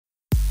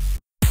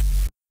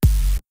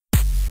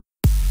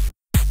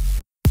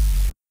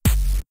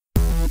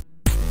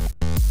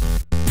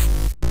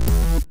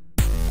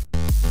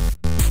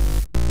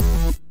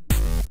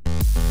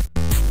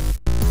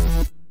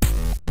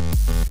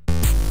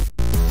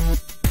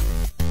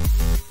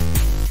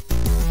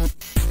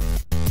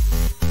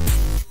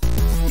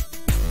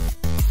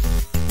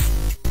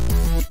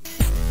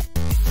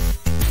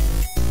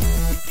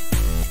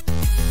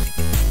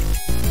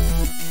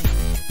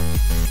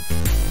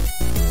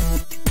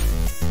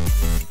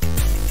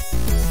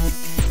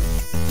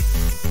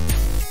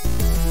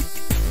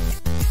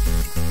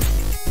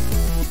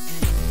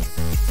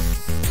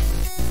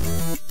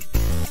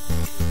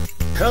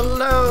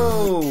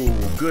Hello,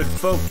 good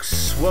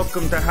folks.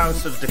 Welcome to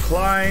House of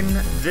Decline.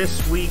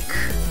 This week,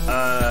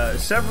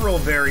 several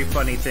very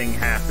funny things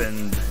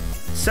happened.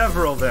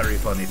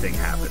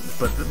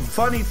 But the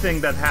funny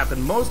thing that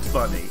happened most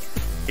funny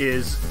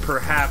is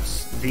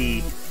perhaps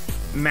the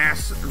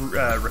mass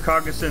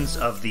recognizance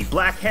of the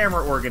Black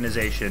Hammer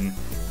organization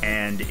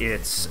and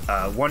its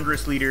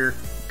wondrous leader,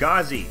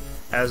 Ghazi.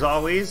 As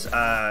always,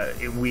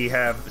 we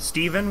have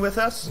Steven with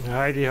us.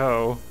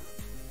 Heidi-ho.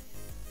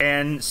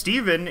 And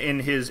Steven, in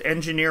his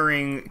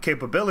engineering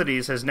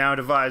capabilities, has now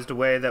devised a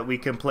way that we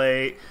can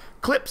play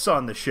clips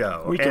on the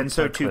show. We can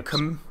play clips.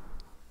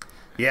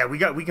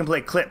 We can play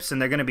clips, and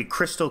they're going to be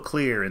crystal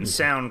clear in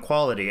sound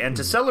quality. And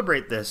to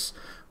celebrate this,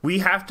 we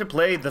have to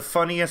play the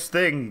funniest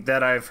thing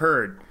that I've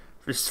heard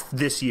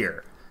this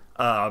year.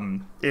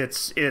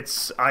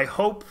 I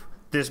hope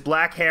this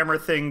Black Hammer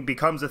thing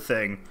becomes a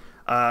thing.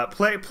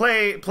 Play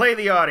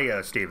the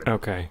audio, Steven.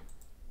 Okay.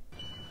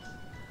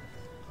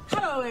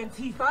 Hello,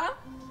 Antifa.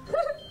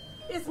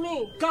 It's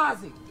me,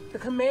 Ghazi, the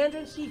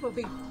Commander-in-Chief of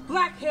the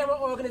Black Hammer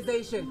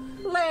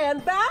Organization.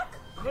 Land back!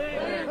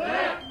 Land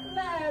back!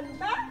 Land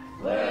back!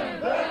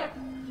 Land back!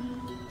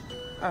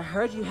 I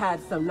heard you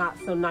had some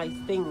not-so-nice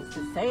things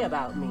to say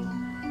about me.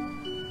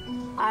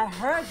 I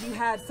heard you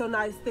had so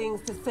nice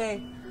things to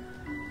say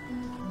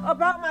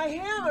about my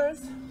hammers.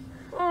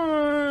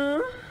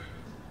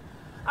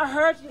 I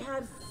heard you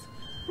had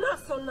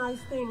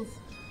not-so-nice things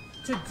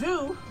to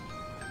do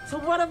to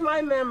one of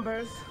my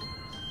members.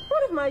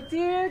 One of my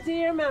dear,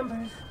 dear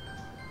members.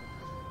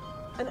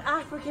 An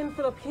African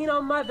Filipino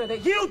mother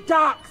that you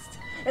doxed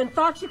and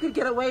thought you could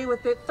get away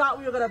with it, thought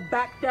we were gonna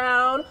back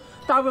down,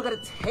 thought we were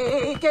gonna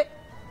take it.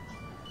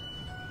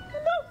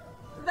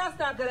 No, that's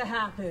not gonna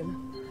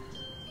happen.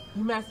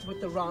 You messed with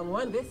the wrong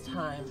one this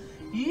time.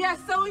 Yes,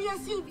 oh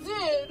yes you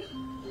did.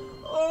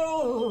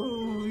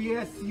 Oh,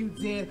 yes you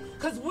did.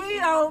 'Cause we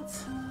don't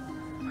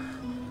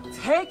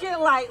take it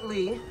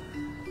lightly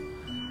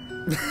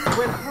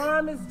when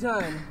harm is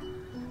done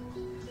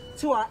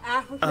to our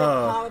African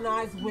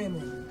colonized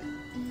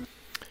women.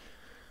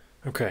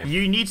 Okay.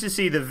 You need to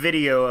see the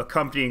video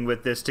accompanying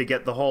with this to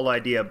get the whole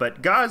idea.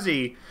 But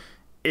Ghazi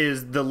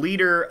is the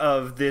leader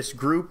of this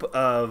group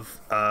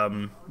of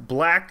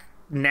black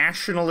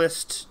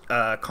nationalist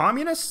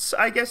communists,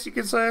 I guess you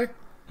could say.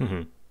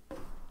 Mm-hmm.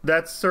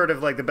 That's sort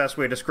of like the best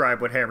way to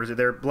describe what hammers are.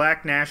 They're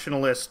black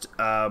nationalist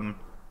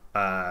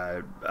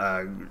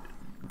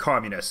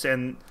communists,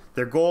 and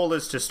their goal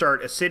is to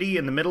start a city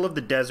in the middle of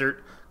the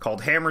desert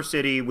called Hammer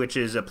City, which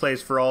is a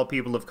place for all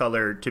people of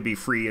color to be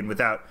free and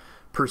without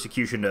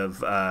persecution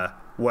of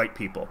white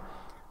people.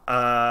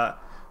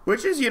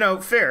 Which is,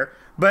 fair.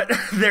 But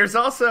there's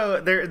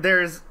also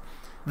there's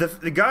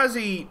the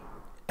Ghazi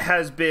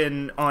has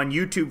been on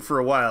YouTube for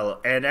a while,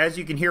 and as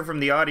you can hear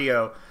from the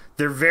audio,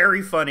 they're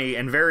very funny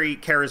and very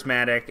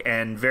charismatic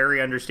and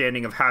very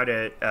understanding of how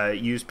to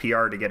use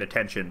PR to get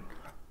attention.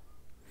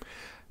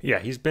 Yeah,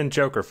 he's been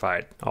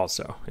Joker-fied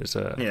also.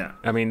 Yeah.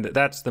 I mean,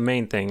 that's the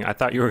main thing. I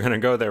thought you were going to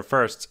go there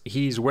first.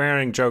 He's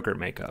wearing Joker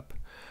makeup.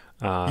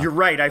 You're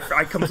right.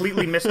 I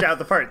completely missed out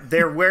the part.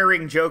 They're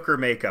wearing Joker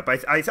makeup.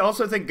 I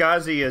also think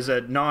Ghazi is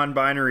a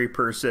non-binary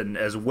person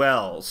as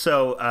well.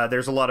 So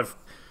there's a lot of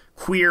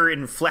queer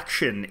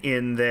inflection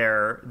in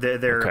their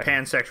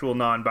pansexual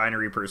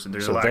non-binary person.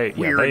 There's a lot of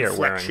queer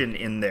inflection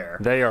in there.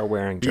 They are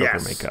wearing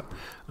Joker makeup.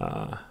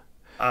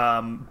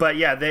 But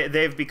yeah,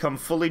 they've become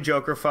fully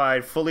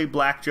Joker-fied, fully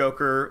Black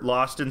Joker,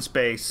 lost in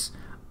space.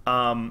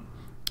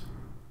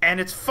 And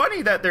it's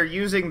funny that they're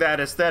using that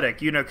aesthetic,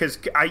 because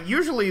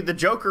usually the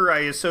Joker I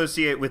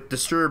associate with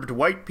disturbed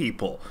white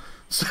people.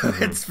 So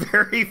it's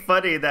very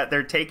funny that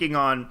they're taking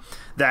on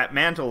that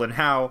mantle and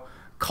how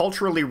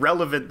culturally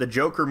relevant the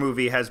Joker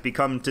movie has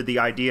become to the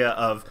idea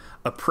of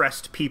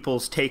oppressed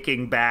peoples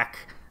taking back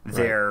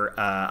their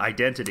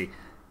identity,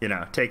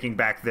 taking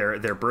back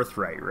their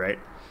birthright, right?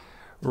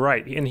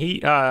 Right, and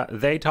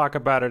they talk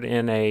about it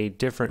in a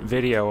different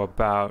video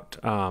about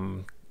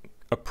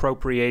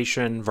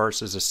appropriation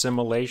versus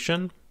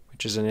assimilation,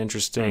 which is an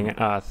interesting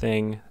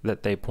thing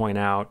that they point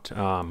out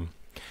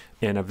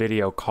in a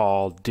video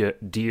called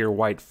Dear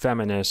White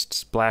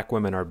Feminists, Black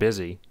Women Are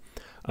Busy.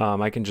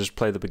 I can just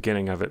play the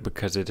beginning of it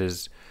because it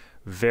is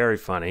very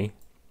funny.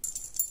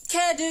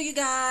 Can do, you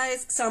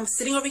guys. So I'm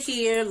sitting over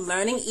here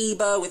learning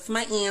Igbo with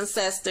my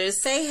ancestors.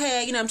 Say,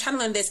 hey, I'm trying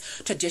to learn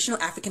this traditional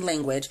African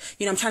language.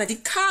 I'm trying to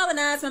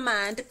decolonize my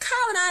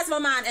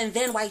mind. And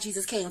then white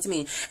Jesus came to me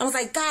and was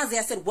like, Ghazi,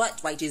 I said,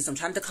 what, white Jesus? I'm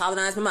trying to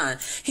decolonize my mind.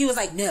 He was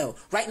like, no,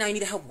 right now you need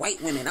to help white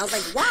women. I was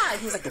like, why?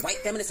 He was like, the white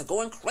feminists are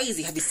going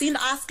crazy. Have you seen the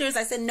Oscars?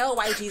 I said, no,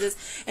 white Jesus.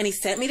 And he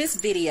sent me this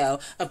video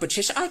of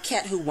Patricia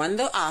Arquette, who won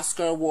the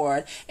Oscar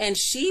award. And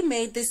she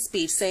made this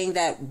speech saying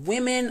that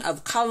women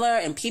of color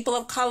and people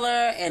of color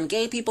and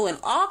gay people and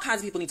all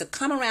kinds of people need to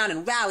come around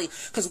and rally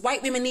because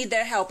white women need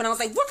their help. And I was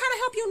like, what kind of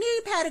help you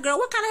need, Patty girl?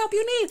 What kind of help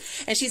you need?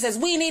 And she says,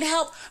 we need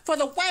help for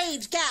the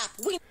wage gap.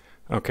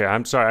 Okay,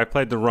 I'm sorry. I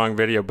played the wrong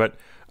video, but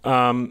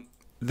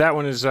that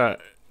one is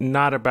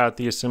not about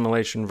the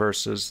assimilation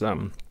versus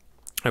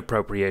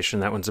appropriation.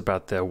 That one's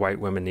about the white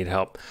women need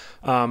help.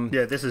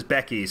 Yeah, this is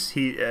Becky's.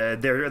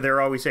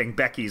 They're always saying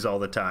Becky's all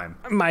the time.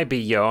 Might be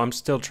yo. I'm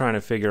still trying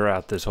to figure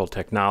out this whole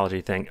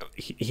technology thing.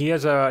 He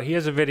has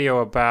a video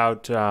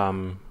about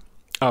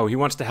he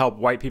wants to help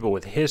white people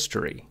with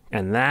history,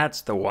 and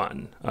that's the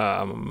one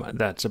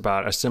that's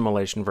about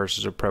assimilation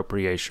versus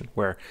appropriation,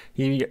 where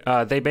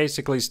they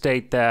basically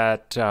state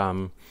that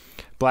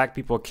black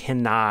people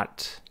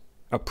cannot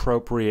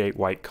appropriate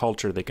white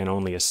culture; they can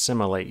only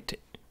assimilate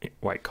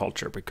white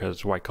culture,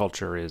 because white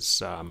culture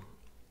is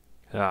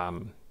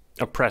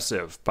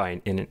oppressive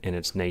in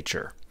its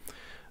nature.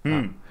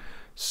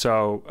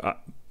 So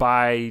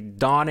by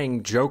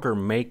donning Joker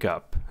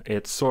makeup,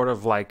 it's sort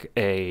of like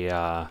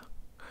a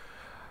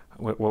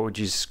what would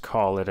you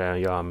call it,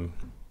 a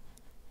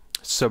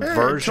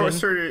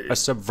subversion, a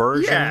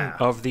subversion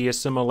of the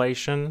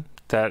assimilation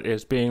that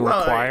is being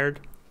required.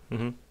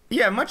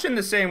 Yeah, much in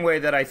the same way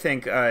that I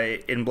think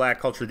in black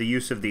culture the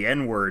use of the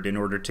N-word in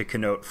order to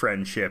connote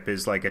friendship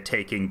is like a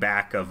taking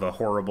back of a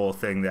horrible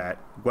thing that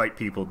white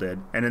people did.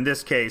 And in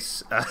this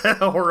case,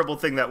 a horrible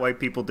thing that white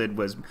people did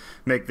was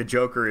make the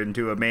Joker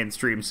into a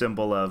mainstream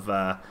symbol of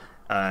the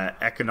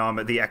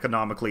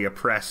economically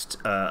oppressed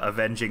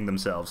avenging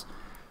themselves.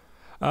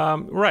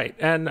 Right,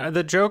 and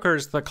the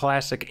Joker's the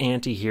classic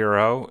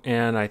anti-hero,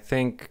 and I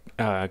think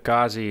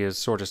Ghazi is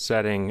sort of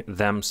setting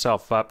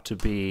themselves up to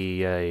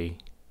be a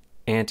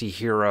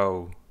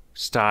anti-hero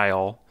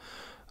style.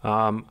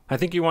 I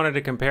think you wanted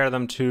to compare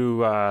them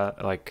to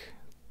like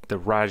the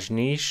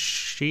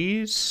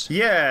Rajneeshis.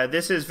 Yeah,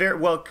 this is very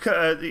well.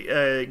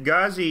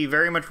 Ghazi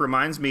very much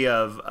reminds me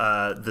of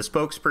the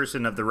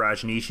spokesperson of the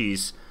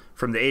Rajneeshis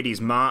from the 80s,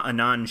 Ma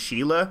Anand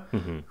Sheila,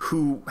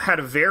 who had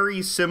a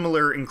very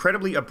similar,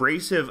 incredibly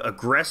abrasive,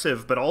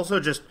 aggressive, but also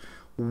just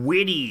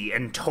witty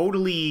and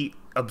totally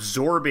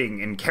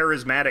absorbing and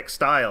charismatic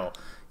style.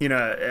 You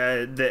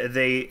know,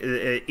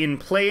 they in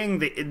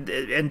playing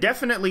and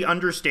definitely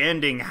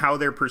understanding how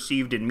they're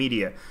perceived in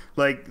media.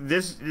 Like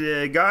this,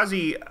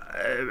 Ghazi,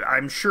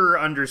 I'm sure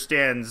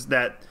understands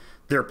that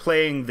they're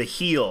playing the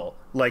heel,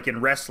 like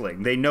in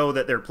wrestling. They know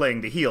that they're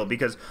playing the heel,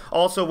 because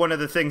also one of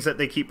the things that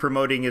they keep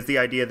promoting is the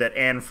idea that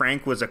Anne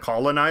Frank was a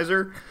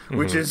colonizer,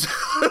 which is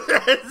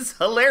it's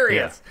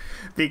hilarious.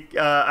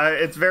 Yeah.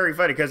 It's very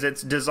funny because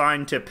it's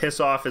designed to piss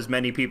off as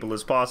many people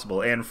as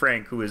possible. Anne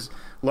Frank, who is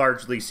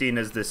largely seen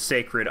as this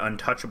sacred,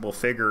 untouchable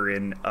figure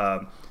in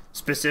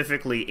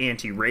specifically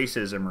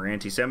anti-racism or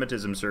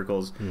anti-Semitism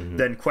circles,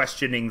 then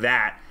questioning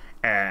that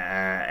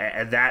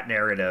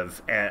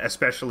narrative,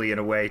 especially in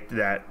a way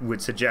that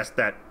would suggest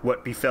that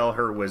what befell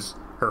her was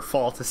her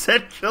fault,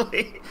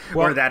 essentially,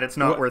 or that it's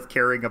not worth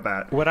caring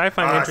about. What I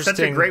find interesting...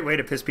 Such a great way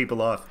to piss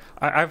people off.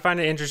 I find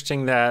it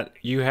interesting that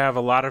you have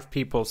a lot of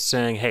people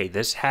saying, hey,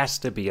 this has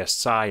to be a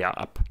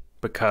psyop,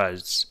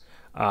 because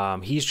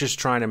he's just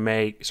trying to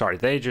make... Sorry,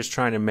 they're just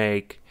trying to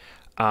make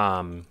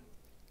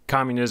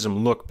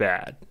communism look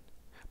bad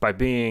by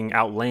being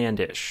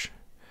outlandish.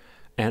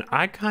 And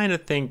I kind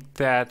of think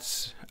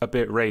that's a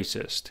bit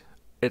racist.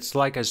 It's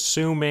like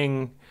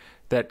assuming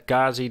that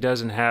Ghazi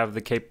doesn't have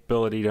the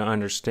capability to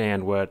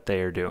understand what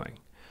they are doing.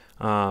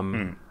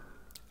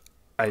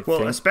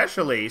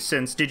 Especially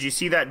since, did you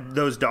see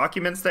those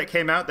documents that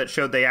came out that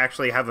showed they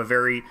actually have a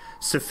very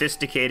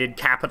sophisticated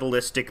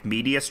capitalistic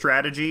media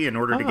strategy in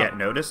order to get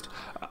noticed?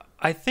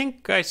 I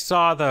think I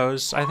saw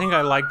those. I think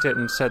I liked it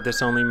and said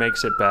this only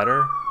makes it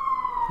better.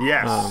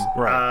 Yes,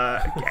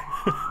 right.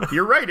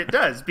 You're right. It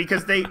does,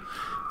 because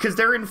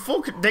they're in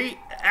full. They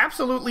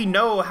absolutely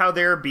know how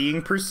they're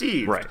being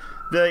perceived. Right.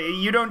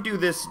 You don't do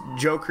this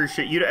Joker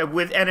shit.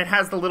 And it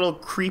has the little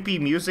creepy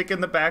music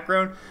in the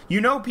background. You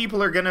know,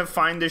 people are gonna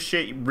find this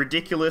shit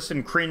ridiculous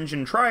and cringe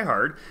and try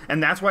hard,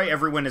 and that's why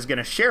everyone is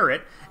gonna share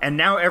it. And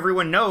now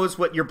everyone knows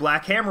what your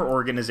Black Hammer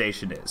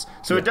organization is.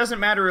 So it doesn't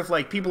matter if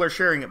like people are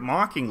sharing it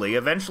mockingly.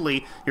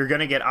 Eventually, you're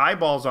gonna get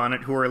eyeballs on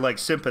it who are like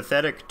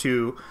sympathetic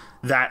to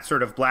that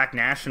sort of black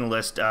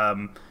nationalist.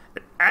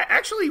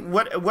 Actually,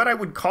 what I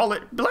would call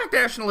it, black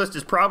nationalist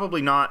is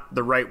probably not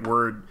the right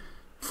word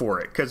for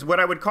it, because what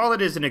I would call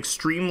it is an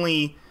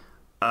extreme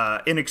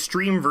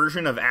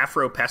version of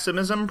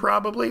Afro-pessimism,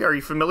 probably. Are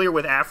you familiar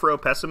with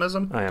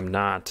Afro-pessimism? I am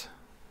not.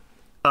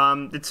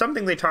 It's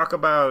something they talk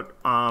about.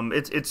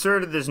 It's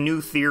sort of this new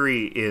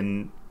theory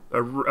in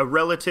a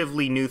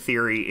relatively new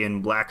theory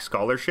in black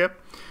scholarship,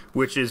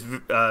 which is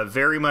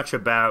very much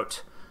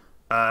about...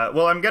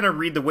 I'm going to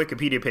read the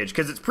Wikipedia page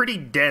because it's pretty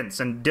dense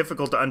and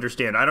difficult to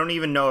understand. I don't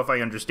even know if I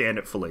understand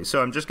it fully.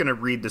 So I'm just going to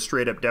read the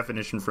straight-up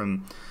definition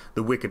from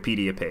the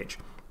Wikipedia page,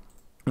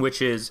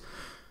 which is,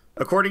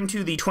 according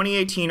to the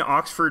 2018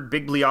 Oxford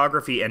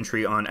Bibliography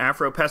entry on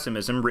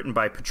Afro-pessimism written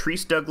by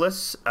Patrice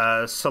Douglas,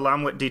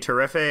 Salamwat de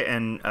Tarefe,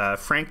 and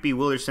Frank B.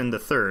 Willerson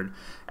III,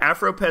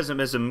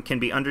 Afro-pessimism can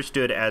be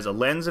understood as a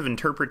lens of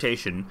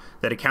interpretation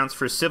that accounts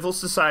for civil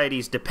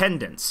society's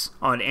dependence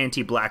on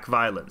anti-black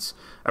violence,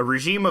 a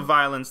regime of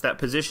violence that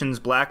positions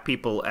black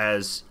people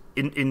as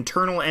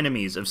internal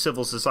enemies of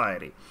civil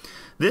society.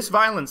 This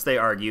violence, they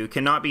argue,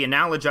 cannot be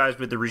analogized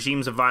with the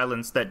regimes of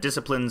violence that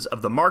disciplines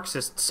of the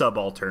Marxist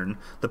subaltern,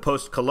 the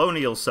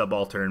post-colonial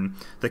subaltern,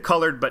 the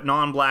colored but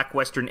non-black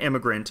Western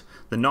immigrant,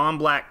 the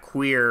non-black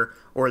queer,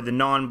 or the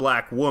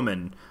non-black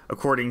woman,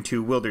 according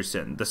to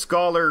Wilderson, the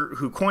scholar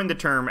who coined the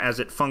term as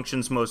it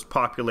functions most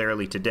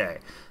popularly today.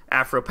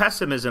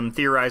 Afro-pessimism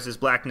theorizes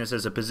blackness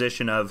as a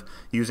position of,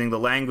 using the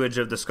language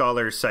of the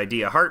scholar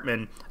Saidiya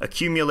Hartman,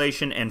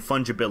 accumulation and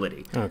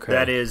fungibility. Okay.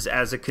 That is,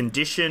 as a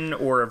condition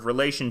or of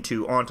relation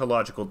to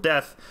ontological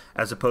death,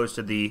 as opposed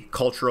to the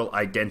cultural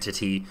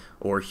identity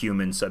or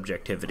human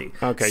subjectivity.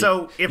 Okay.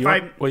 So, if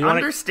I'm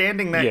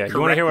understanding that correctly... you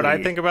want to hear what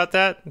I think about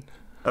that?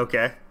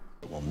 Okay.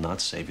 It will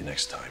not save you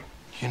next time.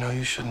 You know,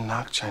 you shouldn't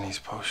knock Chinese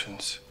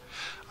potions.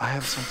 I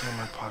have something in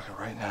my pocket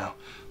right now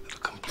that'll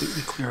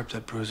completely clear up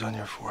that bruise on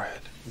your forehead.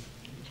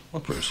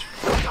 What bruise?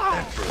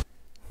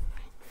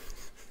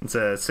 It's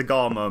a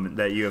Seagal moment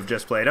that you have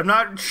just played. I'm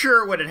not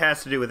sure what it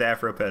has to do with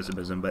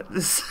Afro-pessimism, but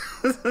this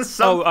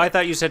Oh, I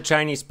thought you said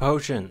Chinese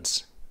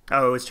potions.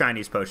 Oh, it was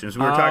Chinese potions.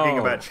 We were talking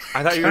about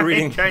I thought you were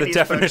reading Chinese the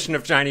definition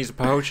of Chinese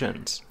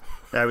potions.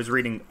 I was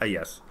reading,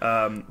 yes.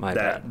 My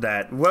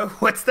bad.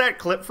 What's that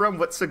clip from?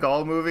 What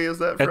Seagal movie is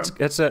that from?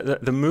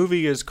 The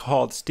movie is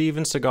called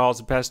Steven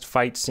Seagal's Best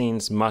Fight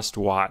Scenes Must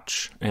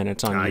Watch, and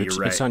it's on YouTube.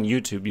 Right. It's on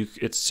YouTube.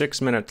 It's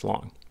 6 minutes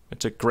long.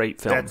 It's a great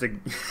film.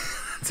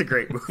 It's a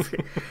great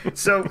movie.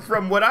 So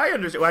from what I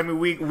understand, I mean,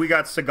 we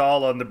got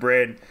Seagal on the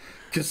brain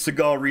because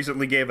Seagal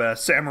recently gave a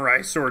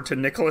samurai sword to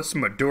Nicolas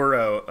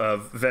Maduro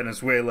of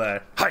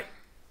Venezuela. Hi.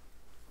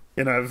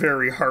 In a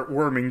very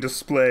heartwarming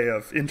display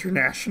of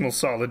international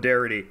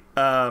solidarity.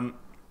 But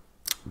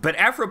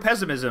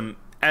Afro-pessimism,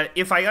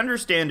 if I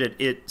understand it,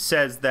 it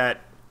says that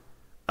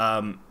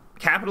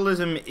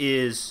capitalism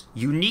is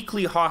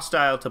uniquely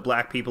hostile to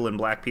black people and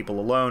black people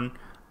alone,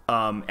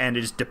 and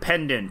is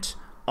dependent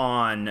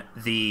on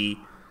the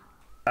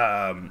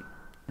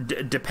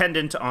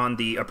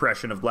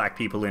oppression of black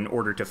people in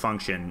order to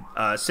function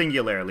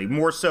singularly,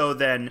 more so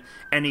than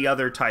any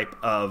other type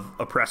of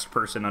oppressed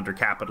person under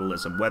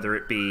capitalism, whether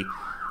it be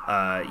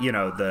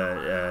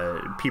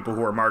the people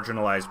who are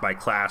marginalized by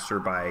class or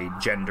by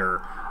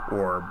gender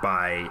or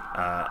by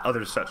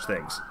other such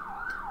things,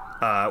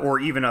 or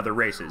even other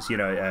races.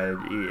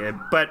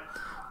 But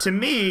to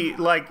me,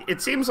 like,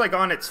 it seems like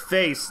on its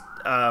face,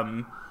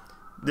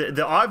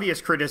 the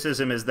obvious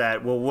criticism is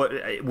that, well,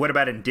 what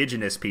about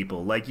indigenous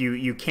people? Like,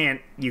 you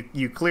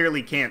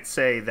clearly can't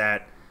say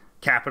that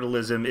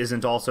capitalism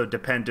isn't also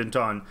dependent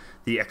on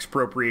the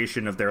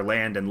expropriation of their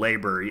land and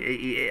labor.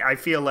 I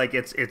feel like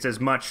it's as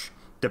much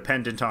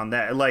dependent on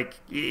that. Like,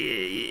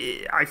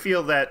 I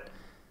feel that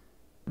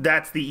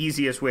that's the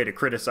easiest way to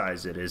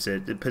criticize it, is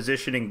it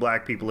positioning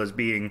black people as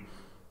being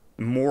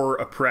more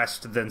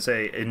oppressed than,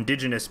 say,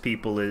 indigenous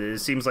people. It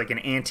seems like an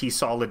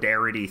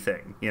anti-solidarity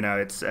thing.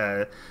 It's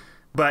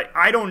but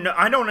I don't know.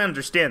 I don't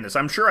understand this.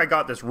 I'm sure I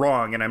got this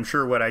wrong, and I'm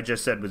sure what I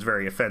just said was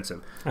very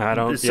offensive. I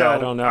don't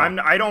know.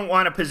 I don't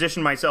want to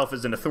position myself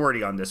as an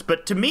authority on this,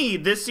 but to me,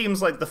 this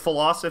seems like the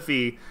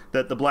philosophy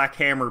that the Black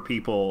Hammer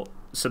people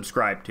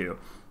subscribe to.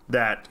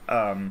 That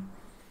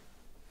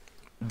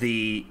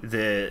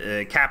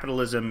the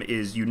capitalism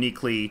is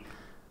uniquely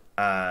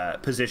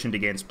positioned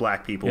against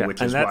black people,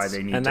 which is why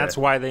they need. And that's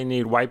why they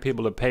need white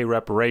people to pay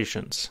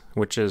reparations,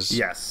 which is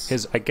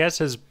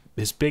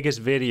his biggest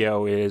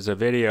video is a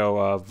video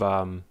of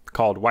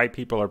called "White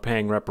People Are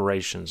Paying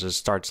Reparations." It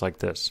starts like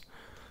this.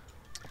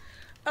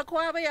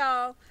 Aquaba,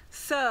 y'all.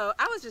 So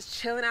I was just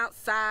chilling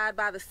outside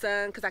by the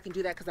sun because I can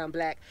do that because I'm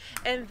black.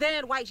 And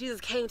then White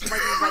Jesus came to me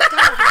and was like,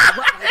 God,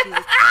 what White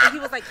Jesus? And he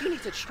was like, you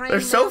need to train.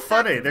 They're so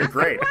funny. They're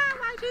great. Said, why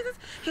White Jesus?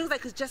 He was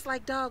like, because just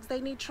like dogs, they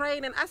need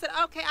training. I said,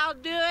 okay, I'll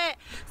do it.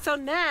 So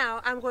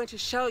now I'm going to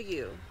show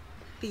you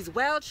these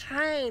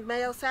well-trained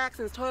male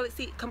Saxons, toilet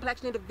seat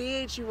complexion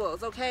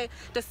individuals, okay?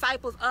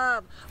 Disciples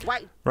of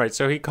white... Right,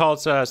 so he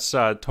calls us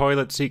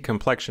toilet seat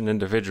complexion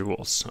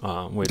individuals,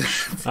 which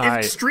it's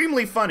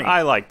extremely funny.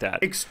 I like that.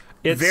 It's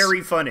very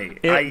funny.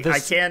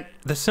 I can't...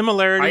 The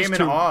similarities I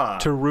am in awe.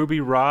 To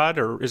Ruby Rod,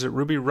 or is it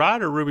Ruby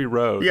Rod or Ruby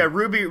Road? Yeah,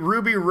 Ruby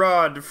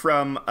Rod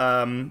from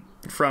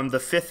The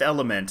Fifth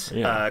Element.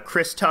 Yeah.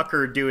 Chris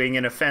Tucker doing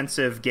an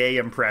offensive gay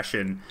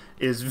impression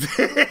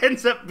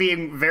ends up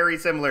being very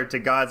similar to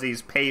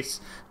Ghazi's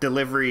pace,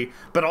 delivery,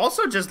 but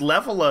also just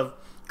level of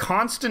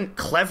constant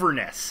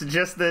cleverness.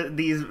 Just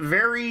these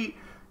very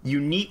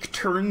unique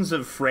turns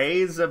of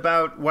phrase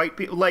about white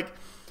people. Like,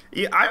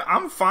 yeah,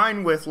 I'm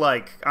fine with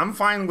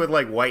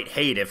white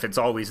hate if it's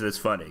always this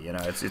funny.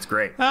 It's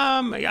great.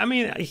 I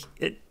mean,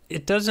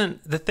 it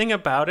doesn't. The thing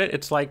about it,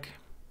 it's like,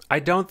 I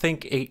don't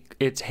think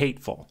it's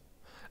hateful,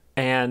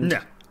 and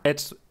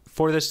it's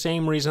for the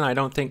same reason I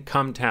don't think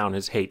Cumtown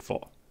is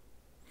hateful.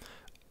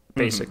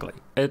 Basically,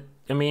 I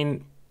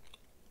mean,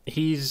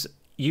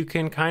 you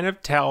can kind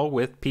of tell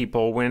with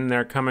people when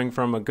they're coming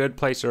from a good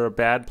place or a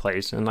bad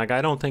place, and like,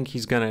 I don't think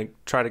he's gonna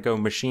try to go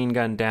machine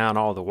gun down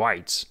all the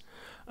whites.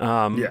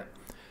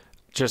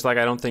 Just like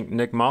I don't think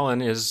Nick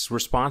Mullen is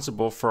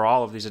responsible for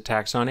all of these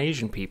attacks on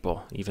Asian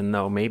people, even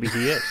though maybe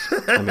he is.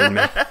 I mean,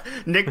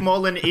 Nick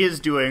Mullen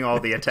is doing all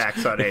the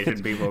attacks on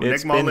Asian people.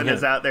 Nick Mullen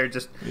is out there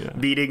just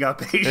beating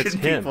up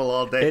Asian people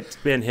all day. It's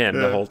been him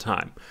the whole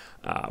time.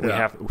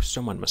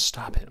 Someone must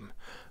stop him.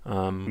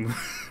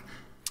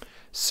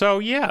 So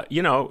yeah,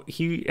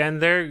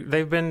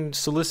 they've been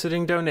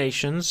soliciting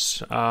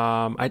donations.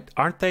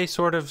 Aren't they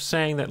sort of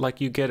saying that like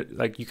you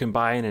can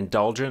buy an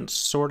indulgence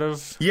sort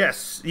of?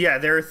 Yes, yeah.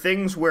 There are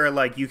things where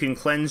like you can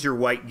cleanse your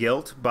white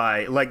guilt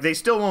by like they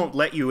still won't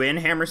let you in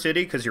Hammer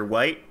City because you're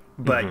white,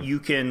 but you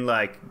can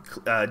like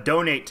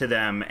donate to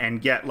them and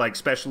get like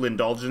special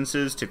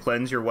indulgences to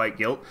cleanse your white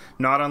guilt.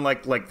 Not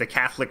unlike like the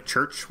Catholic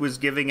Church was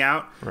giving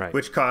out, right.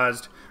 Which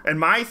caused. And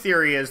my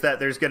theory is that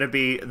there's going to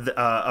be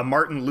a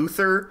Martin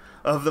Luther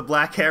of the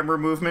Black Hammer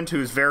movement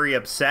who's very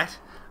upset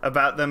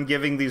about them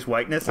giving these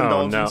whiteness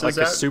indulgences like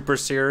out. A super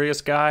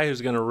serious guy who's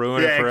going to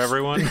ruin it for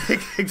everyone.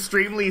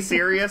 Extremely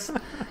serious,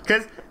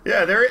 because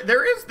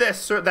there is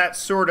that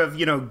sort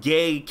of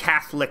gay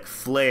Catholic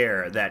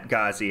flair that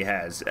Ghazi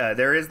has.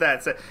 There is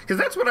that, because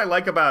that's what I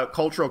like about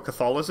cultural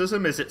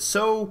Catholicism is it's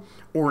so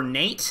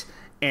ornate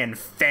and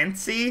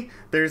fancy.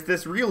 There's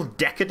this real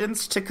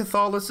decadence to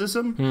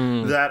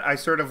Catholicism that I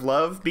sort of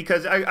love,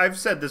 because I've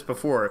said this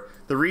before.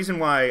 The reason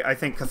why I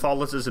think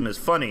Catholicism is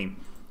funny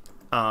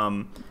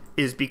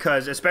is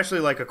because,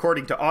 especially like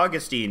according to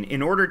Augustine,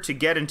 in order to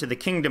get into the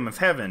kingdom of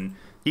heaven,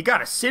 you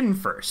gotta sin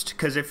first,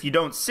 because if you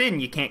don't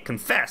sin, you can't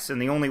confess,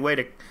 and the only way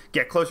to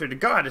get closer to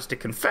God is to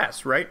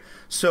confess, right?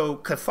 So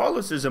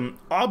Catholicism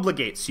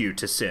obligates you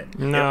to sin.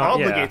 It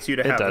obligates you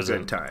to have a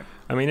good time.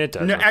 I mean, it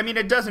doesn't. No, I mean,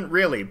 it doesn't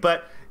really,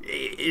 but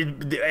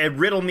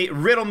riddle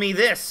me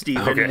this,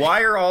 Stephen. Okay.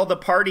 Why are all the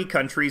party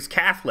countries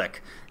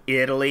Catholic?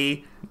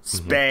 Italy,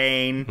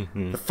 Spain,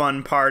 the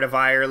fun part of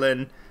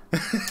Ireland.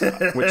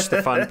 Which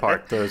the fun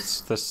part? The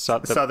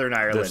Southern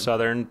Ireland. The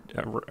southern.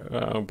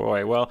 Oh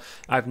boy. Well,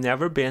 I've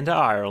never been to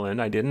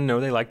Ireland. I didn't know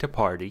they like to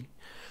party.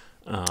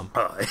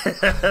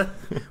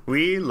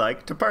 We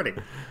like to party.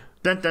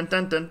 Dun, dun,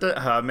 dun, dun, dun.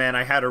 Oh, man,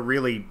 I had a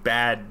really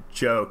bad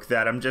joke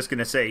that I'm just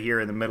gonna say here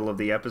in the middle of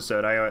the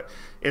episode.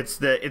 It's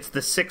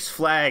the Six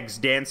Flags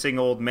dancing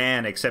old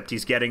man, except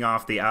he's getting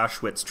off the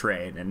Auschwitz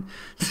train, and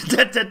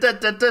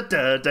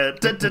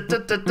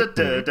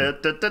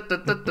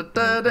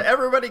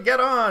everybody get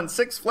on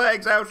Six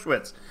Flags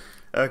Auschwitz.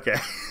 Okay,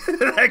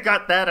 I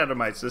got that out of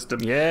my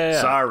system.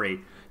 Yeah, sorry.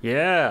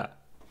 Yeah,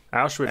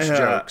 Auschwitz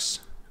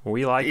jokes.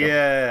 We like them.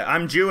 Yeah,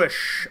 I'm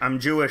Jewish,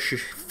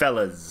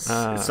 fellas.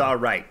 It's all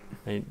right.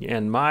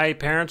 And my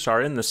parents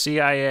are in the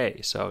CIA,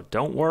 so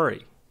don't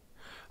worry.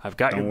 I've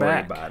got your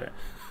back. Don't worry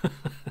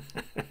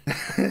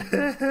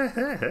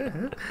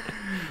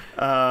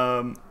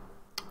about it.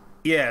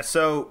 Yeah,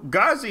 so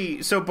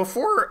Ghazi,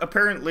 before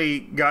apparently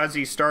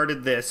Ghazi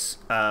started this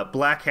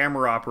Black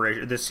Hammer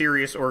operation, the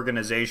serious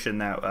organization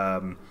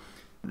that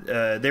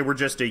they were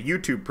just a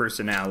YouTube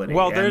personality.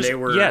 Well,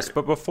 yes,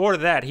 but before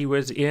that, he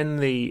was in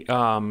the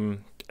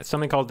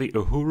something called the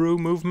Uhuru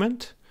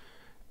movement.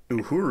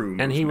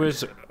 And he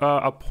was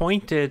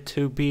appointed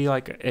to be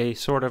like a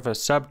sort of a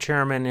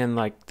sub-chairman in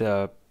like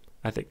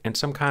in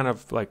some kind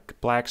of like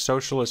black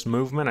socialist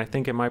movement. I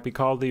think it might be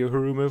called the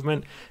Uhuru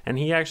movement. And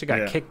he actually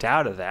got kicked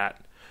out of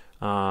that.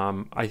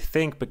 I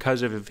think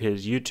because of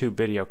his YouTube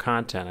video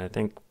content. I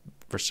think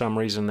for some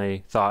reason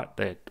they thought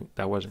that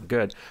wasn't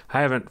good. I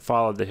haven't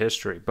followed the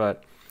history,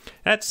 but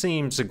that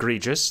seems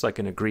egregious, like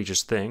an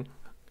egregious thing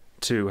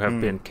to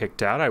have been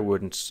kicked out. I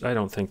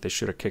don't think they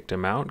should have kicked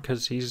him out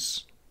because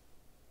he's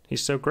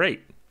so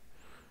great.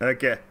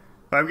 Okay.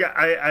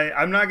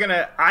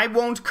 I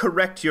won't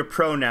correct your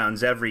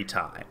pronouns every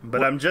time,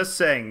 but I'm just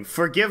saying,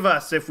 forgive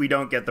us if we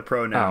don't get the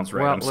pronouns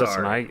right. Well, I'm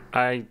sorry.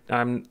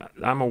 Listen,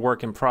 I'm a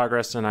work in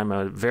progress, and I'm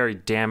a very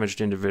damaged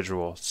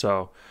individual.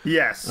 So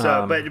yes,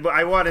 but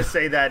I want to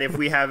say that if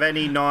we have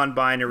any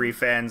non-binary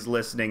fans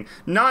listening,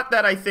 not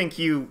that I think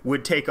you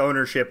would take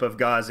ownership of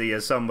Ghazi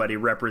as somebody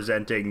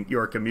representing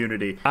your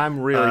community. I'm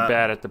really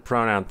bad at the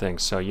pronoun thing,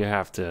 so you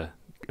have to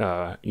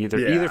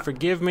either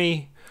forgive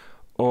me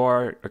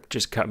or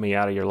just cut me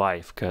out of your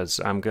life,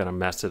 because I'm going to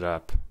mess it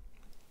up.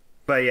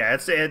 But yeah,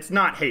 it's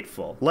not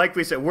hateful. Like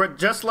we said, we're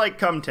just like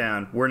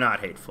Cumtown, we're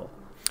not hateful.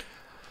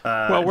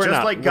 Well, we're just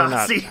not. Like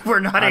Ghazi, we're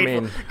not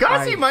hateful.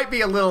 Ghazi might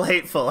be a little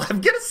hateful. I'm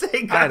going to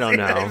say Ghazi. I don't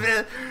know.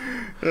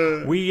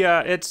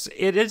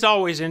 It is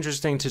always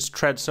interesting to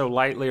tread so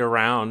lightly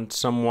around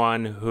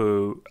someone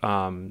who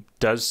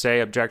does say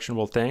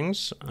objectionable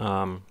things.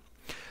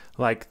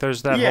 Like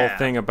there's that whole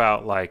thing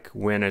about like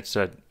when it's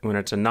a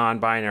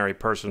non-binary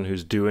person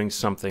who's doing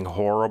something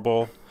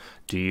horrible,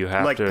 do you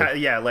have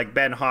to like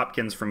Ben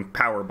Hopkins from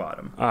Power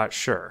Bottom.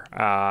 Sure.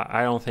 No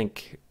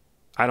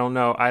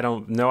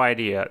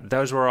idea.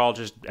 Those were all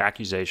just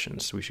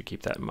accusations. We should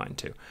keep that in mind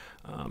too.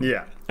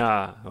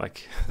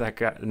 Like that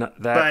guy.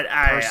 But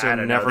I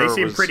don't know. They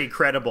seem pretty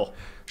credible.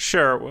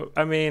 Sure.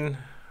 I mean,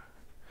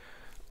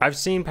 I've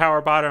seen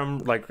Power Bottom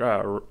like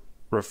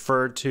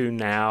referred to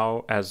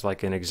now as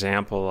like an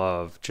example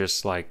of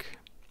just like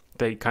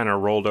they kind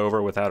of rolled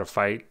over without a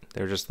fight.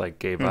 They just like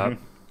gave up.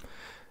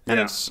 And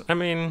it's, I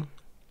mean,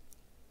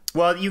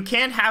 well, you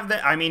can't have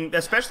that. I mean,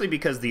 especially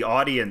because the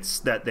audience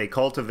that they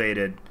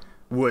cultivated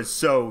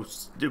was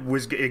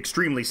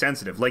extremely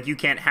sensitive. Like, you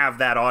can't have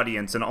that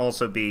audience and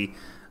also be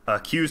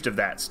accused of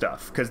that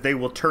stuff, because they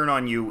will turn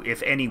on you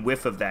if any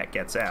whiff of that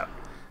gets out.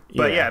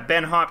 But yeah,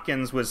 Ben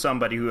Hopkins was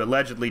somebody who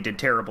allegedly did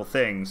terrible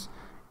things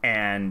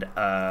and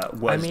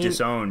was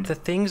disowned. The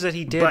things that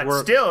he did but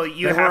were... still,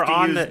 you have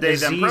to use they,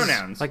 them Aziz,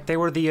 pronouns. Like, they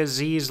were the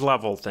Aziz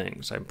level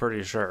things, I'm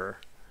pretty sure.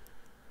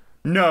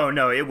 No,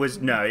 it was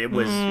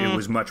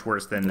much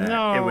worse than that.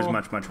 No, it was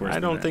much worse than that. I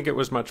don't think it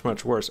was much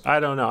worse.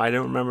 I don't know. I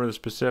don't remember the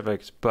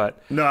specifics,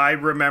 but... No, I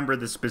remember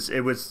the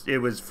it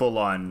was full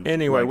on.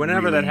 Anyway, like,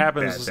 whenever really that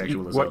happens,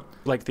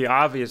 what the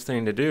obvious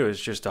thing to do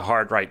is just a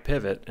hard right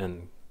pivot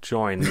and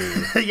join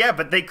the... Yeah,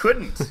 but they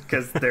couldn't,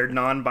 because they're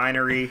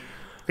non-binary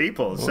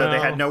people, so they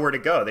had nowhere to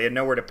go. They had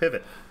nowhere to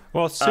pivot.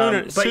 Well, soon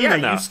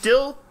enough.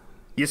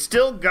 You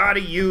still got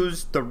to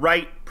use the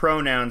right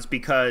pronouns,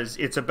 because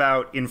it's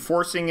about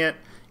enforcing it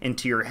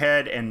into your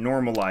head and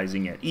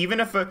normalizing it.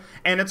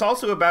 And it's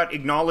also about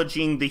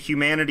acknowledging the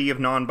humanity of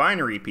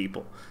non-binary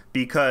people,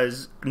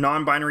 because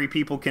non-binary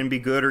people can be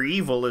good or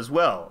evil as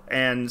well.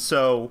 And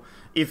so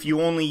if you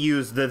only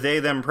use the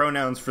they them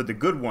pronouns for the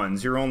good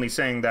ones, you're only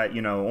saying that,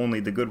 only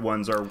the good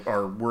ones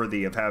are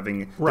worthy of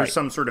having there's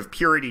some sort of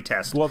purity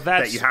test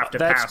that you have to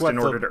pass in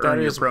order to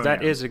earn your pronouns.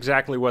 That is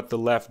exactly what the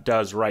left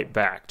does right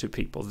back to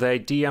people. They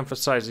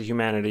de-emphasize the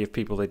humanity of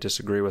people they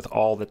disagree with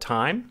all the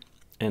time.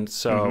 And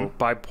so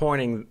by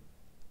pointing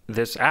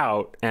this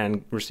out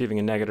and receiving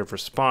a negative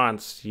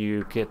response,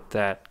 you get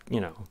that,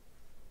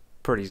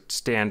 pretty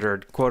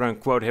standard,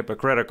 quote-unquote,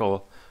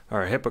 hypocritical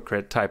or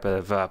hypocrite type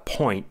of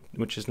point,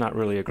 which is not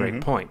really a great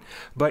point.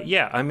 But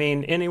yeah, I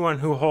mean, anyone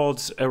who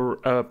holds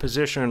a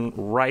position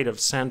right of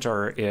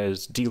center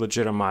is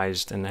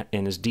delegitimized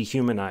and is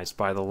dehumanized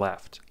by the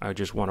left. I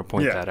just want to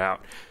point that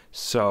out.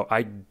 So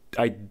I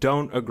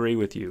don't agree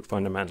with you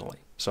fundamentally.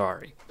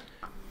 Sorry.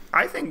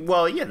 I think,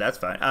 well, yeah, that's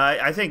fine.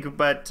 I think,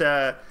 but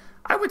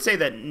I would say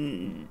that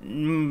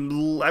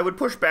I would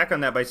push back on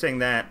that by saying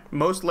that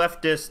most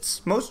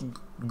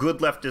good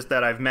leftists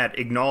that I've met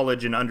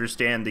acknowledge and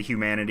understand the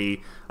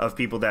humanity of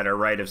people that are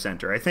right of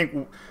center. I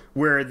think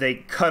where they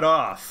cut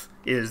off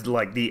is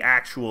like the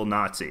actual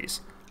Nazis.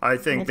 I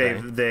think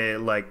they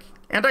like,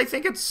 and I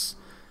think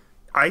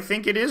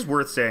it is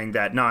worth saying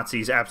that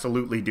Nazis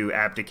absolutely do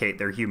abdicate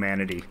their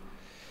humanity.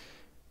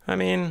 I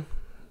mean,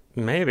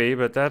 maybe,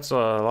 but that's a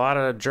lot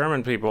of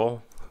German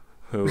people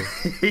who...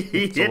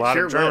 It's a lot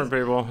of German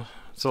people.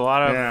 It's a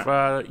lot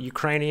of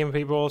Ukrainian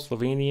people,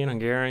 Slovenian,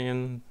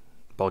 Hungarian,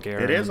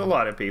 Bulgarian. It is a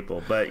lot of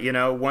people, but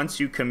once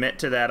you commit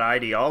to that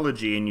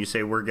ideology and you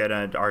say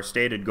our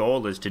stated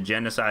goal is to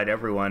genocide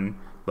everyone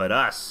but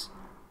us,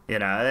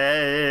 it's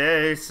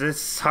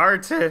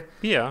hard to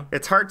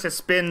it's hard to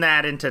spin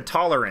that into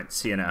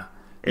tolerance.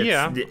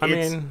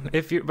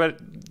 But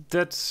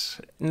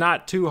that's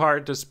not too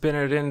hard to spin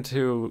it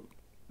into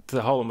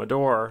the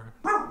Holodomor.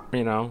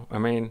 I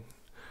mean,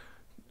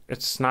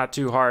 it's not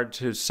too hard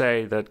to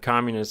say that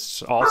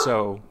communists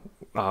also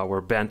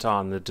were bent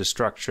on the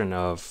destruction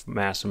of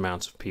mass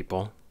amounts of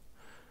people.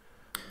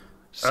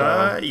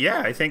 So,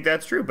 yeah, I think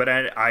that's true. But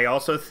I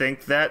also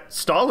think that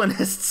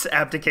Stalinists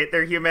abdicate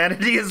their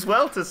humanity as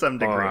well to some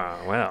degree.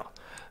 Well,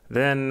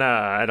 then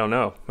I don't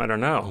know.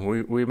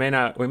 We may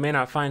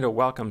not find a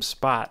welcome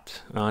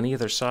spot on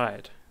either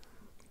side.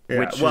 Yeah,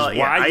 which is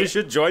why you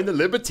should join the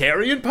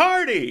Libertarian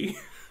Party.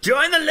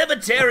 Join the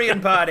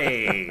Libertarian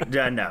Party!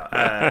 No.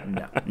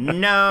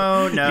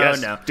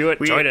 Yes, do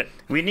it. Join it.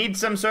 We need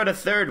some sort of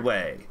third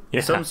way. Yeah.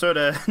 Some sort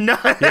of... No.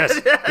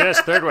 Yes,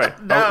 third way.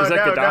 No, is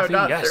that Gaddafi?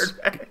 No, yes.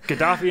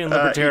 Gaddafi and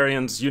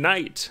Libertarians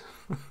unite.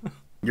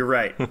 You're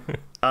right.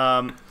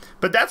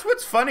 But that's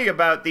what's funny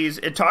about these.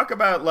 Talk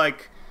about,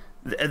 like,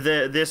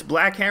 this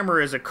Black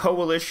Hammer is a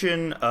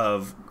coalition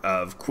of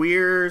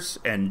queers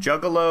and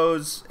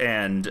juggalos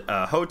and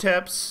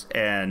hoteps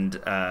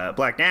and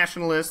black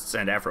nationalists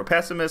and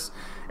Afro-pessimists,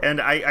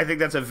 and I think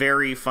that's a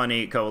very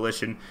funny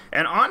coalition.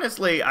 And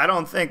honestly, I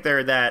don't think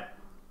they're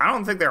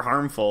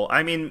harmful.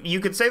 I mean,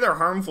 you could say they're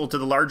harmful to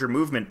the larger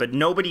movement, but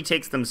nobody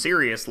takes them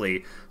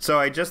seriously. So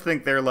I just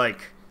think they're like...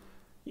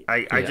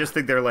 I just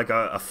think they're like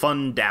a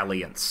fun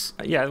dalliance.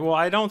 Yeah, well,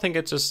 I don't think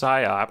it's a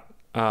psyop.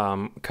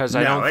 Because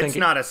it's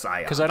not a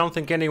psyop. Because I don't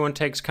think anyone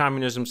takes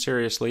communism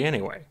seriously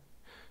anyway.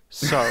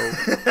 So,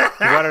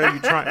 what are you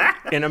trying?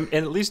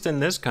 At least in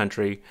this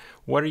country,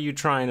 what are you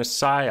trying to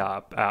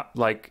psyop?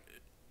 Like,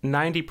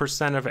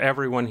 90% of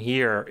everyone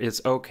here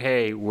is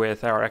okay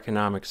with our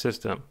economic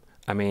system.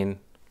 I mean,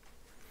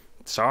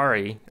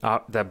 sorry,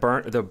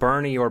 the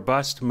Bernie or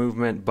bust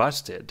movement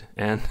busted,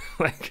 and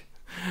like,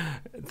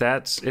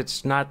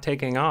 it's not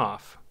taking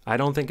off. I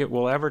don't think it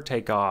will ever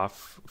take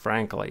off,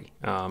 frankly.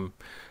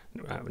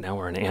 Now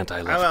we're an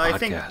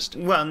anti-left podcast.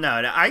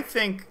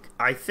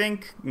 I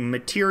think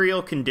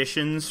material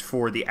conditions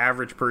for the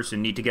average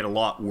person need to get a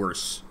lot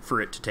worse for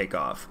it to take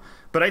off.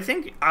 But I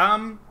think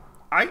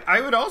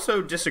I would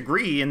also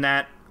disagree in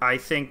that I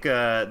think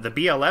the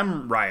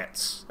BLM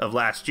riots of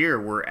last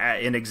year were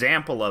an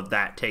example of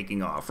that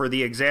taking off, or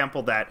the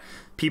example that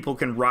people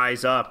can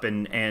rise up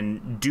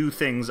and do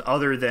things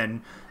other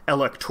than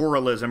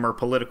electoralism or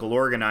political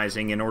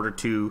organizing in order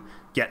to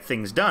get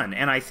things done.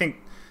 And I think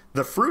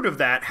the fruit of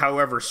that,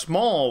 however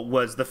small,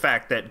 was the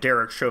fact that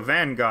Derek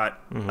Chauvin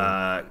got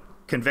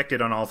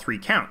convicted on all 3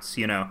 counts.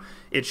 You know,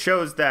 it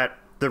shows that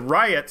the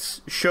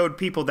riots showed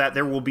people that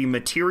there will be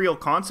material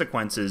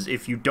consequences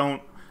if you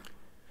don't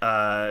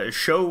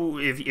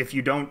if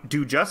you don't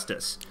do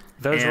justice.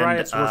 Those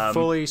riots were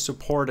fully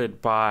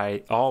supported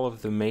by all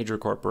of the major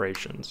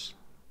corporations.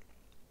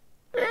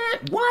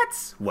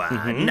 What?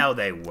 Well, no,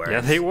 they weren't.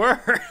 Yeah, they were.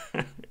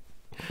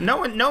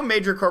 No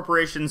major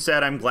corporation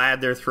said, "I'm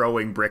glad they're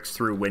throwing bricks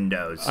through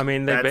windows." I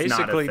mean, they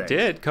basically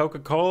did.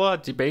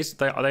 Coca-Cola,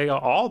 they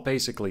all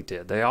basically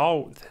did. They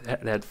all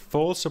had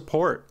full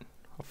support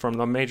from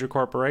the major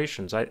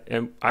corporations. I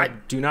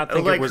do not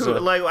think it was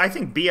I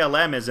think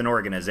BLM as an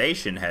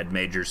organization had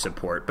major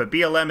support, but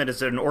BLM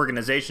as an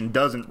organization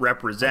doesn't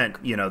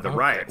represent, the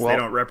riots. Well, they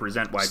don't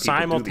represent why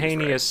people do these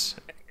riots.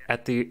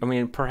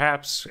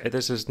 Perhaps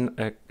this is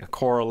a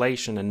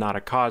correlation and not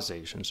a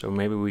causation, so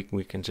maybe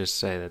we can just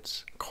say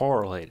that's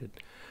correlated.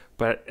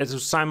 But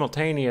it's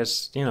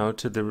simultaneous,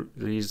 to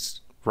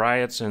these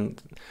riots,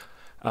 and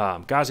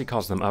Ghazi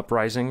calls them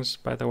uprisings,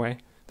 by the way.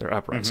 They're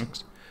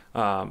uprisings.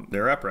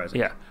 They're uprisings.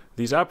 Yeah.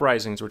 These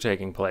uprisings were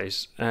taking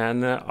place,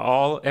 and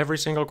every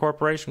single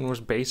corporation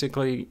was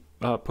basically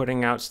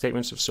putting out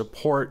statements of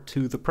support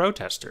to the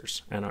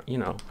protesters. And,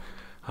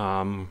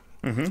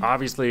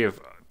 obviously, if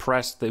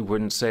pressed, they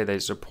wouldn't say they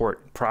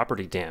support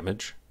property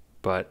damage,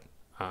 but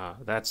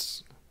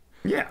that's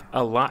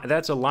a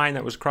line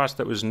that was crossed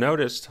that was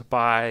noticed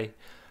by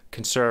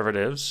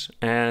conservatives.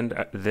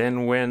 And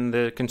then when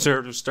the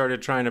conservatives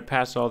started trying to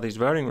pass all these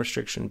voting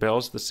restriction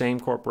bills, the same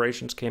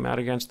corporations came out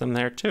against them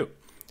there too.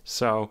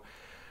 So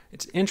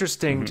it's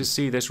interesting to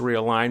see this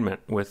realignment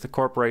with the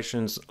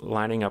corporations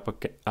lining up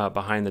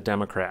behind the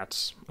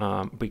Democrats,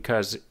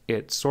 because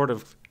it's sort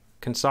of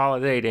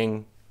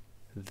consolidating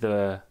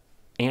the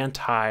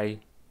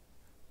anti-socialist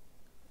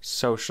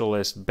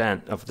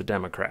bent of the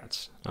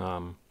Democrats.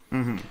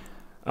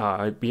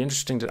 It'd be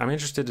interesting. I'm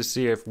interested to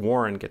see if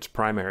Warren gets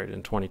primaried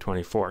in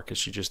 2024, because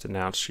she just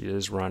announced she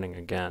is running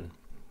again.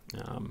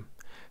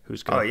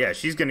 She's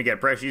going to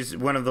get primaried. She's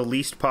one of the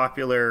least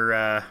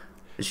popular.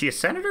 Is she a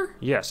senator?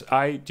 Yes.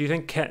 Do you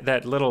think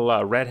that little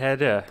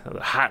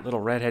hot little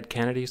redhead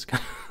Kennedy's?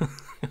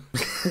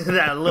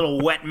 That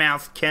little wet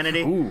mouth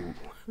Kennedy. Ooh,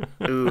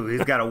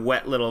 he's got a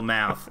wet little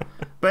mouth.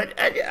 But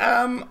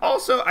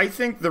also, I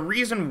think the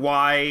reason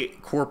why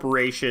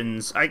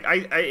corporations,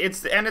 it's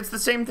the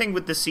same thing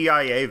with the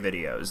CIA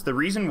videos. The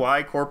reason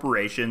why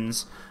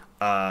corporations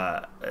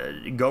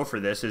go for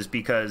this is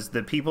because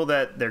the people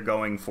that they're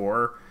going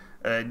for,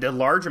 the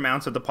large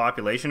amounts of the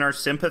population are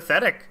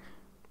sympathetic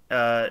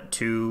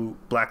to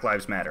Black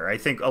Lives Matter. I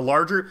think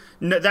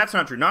that's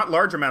not true. Not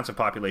large amounts of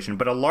population,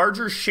 but a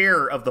larger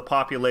share of the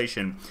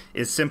population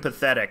is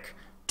sympathetic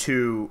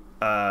to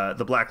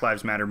the Black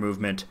Lives Matter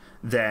movement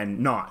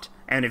than not.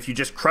 And if you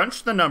just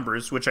crunch the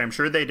numbers, which I'm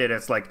sure they did,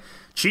 it's like,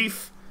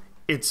 Chief,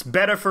 it's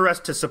better for us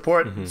to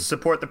support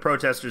the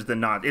protesters than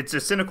not. It's a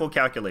cynical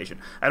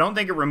calculation. I don't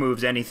think it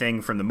removes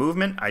anything from the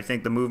movement. I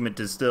think the movement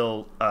is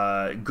still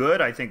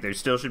good. I think there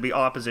still should be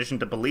opposition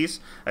to police.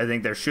 I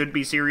think there should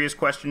be serious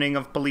questioning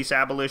of police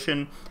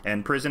abolition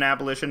and prison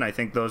abolition. I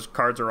think those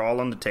cards are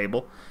all on the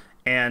table.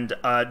 And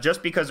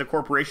just because a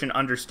corporation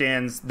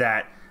understands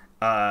that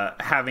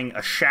having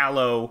a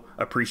shallow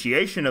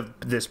appreciation of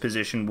this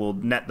position will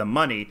net them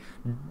money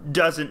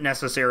doesn't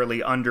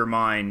necessarily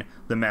undermine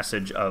the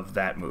message of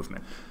that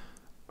movement.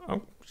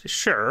 Oh,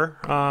 sure.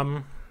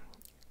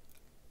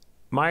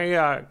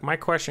 My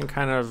question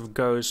kind of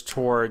goes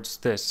towards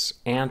this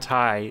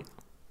anti-liberal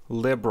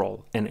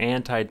and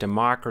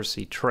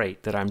anti-democracy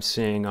trait that I'm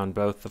seeing on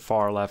both the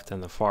far left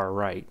and the far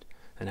right,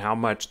 and how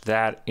much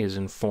that is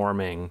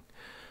informing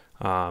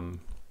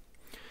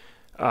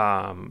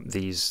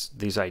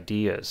these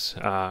ideas,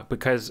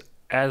 because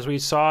as we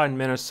saw in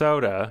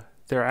Minnesota,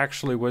 there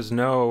actually was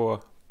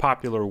no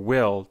popular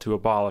will to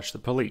abolish the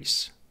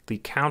police. The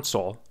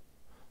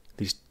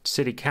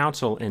city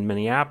council in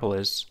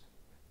Minneapolis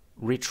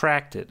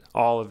retracted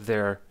all of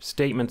their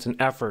statements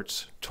and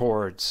efforts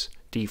towards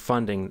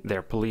defunding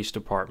their police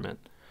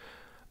department.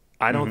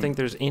 I don't think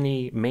there's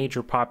any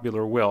major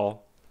popular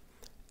will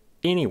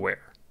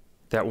anywhere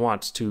that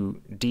wants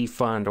to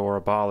defund or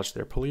abolish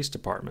their police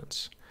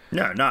departments.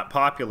 No, not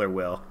popular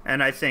will.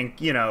 And I think,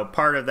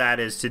 part of that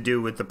is to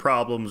do with the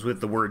problems with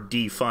the word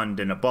defund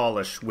and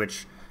abolish,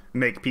 which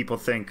make people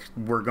think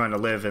we're going to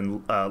live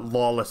in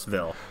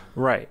Lawlessville.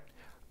 Right.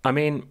 I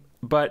mean,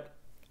 but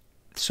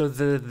so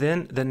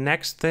the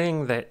next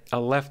thing that a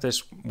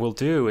leftist will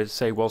do is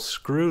say, well,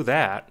 screw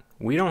that.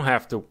 We don't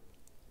have to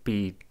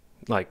be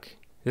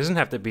it doesn't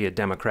have to be a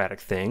democratic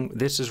thing.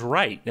 This is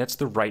right. That's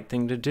the right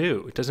thing to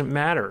do. It doesn't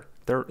matter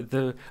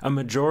A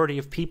majority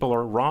of people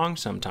are wrong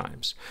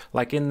sometimes.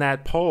 Like in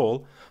that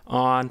poll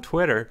on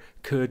Twitter,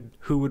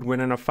 who would win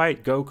in a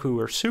fight, Goku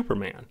or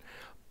Superman?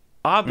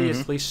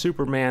 Obviously,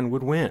 Superman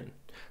would win,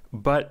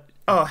 but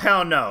oh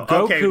hell no!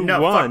 Goku okay,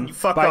 no, won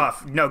fuck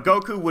off. No,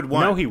 Goku would win.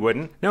 No, he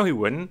wouldn't. No, he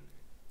wouldn't.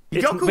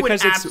 Goku would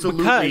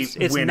absolutely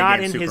it's win not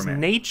in against his Superman.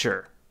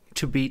 nature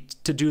to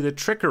do the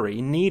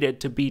trickery needed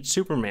to beat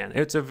Superman.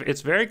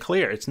 It's very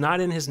clear. It's not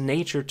in his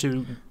nature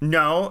to.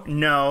 No.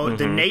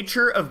 The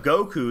nature of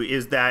Goku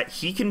is that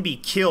he can be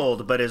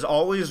killed, but is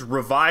always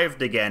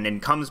revived again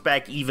and comes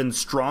back even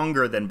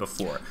stronger than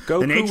before.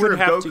 Goku the nature would of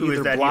have Goku to either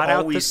is that he blot out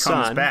the always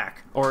comes sun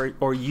back.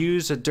 or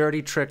use a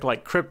dirty trick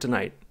like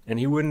kryptonite, and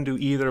he wouldn't do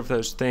either of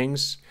those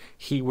things.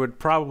 He would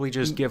probably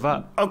just give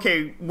up.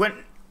 Okay,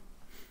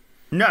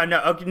 No,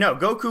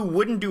 Goku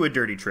wouldn't do a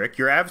dirty trick.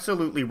 You're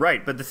absolutely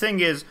right. But the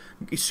thing is,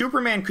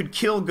 Superman could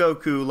kill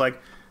Goku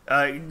like...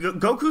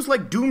 Goku's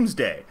like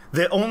Doomsday,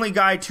 the only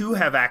guy to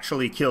have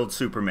actually killed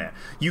Superman.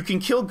 You can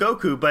kill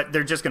Goku, but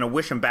they're just going to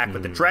wish him back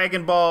with the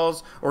Dragon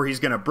Balls, or he's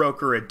going to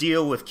broker a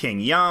deal with King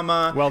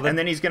Yama, and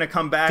then he's going to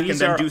come back and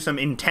then do some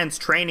intense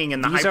training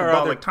in the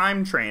hyperbolic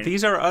time train.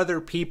 These are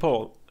other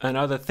people and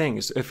other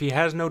things. If he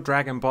has no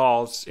Dragon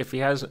Balls, if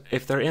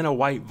they're in a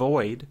white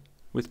void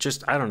with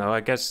just, I don't know, I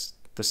guess...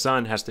 The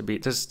sun has to be...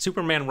 Does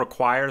Superman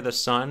require the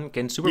sun?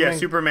 Can Superman... Yeah,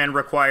 Superman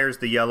requires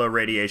the yellow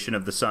radiation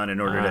of the sun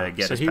in order to get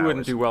his powers. So he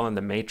wouldn't do well in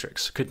the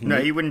Matrix.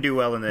 He wouldn't do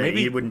well in the...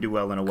 He wouldn't do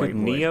well in a white void. Could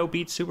Neo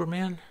beat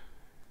Superman?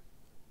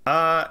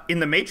 In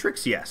the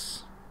Matrix,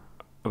 yes.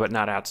 But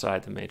not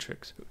outside the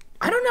Matrix.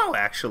 I don't know,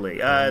 actually,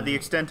 the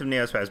extent of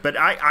Neo's powers. But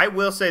I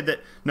will say that,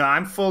 no,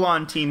 I'm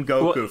full-on Team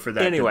Goku for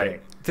that debate.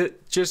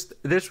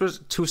 This was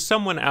to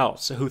someone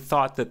else who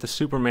thought that the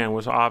Superman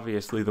was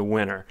obviously the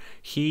winner.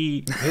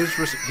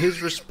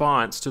 His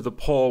response to the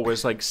poll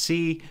was like,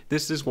 see,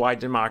 this is why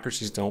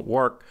democracies don't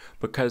work,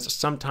 because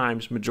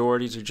sometimes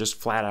majorities are just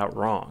flat out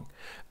wrong.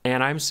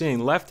 And I'm seeing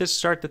leftists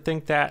start to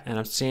think that, and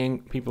I'm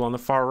seeing people on the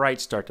far right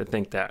start to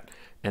think that.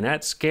 And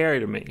that's scary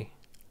to me.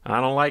 I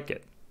don't like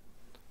it.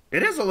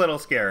 It is a little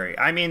scary.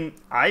 I mean,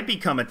 I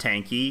become a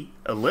tanky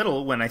a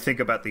little when I think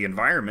about the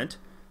environment.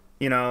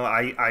 You know,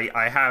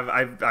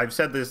 I've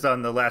said this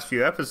on the last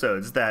few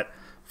episodes that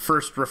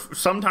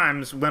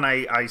sometimes when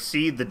I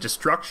see the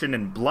destruction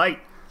and blight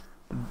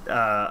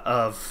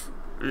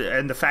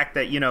and the fact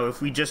that, you know,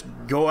 if we just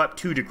go up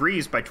 2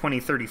 degrees by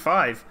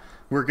 2035,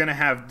 we're going to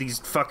have these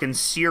fucking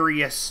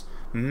serious,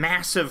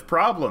 massive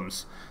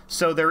problems.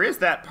 So there is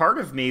that part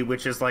of me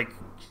which is like,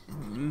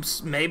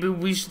 maybe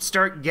we should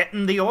start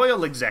getting the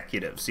oil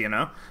executives, you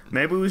know?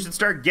 Maybe we should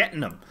start getting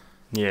them.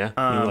 Yeah,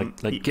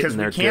 like getting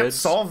their goods. Because we can't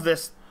solve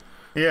this.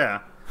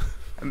 Yeah.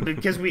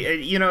 Because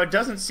it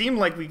doesn't seem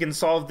like we can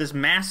solve this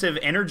massive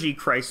energy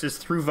crisis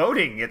through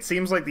voting. It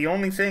seems like the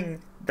only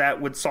thing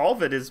that would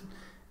solve it is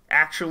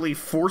actually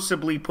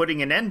forcibly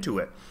putting an end to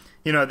it.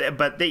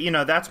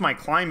 That's my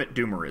climate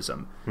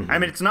doomerism. I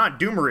mean, it's not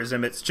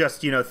doomerism. It's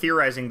just,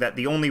 theorizing that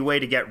the only way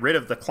to get rid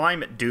of the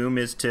climate doom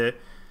is to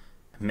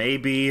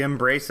maybe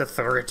embrace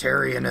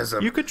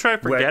authoritarianism. You could try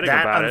forgetting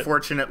about it. That,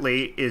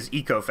 unfortunately, is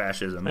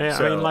eco-fascism. Yeah,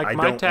 so I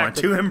don't want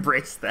to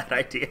embrace that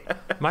idea.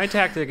 My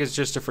tactic is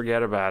just to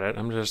forget about it.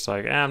 I'm just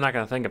like, I'm not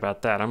going to think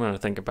about that. I'm going to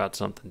think about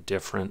something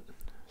different.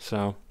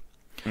 So,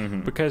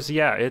 because,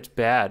 yeah, it's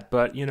bad.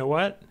 But you know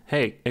what?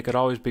 Hey, it could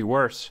always be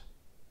worse.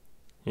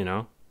 You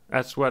know?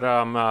 That's what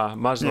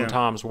Muslim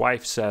Tom's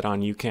wife said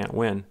on You Can't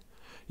Win.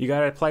 You got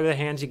to play with the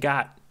hands you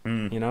got.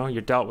 You know?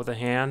 You're dealt with a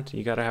hand.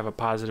 You got to have a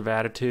positive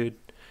attitude.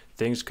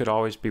 Things could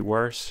always be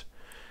worse.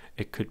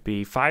 It could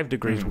be 5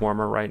 degrees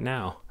warmer right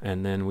now,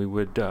 and then we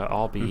would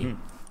all be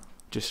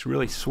just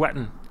really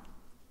sweating.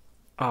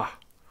 But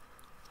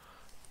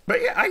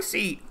yeah, I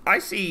see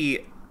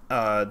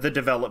the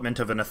development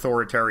of an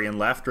authoritarian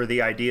left, or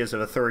the ideas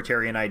of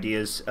authoritarian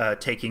ideas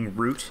taking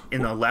root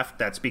in the left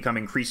that's become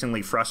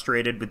increasingly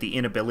frustrated with the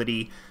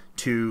inability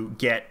to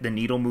get the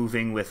needle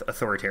moving with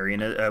authoritarian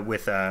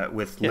with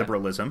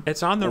liberalism.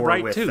 It's on the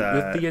right too,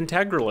 with the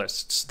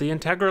integralists. The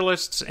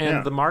integralists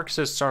and the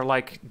Marxists are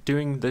like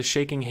doing the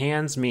shaking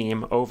hands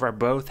meme over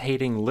both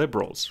hating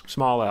liberals,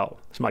 small L,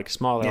 like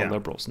small L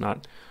liberals,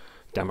 not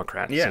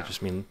Democrats. I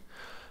just mean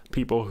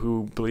people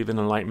who believe in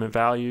Enlightenment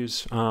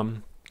values.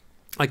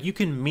 Like you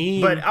can meme,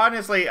 but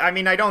honestly, I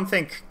mean, I don't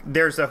think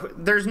there's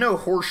no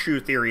horseshoe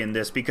theory in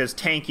this, because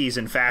tankies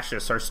and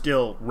fascists are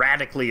still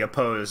radically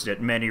opposed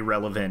at many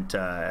relevant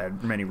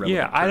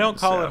Yeah, I don't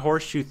call it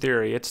horseshoe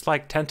theory. It's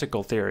like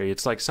tentacle theory.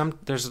 It's like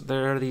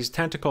there are these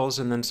tentacles,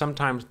 and then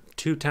sometimes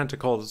 2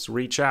 tentacles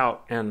reach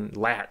out and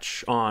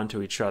latch on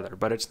to each other.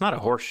 But it's not a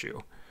horseshoe.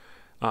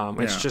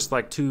 It's just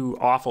like 2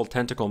 awful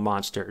tentacle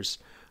monsters.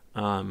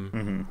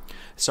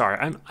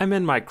 Sorry, I'm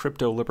in my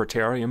crypto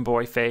libertarian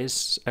boy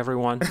phase,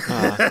 everyone.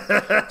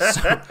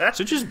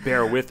 So just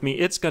bear with me.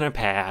 It's gonna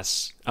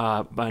pass.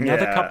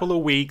 Another couple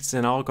of weeks,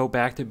 and I'll go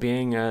back to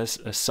being a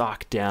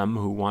sock dem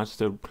who wants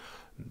to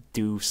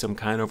do some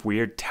kind of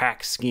weird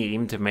tax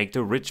scheme to make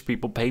the rich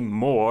people pay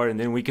more, and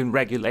then we can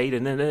regulate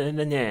and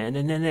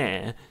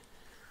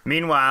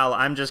Meanwhile,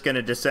 I'm just going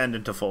to descend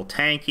into full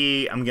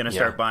tanky. I'm going to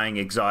start buying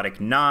exotic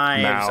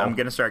knives. Mao. I'm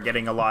going to start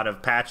getting a lot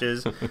of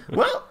patches.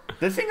 Well,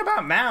 the thing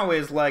about Mao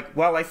is, like,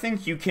 while I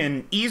think you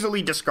can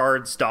easily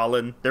discard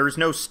Stalin, there is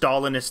no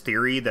Stalinist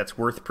theory that's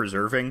worth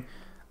preserving.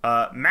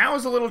 Mao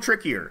is a little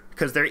trickier,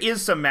 because there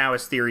is some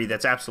Maoist theory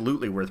that's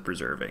absolutely worth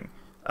preserving,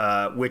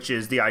 which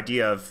is the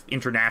idea of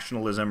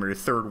internationalism or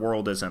third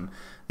worldism.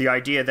 The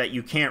idea that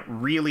you can't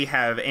really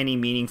have any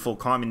meaningful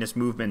communist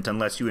movement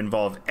unless you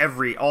involve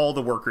all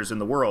the workers in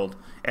the world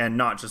and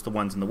not just the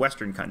ones in the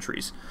Western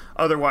countries.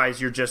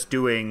 Otherwise, you're just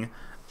doing.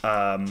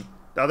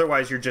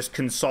 Otherwise, you're just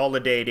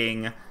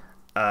consolidating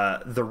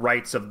the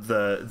rights of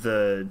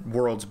the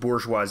world's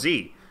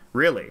bourgeoisie.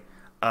 Really,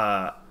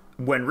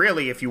 when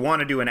really, if you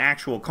want to do an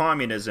actual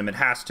communism, it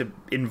has to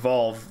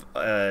involve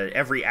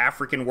every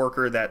African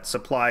worker that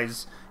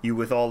supplies you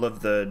with all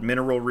of the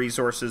mineral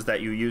resources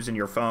that you use in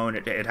your phone.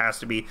 It has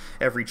to be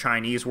every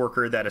Chinese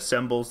worker that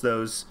assembles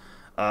those.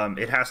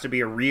 It has to be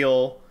a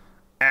real,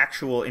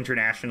 actual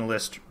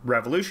internationalist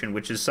revolution,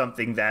 which is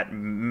something that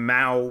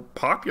Mao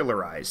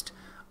popularized.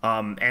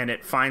 And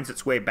it finds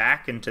its way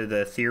back into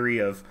the theory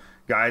of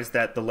guys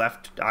that the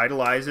left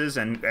idolizes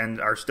and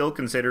are still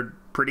considered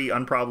pretty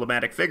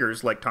unproblematic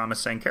figures like Thomas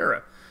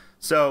Sankara.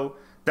 So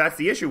that's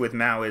the issue with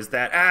Mao, is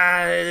that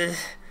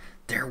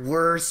there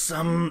were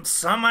some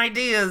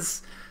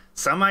ideas.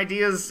 Some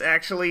ideas,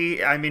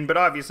 actually, I mean, but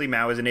obviously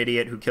Mao is an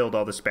idiot who killed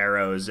all the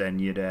sparrows, and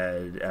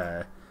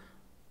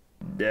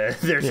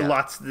there's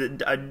lots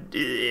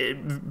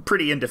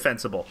pretty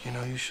indefensible. You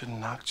know, you shouldn't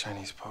knock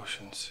Chinese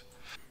potions.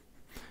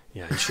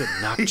 Yeah, you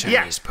shouldn't knock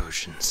Chinese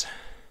potions.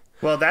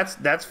 Well,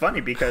 that's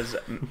funny, because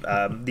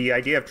the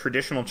idea of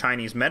traditional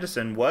Chinese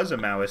medicine was a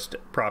Maoist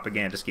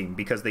propaganda scheme,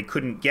 because they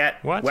couldn't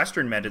get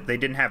Western medicine. They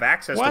didn't have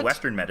access to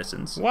Western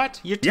medicines. What?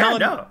 You're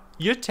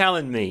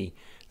telling me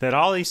that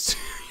all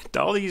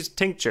these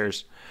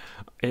tinctures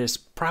is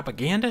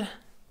propaganda?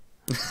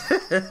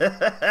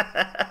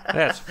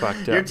 That's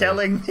fucked up. You're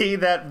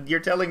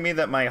telling me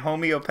that my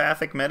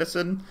homeopathic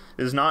medicine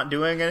is not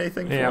doing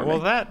anything for me? Yeah, well,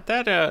 that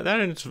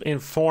is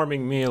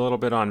informing me a little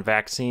bit on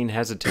vaccine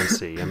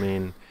hesitancy. I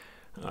mean,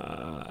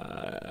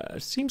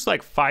 it seems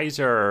like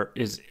Pfizer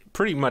is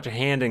pretty much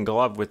hand in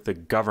glove with the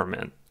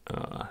government,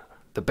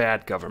 the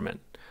bad government,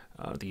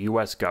 the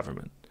U.S.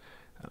 government.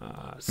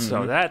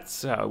 So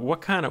that's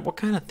what kind of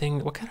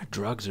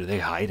drugs are they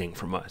hiding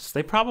from us?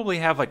 They probably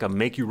have like a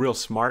make you real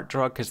smart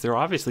drug, because they're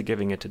obviously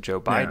giving it to Joe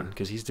Biden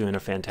because he's doing a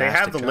fantastic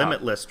job. They have the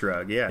limitless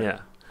drug, yeah.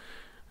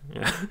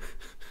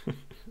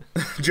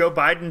 Joe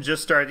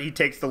Biden he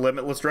takes the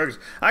limitless drugs.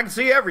 I can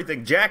see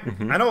everything, Jack.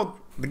 I know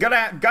the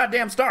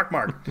goddamn stock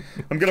market.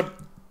 I'm gonna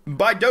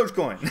buy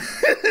Dogecoin.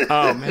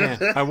 Oh man,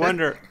 I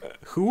wonder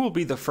who will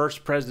be the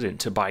first president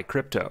to buy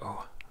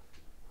crypto.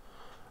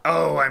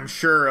 Oh, I'm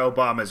sure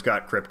Obama's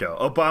got crypto.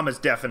 Obama's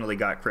definitely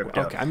got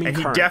crypto. Okay, I mean, and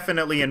he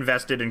definitely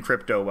invested in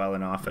crypto while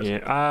in office.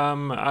 Yeah,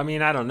 I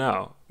mean, I don't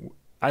know.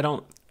 I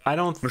don't.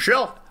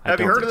 Michelle,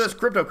 have you heard of this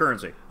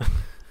cryptocurrency?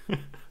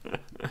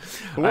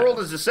 The world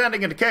is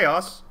descending into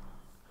chaos,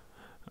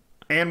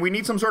 and we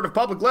need some sort of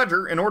public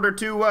ledger in order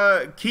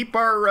to keep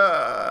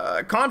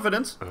our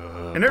confidence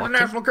in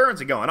international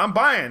currency going. I'm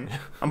buying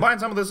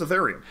some of this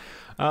Ethereum.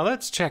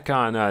 Let's check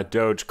on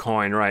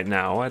Dogecoin right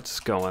now. What's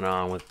going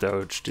on with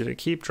Doge? Did it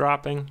keep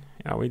dropping?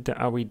 Are we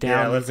down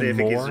yeah, let's even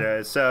see if more? It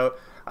keeps, so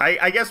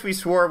I guess we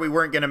swore we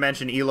weren't going to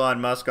mention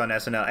Elon Musk on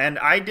SNL, and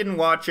I didn't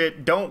watch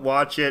it. Don't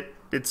watch it.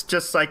 It's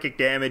just psychic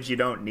damage you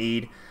don't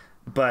need.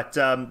 But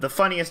the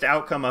funniest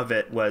outcome of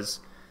it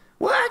was,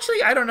 well,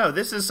 actually, I don't know.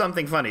 This is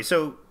something funny.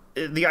 So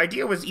the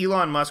idea was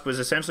Elon Musk was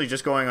essentially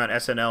just going on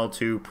SNL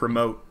to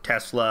promote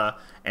Tesla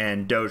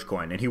and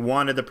Dogecoin, and he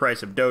wanted the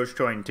price of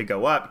Dogecoin to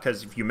go up,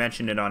 because if you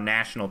mention it on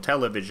national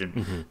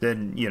television,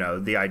 then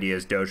the idea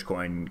is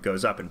Dogecoin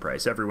goes up in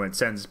price. Everyone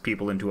sends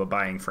people into a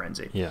buying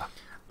frenzy. Yeah.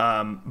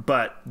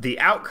 But the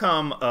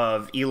outcome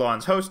of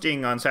Elon's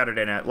hosting on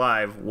Saturday Night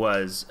Live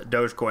was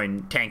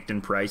Dogecoin tanked in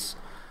price.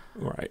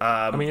 Right.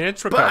 I mean,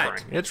 it's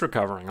recovering. It's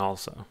recovering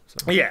also.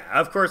 So. Yeah,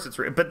 of course it's.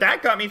 But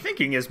that got me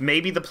thinking: is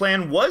maybe the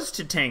plan was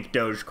to tank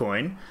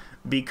Dogecoin,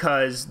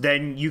 because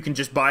then you can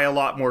just buy a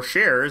lot more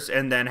shares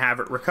and then have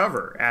it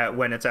recover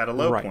when it's at a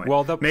low point.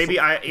 Well, maybe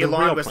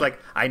Elon was like,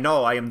 I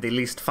know I am the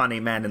least funny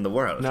man in the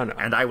world,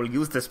 and I will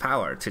use this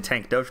power to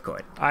tank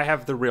Dogecoin. I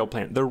have the real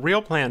plan. The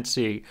real plan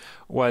C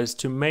was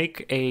to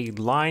make a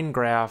line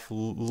graph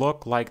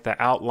look like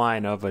the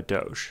outline of a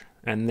Doge.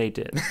 And they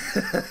did.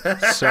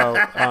 So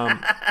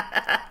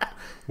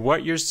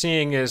what you're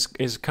seeing is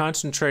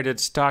concentrated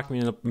stock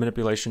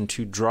manipulation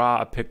to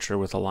draw a picture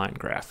with a line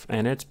graph.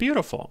 And it's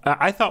beautiful.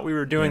 I thought we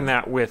were doing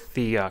that with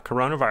the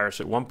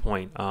coronavirus at one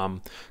point,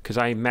 because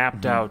I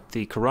mapped out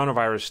the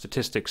coronavirus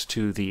statistics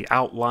to the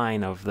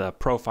outline of the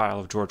profile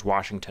of George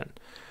Washington.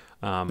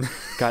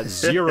 Got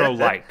 0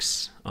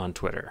 likes on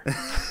Twitter.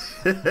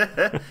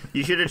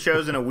 You should have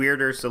chosen a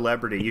weirder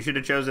celebrity. You should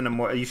have chosen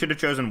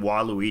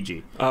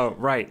Waluigi. Oh,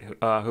 right.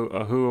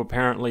 Who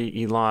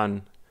apparently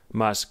Elon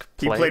Musk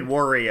He played? played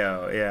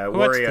Wario. Yeah,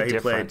 What's Wario. the He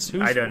difference?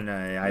 played. I don't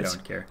know. I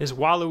don't care. Is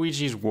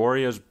Waluigi's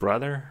Wario's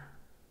brother?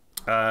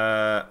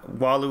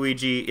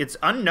 Waluigi. It's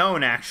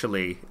unknown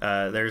actually.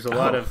 There's a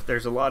lot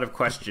of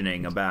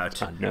questioning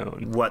about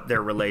unknown what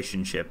their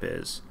relationship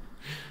is.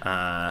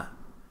 Perhaps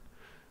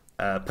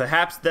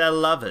they're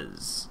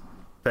lovers.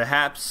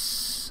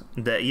 Perhaps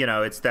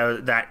it's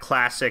that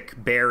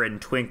classic bear and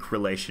twink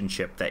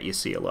relationship that you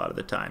see a lot of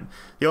the time.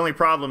 The only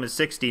problem is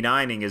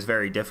 69ing is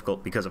very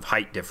difficult because of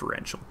height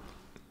differential.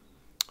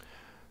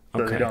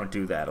 So they don't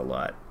do that a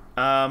lot.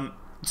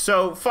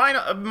 So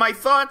my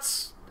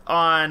thoughts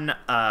on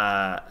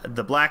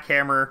the Black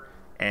Hammer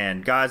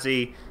and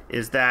Ghazi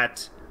is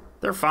that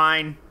they're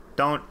fine.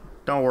 Don't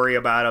worry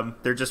about them.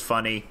 They're just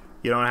funny.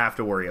 You don't have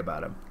to worry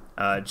about them.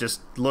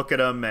 Just look at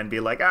them and be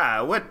like,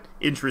 what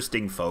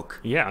interesting folk.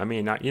 Yeah, I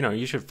mean,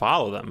 you should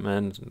follow them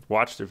and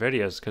watch their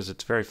videos because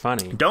it's very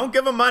funny. Don't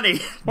give them money.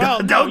 Well,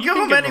 don't give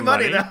them any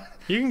money.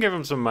 You can give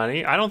them some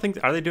money. I don't think.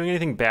 Are they doing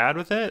anything bad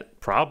with it?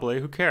 Probably.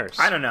 Who cares?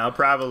 I don't know.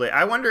 Probably.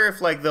 I wonder if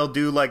they'll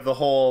do the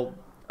whole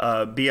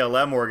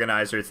BLM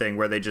organizer thing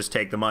where they just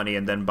take the money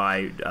and then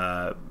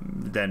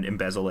then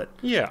embezzle it.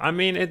 Yeah, I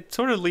mean, it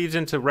sort of leads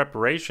into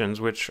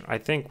reparations, which I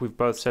think we've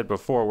both said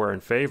before we're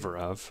in favor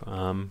of.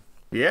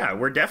 Yeah,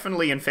 we're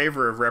definitely in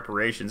favor of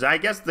reparations. I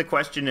guess the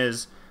question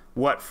is,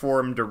 what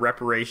form do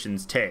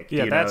reparations take?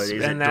 Yeah,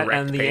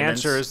 and the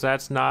answer is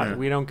that's not. Yeah.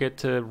 We don't get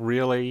to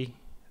really.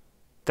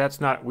 That's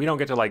not. We don't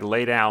get to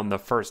lay down the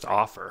first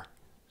offer.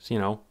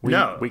 We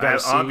got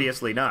to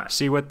obviously not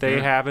see what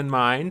they have in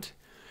mind,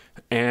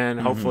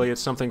 and hopefully it's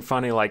something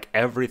funny like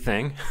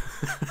everything.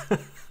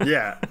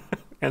 Yeah,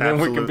 and then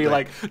we can be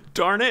like,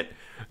 darn it,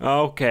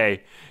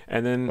 okay.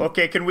 And then,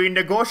 okay, can we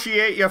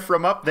negotiate you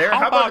from up there?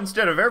 How about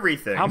instead of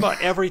everything? How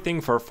about everything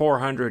for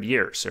 400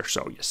 years or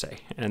so, you say?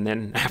 And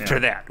then after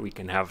that, we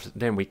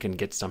can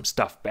get some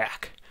stuff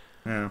back.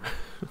 Yeah.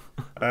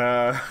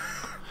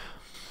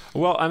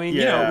 Well, I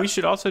mean, we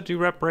should also do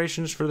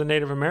reparations for the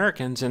Native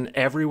Americans, and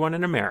everyone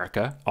in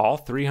America, all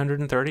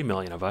 330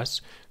 million of us,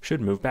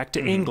 should move back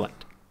to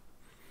England.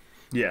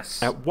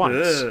 Yes. At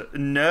once.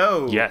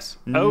 No. Yes.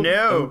 No.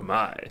 Oh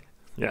my.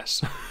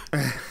 Yes.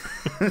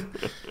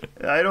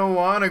 I don't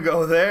want to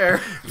go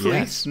there.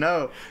 Please,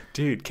 no.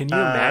 Dude, can you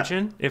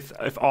imagine if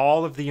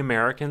all of the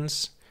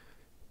Americans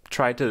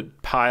tried to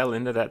pile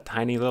into that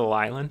tiny little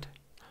island?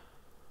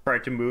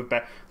 Tried to move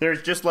back.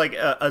 There's just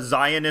a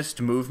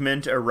Zionist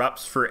movement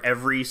erupts for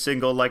every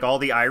single, all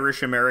the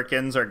Irish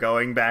Americans are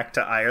going back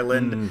to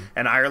Ireland,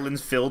 and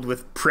Ireland's filled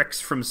with pricks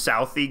from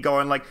Southie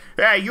going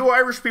hey, you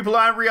Irish people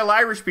aren't real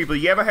Irish people.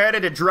 You ever heard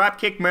of the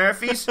Dropkick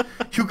Murphys?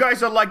 You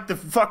guys are like the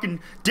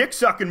fucking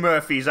dick-sucking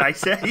Murphys, I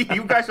say.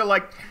 You guys are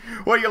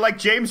you're like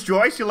James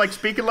Joyce? You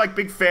speaking like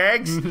big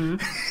fags? Mm-hmm.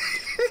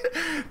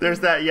 There's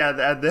that, yeah,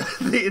 the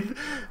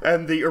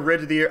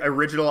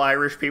original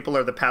Irish people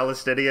are the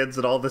Palestinians,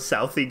 and all the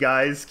Southie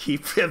guys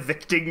keep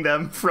evicting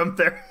them from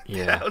their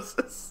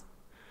houses.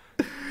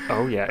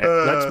 Oh yeah,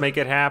 let's make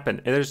it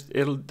happen.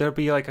 There'll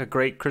be a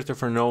great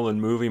Christopher Nolan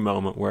movie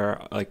moment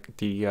where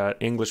the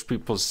English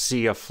people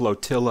see a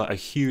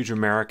huge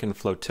American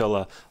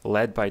flotilla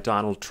led by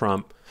Donald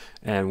Trump,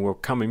 and we're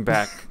coming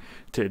back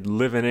to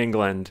live in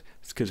England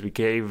because we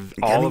gave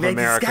all of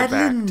America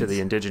back to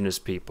the indigenous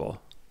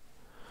people.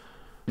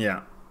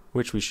 Yeah.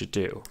 Which we should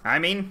do. I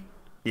mean,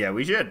 yeah,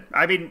 we should.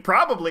 I mean,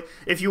 probably.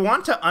 If you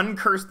want to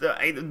uncurse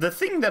the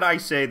thing that I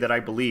say that I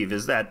believe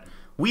is that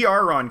we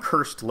are on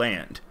cursed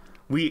land.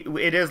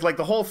 It is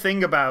the whole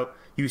thing about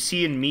you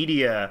see in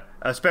media,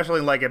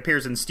 especially it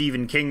appears in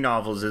Stephen King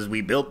novels, is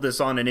we built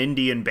this on an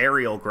Indian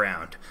burial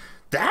ground.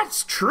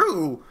 That's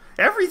true.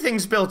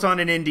 Everything's built on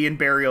an Indian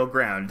burial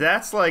ground.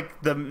 That's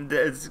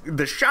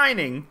The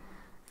Shining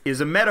is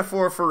a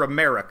metaphor for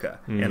America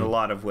in a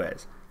lot of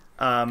ways.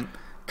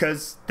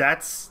 Because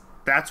that's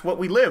what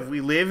we live.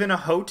 We live in a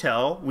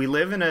hotel. We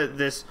live in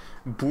this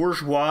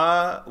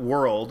bourgeois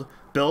world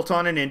built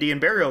on an Indian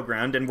burial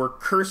ground, and we're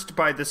cursed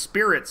by the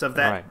spirits of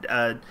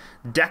that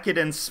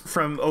decadence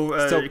from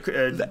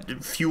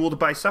fueled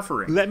by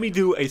suffering. Let me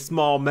do a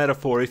small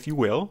metaphor, if you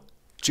will.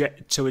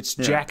 So it's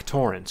Jack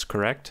Torrance,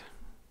 correct?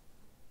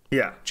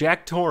 Yeah.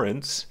 Jack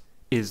Torrance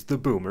is the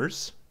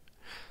boomers,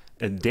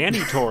 and Danny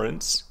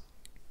Torrance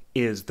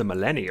is the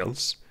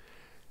millennials.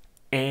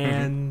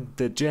 And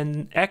the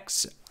Gen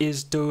X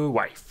is the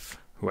wife,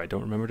 who I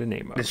don't remember the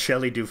name of. It's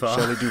Shelley Duvall.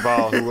 Shelley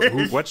Duvall.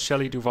 What's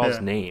Shelley Duvall's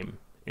name?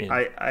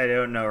 I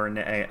don't know her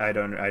name. I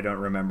don't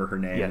remember her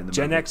name. Yeah, in the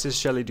Gen movie. X is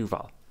Shelley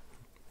Duvall.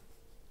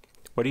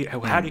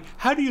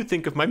 How do you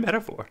think of my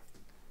metaphor?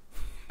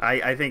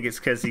 I think it's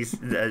because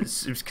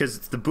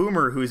it's the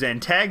boomer who's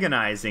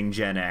antagonizing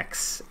Gen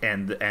X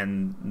and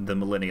the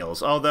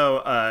millennials.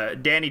 Although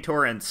Danny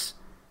Torrance.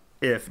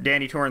 If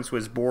Danny Torrance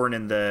was born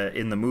in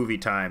the movie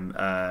time,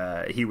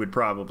 he would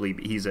probably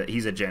he's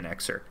a Gen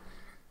Xer.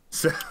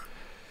 So,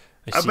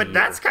 but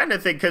that's kind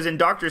of thing because in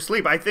Dr.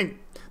 Sleep, I think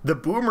the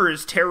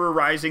boomers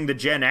terrorizing the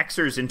Gen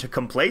Xers into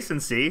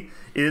complacency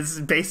is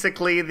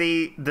basically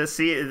in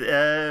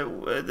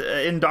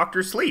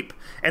Dr. Sleep,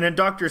 and in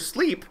Dr.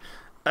 Sleep,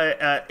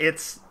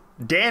 it's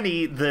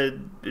Danny, the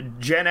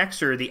Gen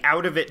Xer, the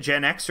out-of-it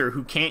Gen Xer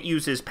who can't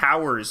use his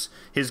powers,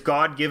 his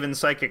God-given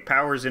psychic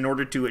powers in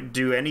order to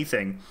do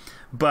anything.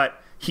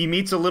 But he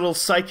meets a little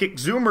psychic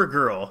Zoomer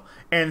girl,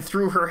 and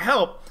through her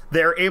help,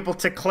 they're able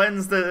to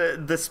cleanse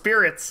the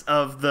spirits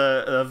of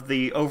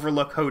the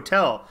Overlook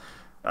Hotel.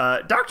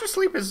 Dr.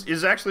 Sleep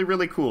is actually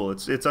really cool.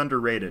 It's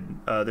underrated.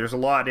 There's a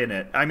lot in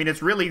it. I mean,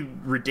 it's really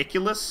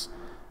ridiculous,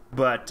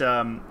 but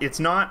it's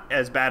not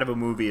as bad of a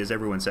movie as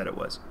everyone said it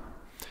was.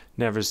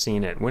 Never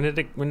seen it. When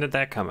did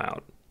that come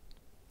out?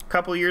 A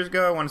couple years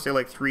ago. I want to say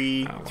like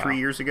three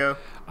years ago.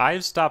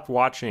 I've stopped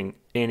watching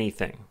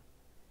anything.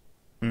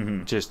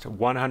 Mm-hmm. Just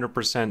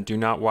 100% do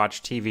not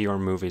watch TV or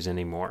movies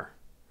anymore.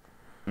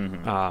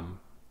 Mm-hmm.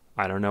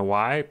 I don't know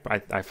why.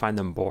 I find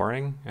them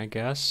boring, I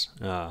guess.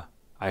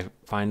 I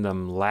find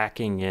them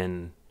lacking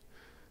in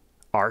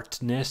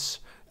artness.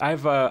 I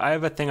have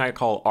a thing I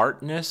call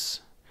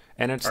artness,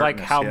 and it's like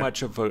how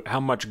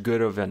much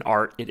good of an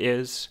art it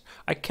is.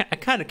 I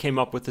kind of came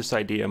up with this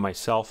idea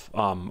myself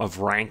of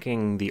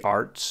ranking the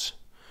arts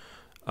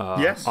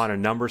on a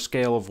number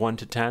scale of 1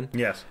 to 10.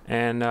 Yes.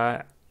 And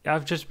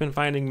I've just been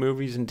finding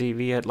movies and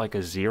TV at like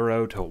a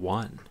 0 to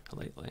 1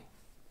 lately.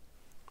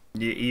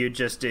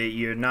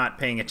 You're not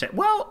paying attention.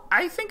 Well,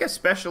 I think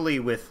especially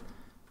with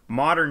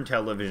modern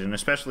television,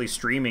 especially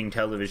streaming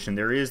television,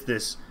 there is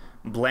this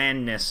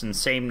blandness and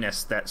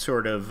sameness that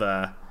sort of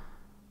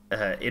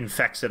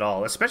infects it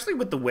all, especially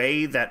with the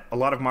way that a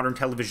lot of modern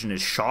television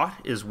is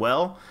shot as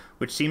well,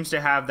 which seems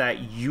to have that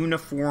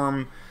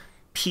uniform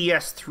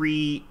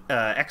PS3,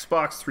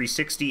 Xbox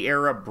 360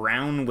 era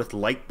brown with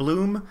light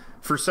bloom.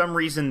 For some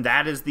reason,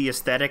 that is the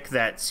aesthetic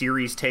that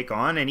series take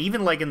on. And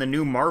even like in the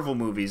new Marvel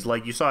movies,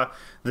 like you saw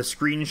the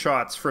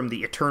screenshots from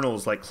the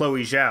Eternals, like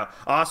Chloe Zhao,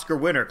 Oscar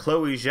winner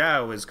Chloe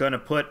Zhao is going to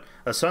put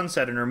a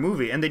sunset in her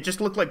movie. And they just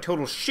look like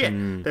total shit.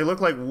 They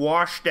look like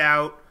washed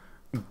out,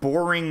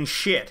 boring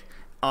shit.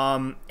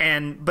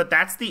 But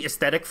that's the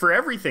aesthetic for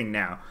everything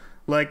now.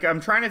 Like, I'm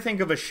trying to think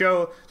of a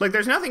show, like,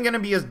 there's nothing going to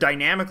be as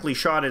dynamically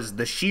shot as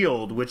The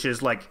Shield, which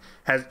is, like,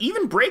 has,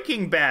 even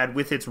Breaking Bad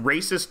with its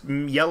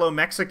racist yellow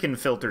Mexican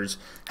filters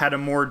had a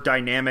more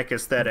dynamic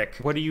aesthetic.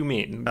 What do you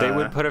mean? They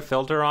would put a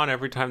filter on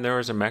every time there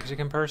was a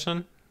Mexican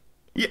person?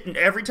 Yeah,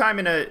 every time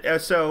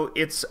so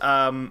it's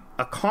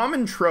a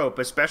common trope,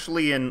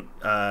 especially in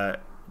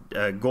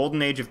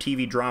golden age of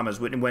TV dramas,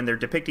 when they're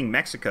depicting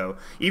Mexico.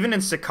 Even in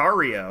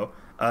Sicario,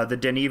 the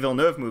Denis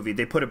Villeneuve movie,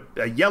 they put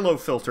a yellow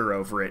filter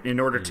over it in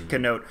order to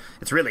connote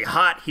it's really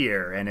hot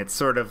here and it's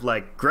sort of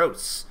like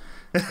gross.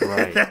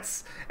 Right.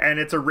 And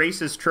it's a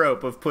racist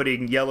trope of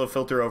putting yellow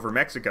filter over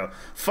Mexico.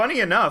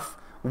 Funny enough,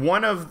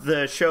 one of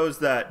the shows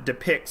that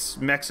depicts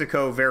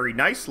Mexico very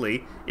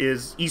nicely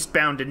is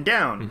Eastbound and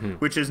Down,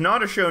 which is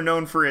not a show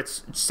known for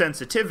its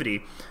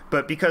sensitivity,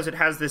 but because it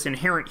has this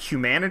inherent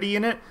humanity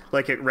in it,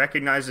 like it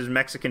recognizes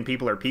Mexican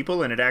people are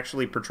people, and it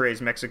actually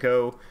portrays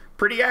Mexico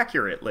pretty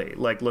accurately,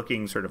 like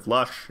looking sort of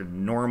lush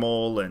and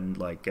normal, and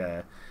like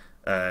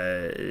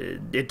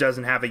it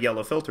doesn't have a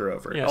yellow filter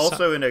over it. Yeah,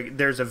 also,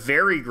 there's a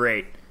very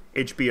great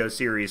HBO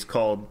series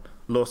called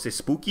Los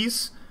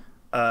Spookies,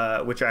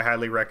 which I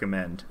highly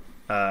recommend.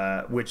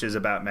 Which is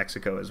about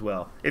Mexico as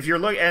well. If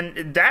you're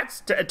and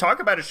that's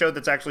talk about a show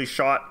that's actually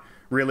shot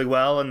really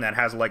well and that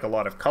has like a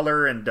lot of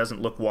color and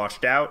doesn't look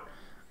washed out.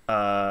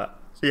 So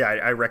yeah,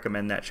 I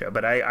recommend that show.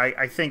 But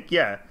I think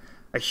a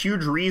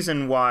huge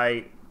reason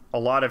why a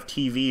lot of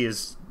TV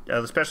is,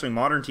 especially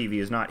modern TV,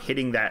 is not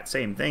hitting that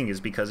same thing is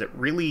because it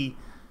really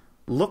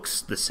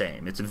looks the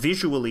same. It's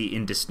visually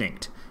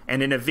indistinct,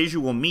 and in a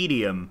visual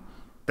medium,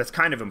 that's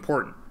kind of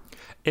important.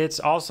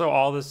 It's also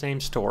all the same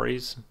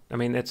stories. I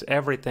mean,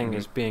 everything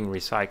is being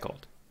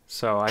recycled.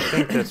 So I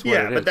think that's what it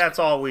is. Yeah, but that's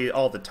all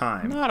the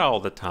time. Not all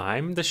the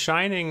time. The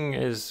Shining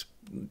is,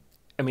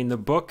 I mean, the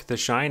book The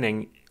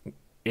Shining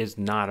is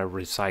not a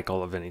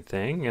recycle of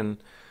anything, and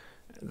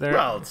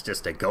well, it's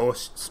just a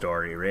ghost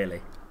story,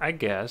 really. I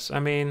guess. I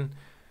mean,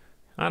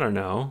 I don't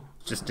know.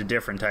 It's just a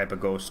different type of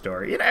ghost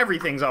story.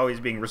 Everything's always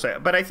being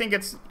recycled, but I think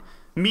it's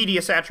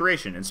media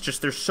saturation. It's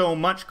just there's so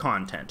much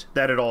content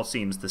that it all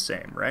seems the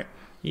same, right?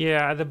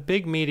 Yeah, the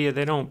big media,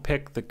 they don't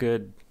pick the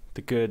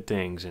good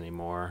things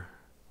anymore.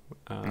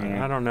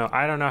 I don't know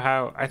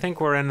how. I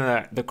think we're in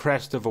the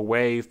crest of a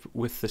wave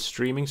with the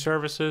streaming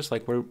services.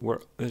 Like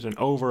there's an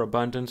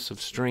overabundance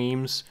of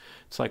streams.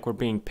 It's like we're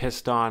being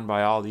pissed on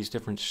by all these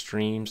different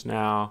streams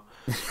now.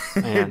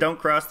 And, don't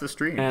cross the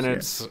streams.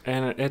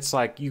 And it's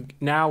like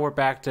now we're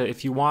back to,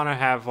 if you want to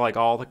have like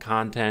all the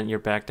content, you're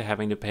back to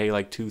having to pay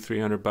like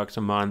 $200-300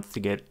 a month to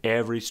get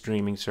every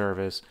streaming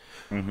service.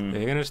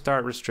 They're gonna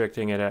start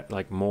restricting it at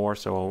like more,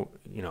 so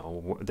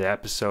the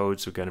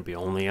episodes are gonna be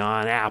only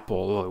on Apple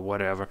or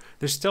whatever.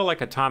 There's still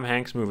like a Tom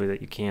Hanks movie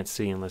that you can't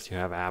see unless you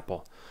have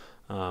Apple.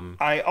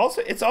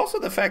 It's also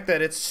the fact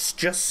that it's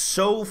just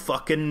so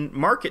fucking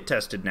market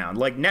tested now.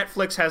 Like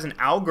Netflix has an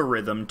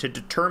algorithm to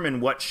determine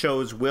what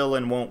shows will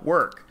and won't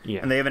work.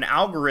 Yeah. And they have an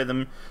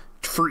algorithm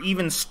for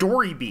even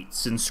story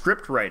beats and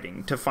script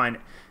writing to find.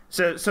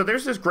 So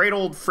there's this great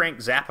old Frank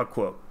Zappa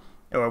quote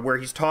where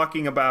he's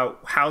talking about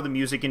how the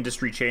music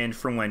industry changed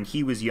from when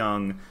he was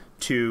young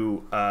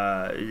to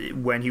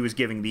when he was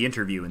giving the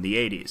interview in the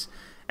 80s.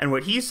 And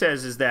what he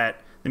says is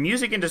that the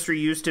music industry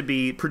used to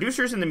be,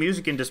 producers in the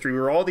music industry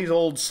were all these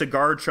old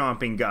cigar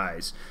chomping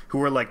guys who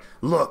were like,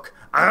 look,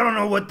 I don't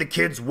know what the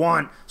kids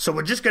want, so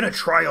we're just going to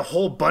try a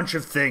whole bunch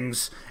of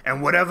things,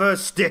 and whatever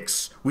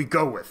sticks, we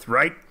go with,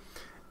 right?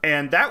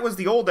 And that was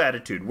the old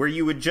attitude, where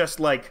you would just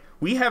like,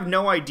 we have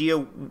no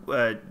idea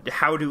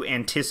how to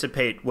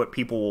anticipate what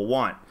people will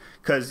want.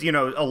 Because, you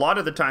know, a lot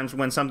of the times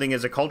when something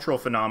is a cultural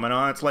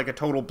phenomenon, it's like a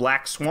total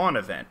black swan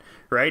event,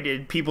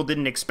 right? People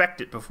didn't expect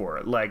it before,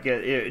 like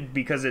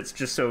because it's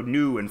just so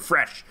new and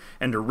fresh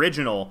and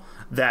original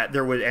that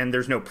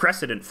there's no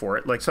precedent for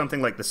it, like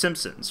something like The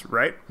Simpsons,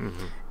 right?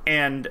 Mm-hmm.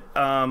 And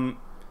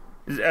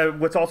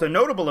what's also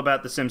notable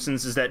about The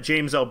Simpsons is that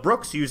James L.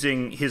 Brooks,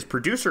 using his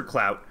producer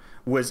clout,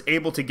 was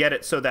able to get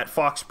it so that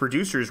Fox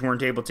producers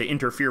weren't able to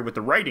interfere with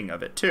the writing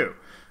of it, too.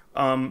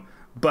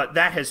 But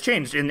that has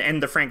changed.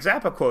 In the Frank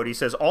Zappa quote, he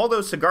says, all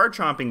those cigar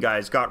chomping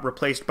guys got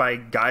replaced by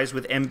guys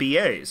with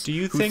MBAs. Do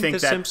you think The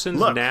Simpsons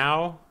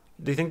now...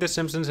 Do you think The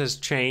Simpsons has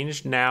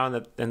changed now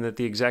and that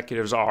the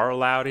executives are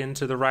allowed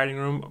into the writing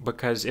room?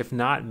 Because if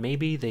not,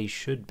 maybe they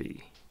should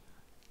be.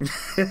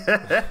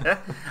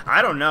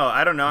 I don't know.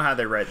 I don't know how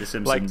they write The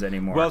Simpsons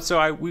anymore. Well,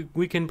 so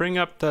we can bring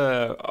up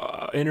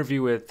the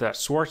interview with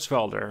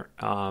Swartzwelder,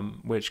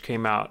 which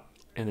came out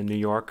in the New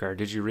Yorker.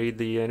 Did you read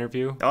the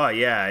interview? Oh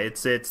yeah,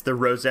 it's the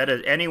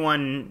Rosetta.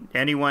 Anyone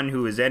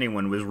who is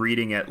anyone was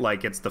reading it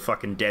like it's the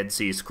fucking Dead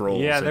Sea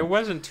Scrolls. Yeah, there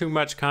wasn't too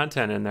much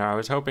content in there. I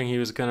was hoping he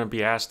was going to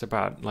be asked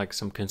about like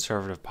some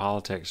conservative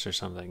politics or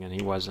something, and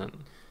he wasn't.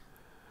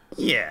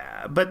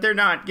 Yeah, but they're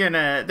not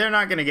gonna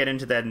get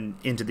into that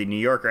into the New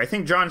Yorker. I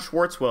think John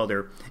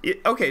Swartzwelder.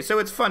 Okay, so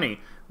it's funny.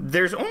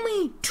 There's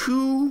only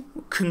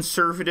 2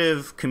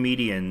 conservative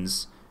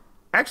comedians.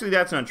 Actually,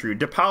 that's not true.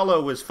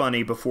 DePaulo was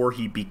funny before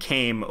he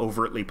became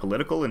overtly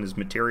political in his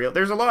material.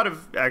 There's a lot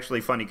of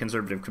actually funny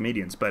conservative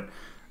comedians, but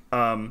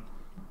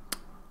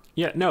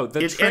yeah, no,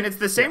 and it's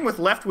the same with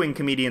left-wing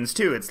comedians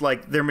too. It's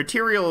like their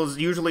material is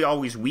usually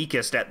always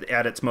weakest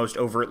at its most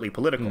overtly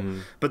political. Mm-hmm.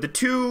 But the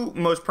 2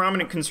 most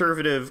prominent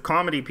conservative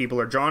comedy people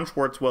are John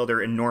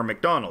Swartzwelder and Norm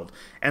Macdonald,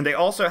 and they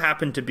also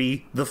happen to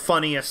be the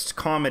funniest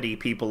comedy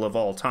people of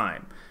all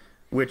time.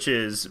 Which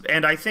is,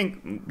 and I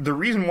think the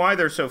reason why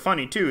they're so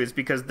funny, too, is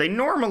because they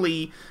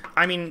normally,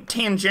 I mean,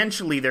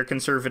 tangentially, their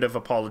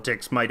conservative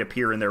politics might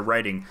appear in their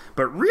writing,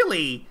 but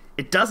really,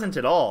 it doesn't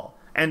at all.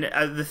 And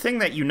the thing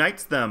that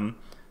unites them,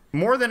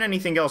 more than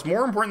anything else,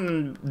 more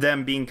important than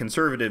them being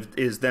conservative,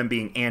 is them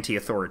being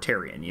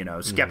anti-authoritarian, you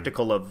know,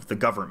 skeptical of the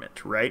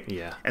government, right?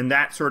 Yeah. And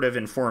that sort of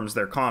informs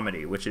their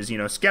comedy, which is, you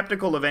know,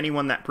 skeptical of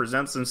anyone that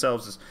presents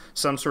themselves as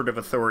some sort of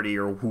authority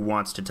or who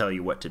wants to tell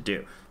you what to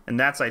do. And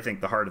that's, I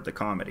think, the heart of the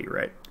comedy,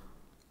 right?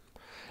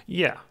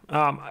 Yeah.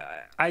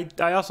 I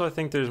also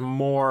think there's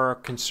more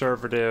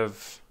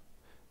conservative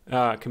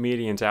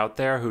comedians out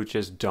there who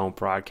just don't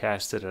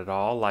broadcast it at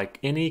all. Like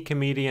any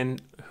comedian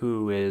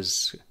who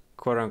is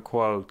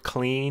quote-unquote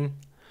clean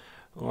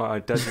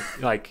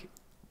doesn't, like,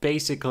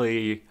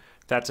 basically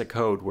that's a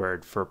code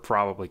word for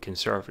probably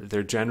conservative.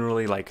 They're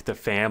generally like the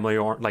family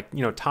or like,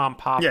 you know, Tom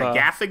Papa. Yeah,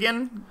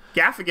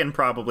 Gaffigan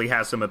probably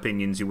has some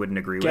opinions you wouldn't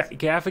agree with.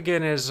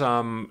 Gaffigan is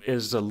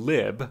a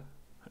lib,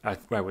 I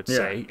would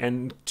say,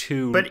 and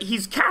but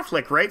he's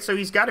Catholic, right? So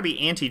he's got to be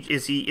anti.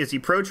 Is he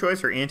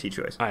pro-choice or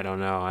anti-choice? I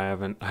don't know. I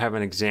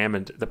haven't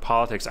examined the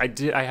politics.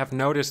 I have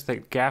noticed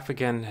that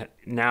Gaffigan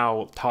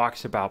now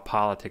talks about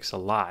politics a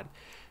lot,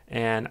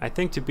 and I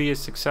think to be a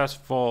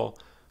successful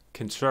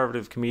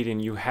conservative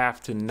comedian, you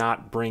have to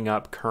not bring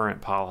up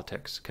current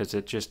politics because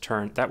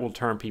that will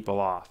turn people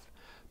off.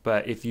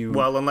 But if you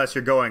unless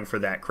you're going for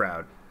that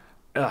crowd.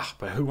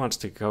 But who wants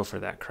to go for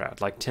that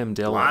crowd? Like Tim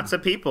Dillon. Lots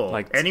of people.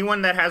 Like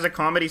anyone that has a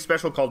comedy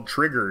special called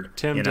Triggered.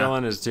 Tim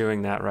Dillon is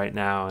doing that right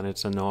now, and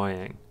it's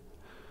annoying.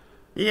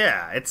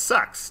 Yeah, it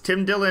sucks.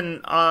 Tim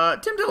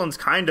Dillon's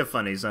kind of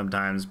funny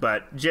sometimes,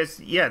 but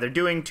they're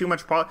doing too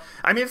much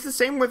I mean, it's the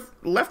same with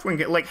left-wing,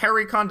 like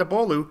Harry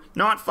Kondabolu,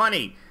 not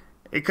funny.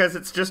 Because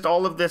it's just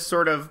all of this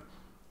sort of,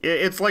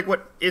 it's like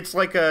what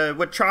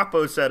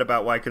Chapo said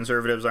about why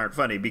conservatives aren't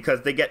funny,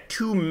 because they get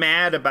too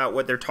mad about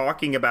what they're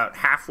talking about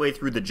halfway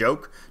through the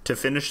joke to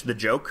finish the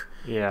joke.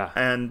 Yeah.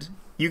 And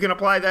you can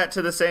apply that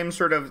to the same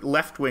sort of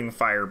left-wing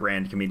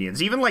firebrand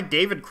comedians. Even like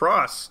David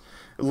Cross,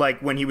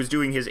 like when he was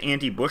doing his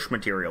anti-Bush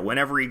material,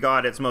 whenever he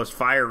got its most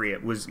fiery,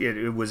 it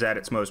was at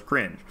its most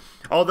cringe.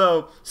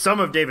 Although some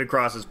of David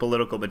Cross's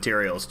political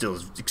material still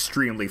is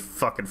extremely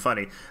fucking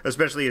funny,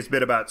 especially his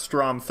bit about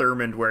Strom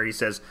Thurmond where he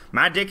says,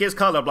 "My dick is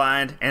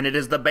colorblind and it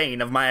is the bane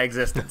of my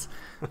existence."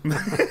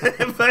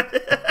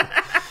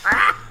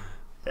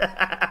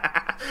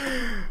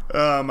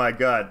 Oh my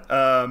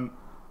god.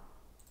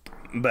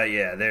 But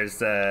yeah, there's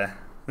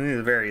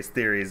various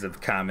theories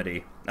of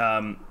comedy.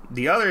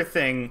 The other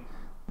thing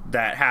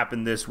that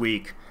happened this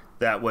week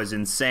that was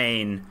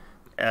insane,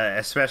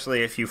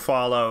 especially if you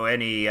follow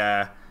any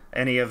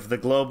of the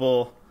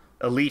global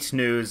elite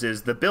news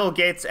is the Bill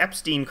Gates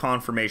Epstein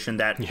confirmation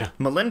that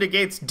Melinda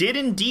Gates did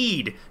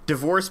indeed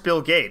divorce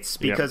Bill Gates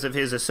because of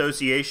his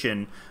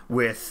association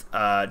with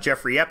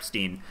Jeffrey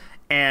Epstein.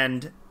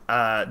 And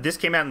this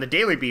came out in the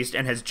Daily Beast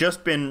and has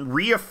just been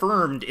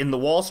reaffirmed in the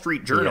Wall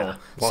Street Journal,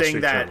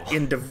 saying that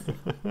in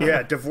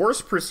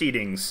divorce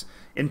proceedings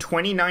in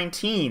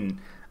 2019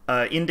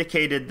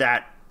 indicated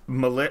that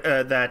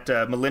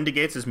Melinda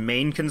Gates'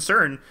 main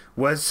concern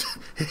was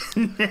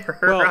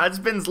her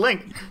husband's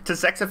link to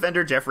sex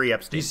offender Jeffrey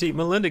Epstein. You see,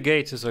 Melinda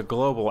Gates is a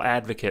global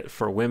advocate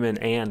for women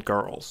and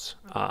girls.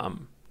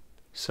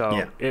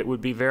 So it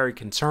would be very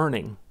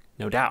concerning,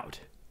 no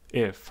doubt,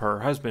 if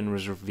her husband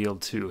was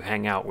revealed to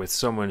hang out with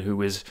someone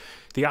who is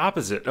the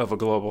opposite of a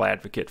global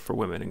advocate for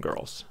women and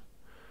girls.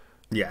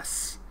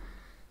 Yes.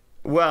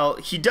 Well,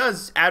 he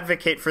does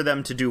advocate for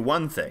them to do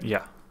one thing.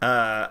 Yeah.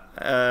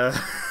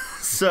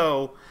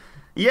 So,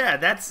 yeah,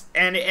 that's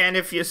and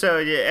if you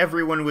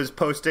everyone was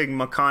posting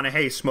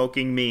McConaughey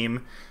smoking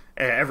meme.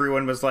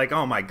 Everyone was like,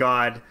 "Oh my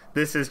God,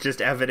 this is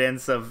just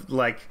evidence of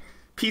like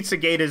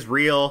Pizzagate is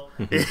real.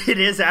 It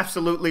is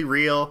absolutely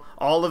real.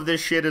 All of this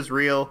shit is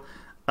real."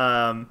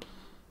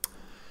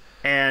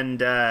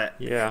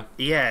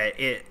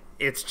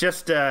 It's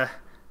just a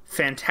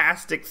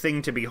fantastic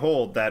thing to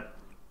behold that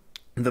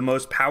the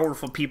most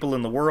powerful people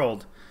in the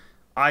world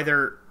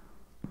either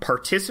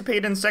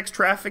participate in sex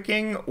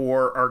trafficking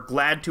or are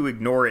glad to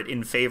ignore it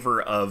in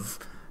favor of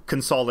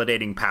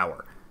consolidating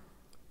power.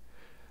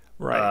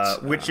 Right.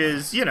 Which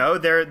is,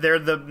 they're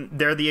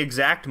the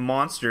exact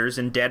monsters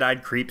and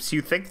dead-eyed creeps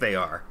you think they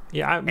are.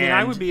 Yeah, I mean,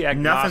 I would be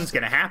agnostic. Nothing's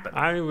going to happen.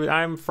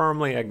 I'm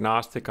firmly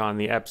agnostic on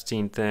the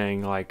Epstein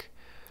thing. Like,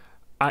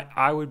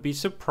 I would be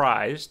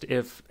surprised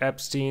if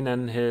Epstein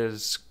and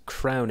his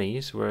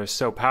cronies were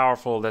so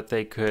powerful that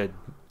they could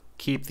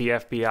keep the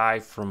FBI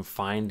from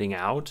finding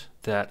out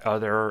that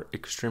other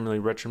extremely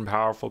rich and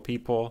powerful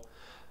people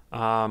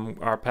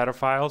are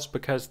pedophiles,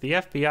 because the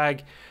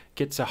FBI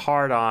gets a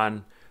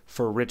hard-on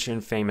for rich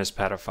and famous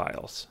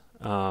pedophiles.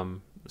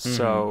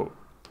 So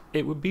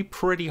it would be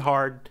pretty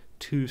hard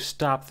to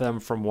stop them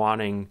from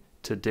wanting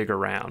to dig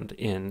around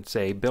in,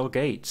 say, Bill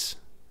Gates.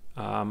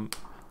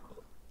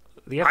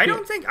 I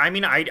don't think. I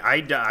mean,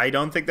 I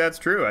don't think that's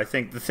true. I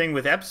think the thing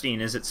with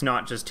Epstein is it's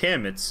not just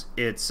him. It's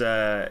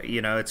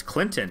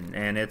Clinton,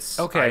 and it's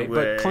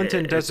but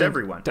Clinton doesn't.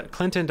 Everyone.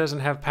 Clinton doesn't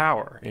have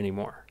power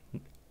anymore.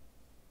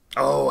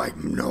 Oh, I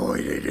know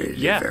it.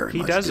 Yeah,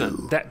 he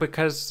doesn't. That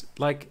because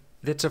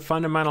it's a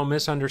fundamental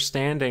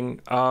misunderstanding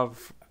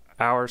of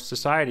our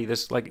society.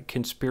 This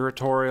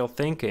conspiratorial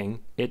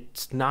thinking.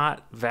 It's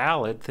not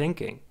valid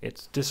thinking.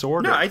 It's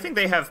disordered. No, I think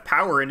they have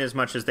power in as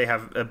much as they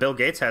have. Bill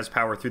Gates has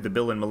power through the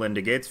Bill and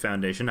Melinda Gates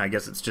Foundation. I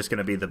guess it's just going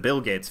to be the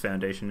Bill Gates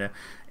Foundation now,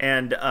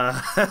 and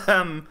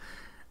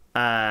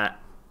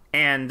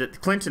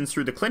Clinton's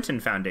through the Clinton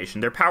Foundation.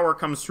 Their power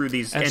comes through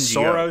these and NGOs.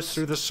 Soros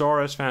through the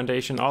Soros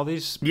Foundation. All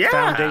these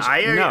foundations. I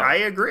agree. No, I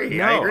agree.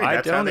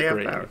 That's I don't how they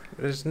agree. have power.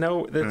 There's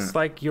no. It's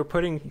like you're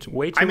putting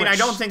way too much I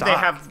don't think they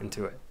have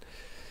into it.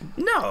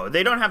 No,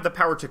 they don't have the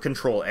power to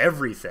control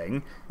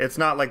everything. It's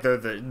not like they're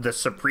the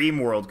supreme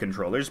world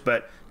controllers,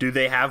 but do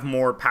they have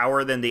more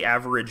power than the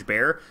average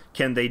bear?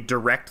 Can they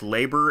direct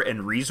labor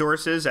and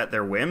resources at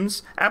their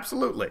whims?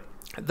 Absolutely.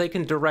 They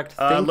can direct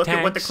think look tanks.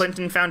 at what the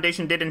Clinton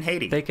Foundation did in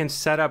Haiti. They can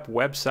set up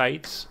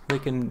websites. They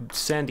can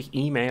send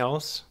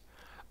emails.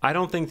 I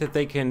don't think that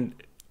they can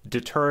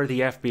deter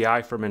the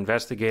FBI from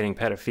investigating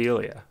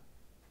pedophilia.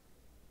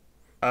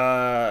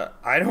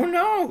 I don't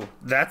know.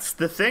 That's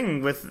the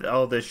thing with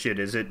all this shit.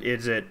 Is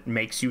it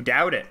makes you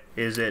doubt it?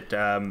 Is it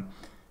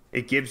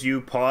it gives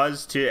you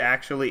pause to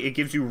actually, it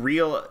gives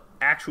you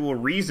actual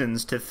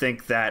reasons to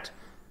think that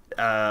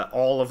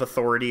all of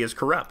authority is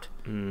corrupt.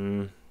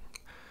 Yeah,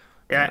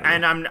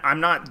 and I'm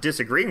not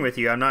disagreeing with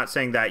you. I'm not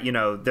saying that,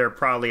 there are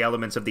probably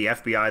elements of the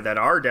FBI that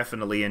are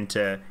definitely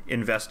into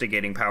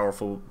investigating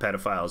powerful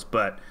pedophiles,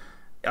 but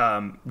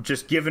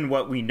just given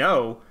what we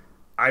know,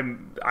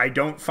 I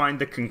don't find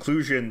the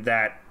conclusion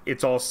that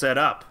it's all set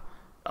up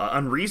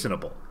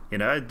unreasonable.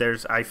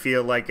 I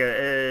feel like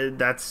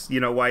that's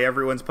why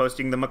everyone's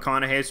posting the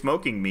McConaughey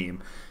smoking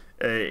meme.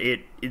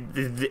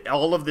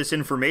 All of this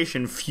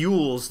information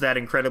fuels that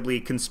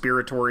incredibly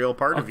conspiratorial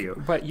part of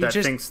you. But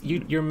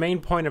your main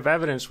point of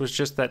evidence was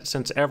just that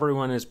since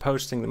everyone is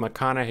posting the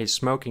McConaughey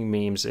smoking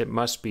memes, it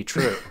must be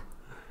true.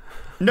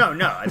 No,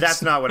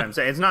 that's not what I'm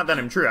saying. It's not that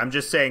I'm true. I'm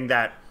just saying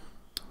that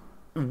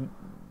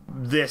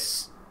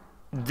this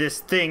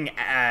thing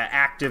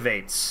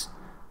activates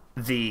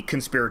the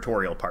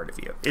conspiratorial part of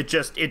you. It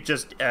just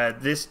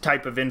this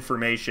type of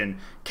information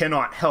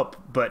cannot help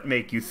but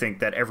make you think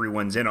that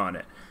everyone's in on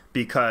it,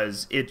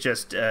 because it's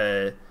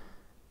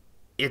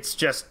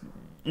just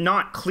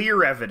not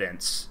clear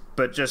evidence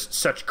but just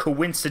such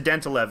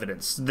coincidental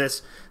evidence.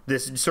 This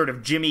sort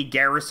of Jimmy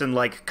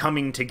Garrison-like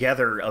coming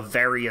together of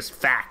various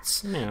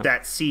facts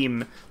that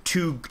seem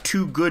too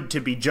good to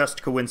be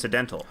just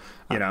coincidental.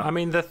 You know, I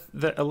mean,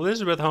 the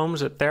Elizabeth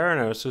Holmes at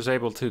Theranos was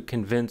able to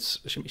convince.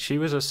 She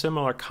was a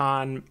similar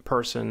con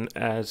person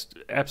as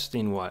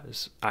Epstein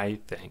was, I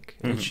think,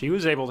 and she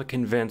was able to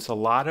convince a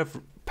lot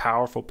of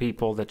powerful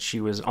people that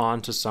she was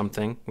onto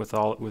something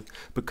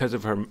because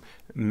of her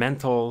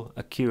mental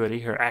acuity,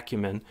 her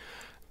acumen.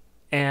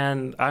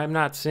 And I'm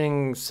not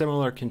seeing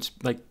similar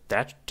like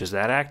that. Does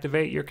that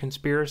activate your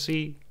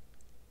conspiracy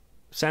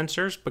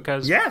sensors?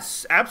 Because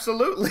yes,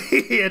 absolutely,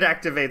 it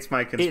activates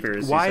my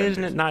conspiracy. Why sensors.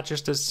 isn't it not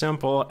just as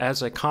simple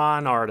as a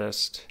con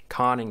artist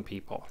conning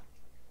people?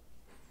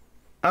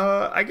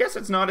 I guess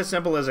it's not as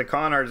simple as a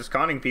con artist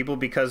conning people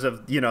because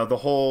of, you know,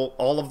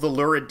 all of the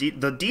lurid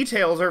the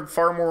details are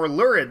far more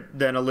lurid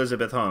than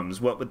Elizabeth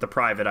Holmes. What with the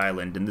private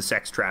island and the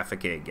sex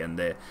trafficking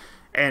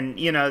and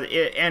you know,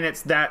 and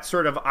it's that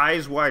sort of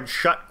eyes wide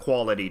shut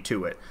quality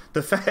to it.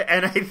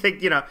 And I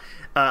think, you know,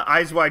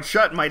 Eyes Wide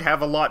Shut might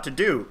have a lot to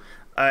do.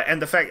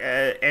 And the fact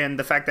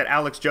that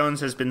Alex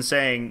Jones has been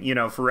saying, you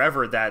know,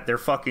 forever that they're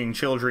fucking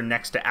children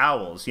next to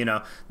owls, you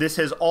know, this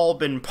has all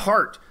been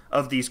part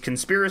of these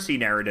conspiracy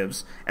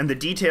narratives, and the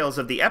details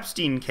of the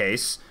Epstein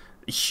case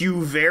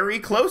hew very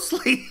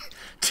closely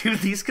to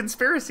these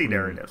conspiracy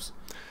narratives,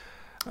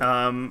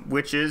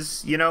 which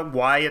is, you know,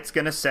 why it's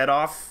going to set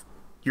off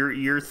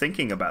your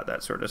thinking about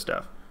that sort of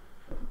stuff.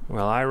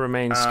 Well, I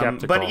remain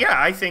skeptical. But yeah,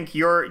 I think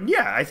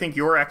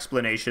your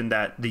explanation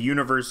that the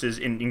universe is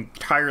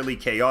entirely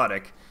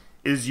chaotic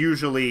is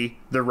usually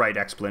the right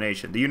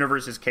explanation. The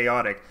universe is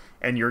chaotic,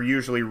 and you're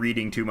usually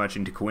reading too much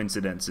into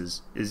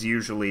coincidences is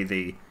usually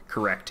the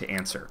correct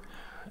answer.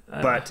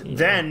 But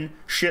then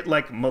shit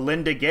like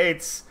Melinda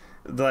Gates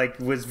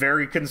was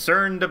very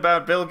concerned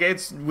about Bill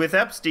Gates with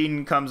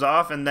Epstein comes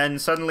off, and then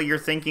suddenly you're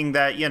thinking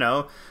that, you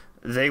know,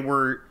 they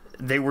were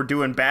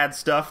doing bad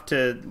stuff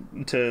to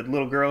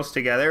little girls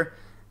together,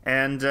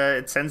 and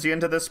it sends you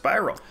into this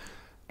spiral.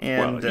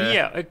 And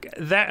well,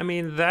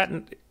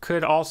 that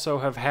could also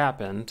have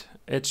happened.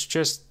 It's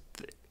just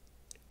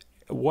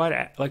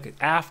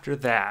after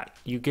that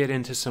you get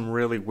into some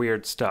really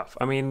weird stuff.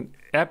 I mean,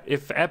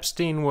 if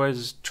Epstein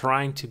was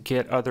trying to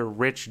get other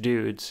rich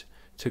dudes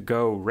to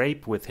go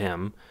rape with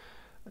him,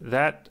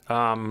 that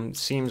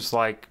seems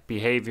like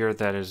behavior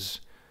that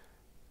is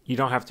you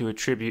don't have to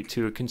attribute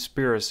to a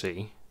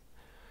conspiracy.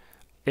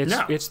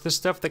 It's the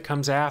stuff that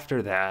comes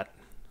after that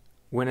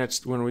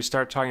when we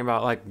start talking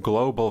about like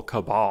global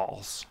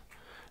cabals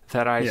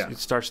that it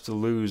starts to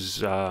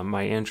lose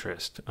my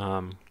interest.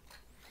 I'm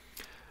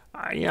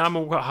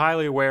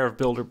highly aware of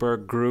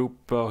Bilderberg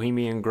Group,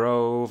 Bohemian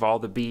Grove, all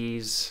the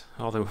B's,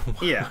 all the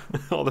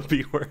all the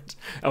B words.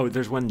 Oh,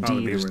 there's one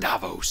D. There's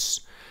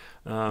Davos.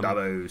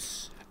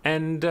 Davos.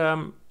 And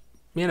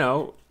you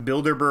know,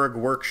 Bilderberg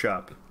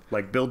Workshop.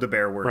 Like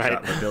Build-A-Bear Workshop,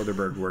 right. But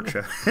Bilderberg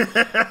Workshop.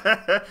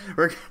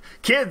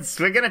 Kids,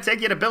 we're going to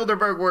take you to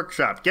Bilderberg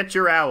Workshop. Get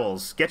your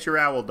owls. Get your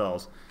owl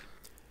dolls.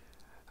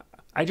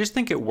 I just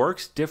think it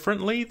works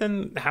differently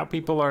than how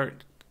people are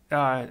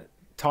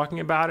talking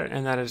about it,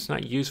 and that it's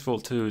not useful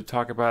to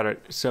talk about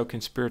it so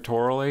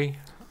conspiratorially.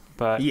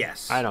 But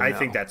yes, I don't know. I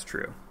think that's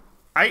true.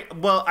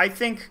 I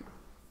think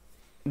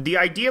the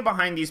idea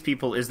behind these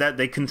people is that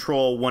they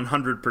control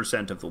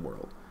 100% of the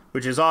world,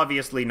 which is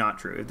obviously not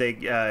true.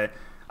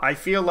 I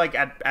feel like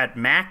at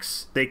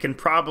max, they can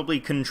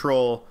probably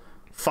control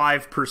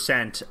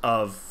 5%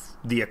 of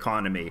the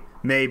economy,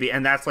 maybe,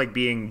 and that's like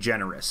being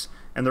generous.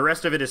 And the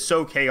rest of it is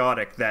so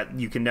chaotic that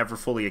you can never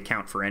fully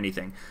account for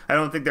anything. I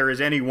don't think there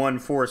is any one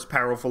force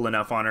powerful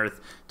enough on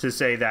Earth to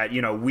say that, you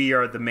know, we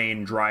are the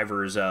main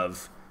drivers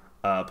of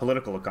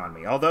political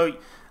economy. Although,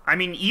 I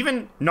mean,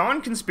 even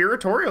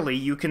non-conspiratorially,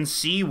 you can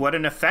see what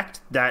an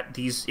effect that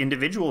these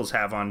individuals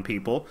have on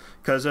people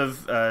because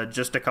of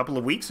just a couple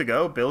of weeks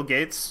ago, Bill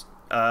Gates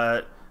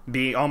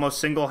being almost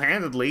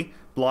single-handedly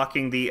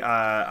blocking the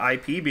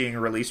IP being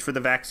released for the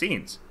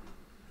vaccines.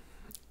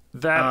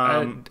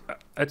 That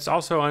it's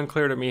also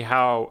unclear to me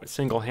how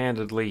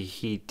single-handedly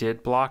he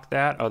did block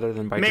that, other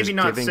than by maybe just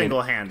not giving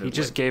single-handedly. He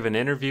just gave an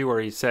interview where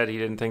he said he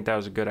didn't think that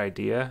was a good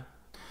idea.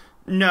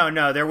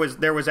 No, there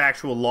was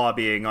actual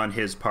lobbying on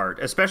his part,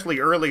 especially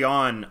early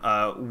on,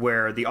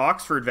 where the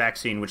Oxford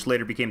vaccine, which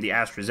later became the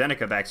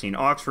AstraZeneca vaccine,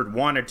 Oxford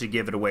wanted to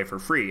give it away for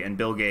free, and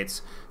Bill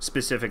Gates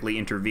specifically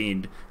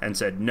intervened and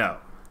said, no,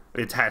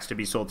 it has to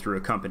be sold through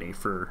a company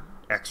for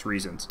X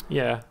reasons.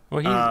 Yeah,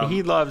 well,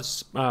 he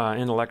loves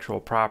intellectual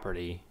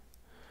property.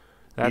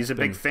 He's a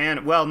big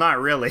fan. Well, not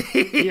really.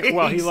 Yeah,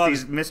 well, he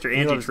loves Mr.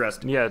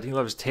 Antitrust. He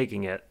loves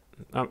taking it.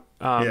 No,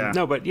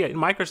 but yeah,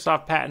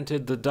 Microsoft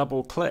patented the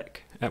double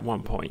click at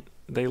one point.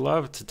 They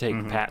love to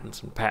take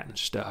patents and patent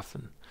stuff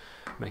and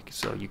make it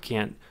so you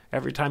can't.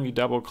 Every time you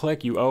double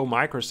click, you owe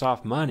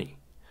Microsoft money.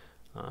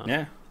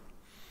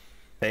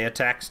 Pay a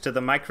tax to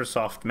the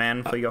Microsoft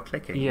man for your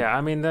clicking. Yeah,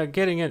 I mean,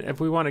 getting it. If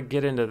we want to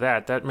get into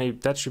that,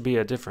 that should be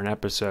a different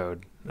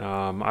episode.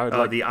 I would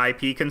like the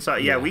IP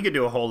consolidation. Yeah, we could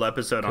do a whole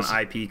episode on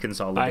IP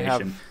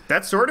consolidation.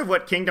 That's sort of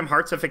what Kingdom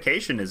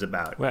Heartsification is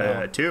about,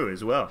 too,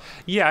 as well.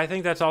 Yeah, I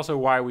think that's also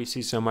why we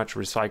see so much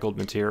recycled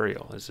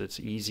material. Is it's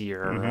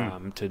easier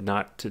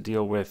to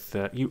deal with.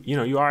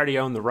 You already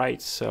own the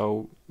rights,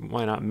 so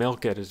why not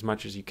milk it as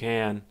much as you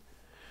can?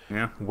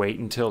 Yeah. Wait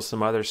until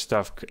some other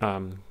stuff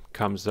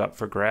comes up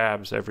for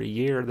grabs every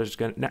year.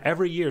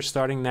 Every year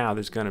starting now,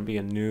 there's going to be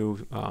a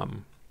new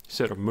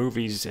set of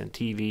movies and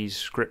TV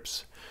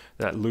scripts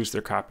that lose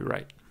their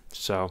copyright.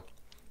 So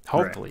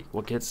hopefully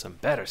we'll get some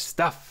better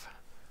stuff.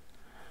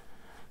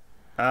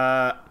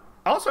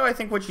 Also, I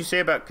think what you say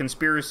about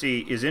conspiracy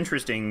is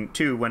interesting,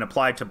 too, when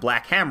applied to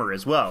Black Hammer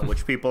as well,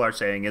 which people are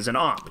saying is an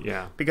op.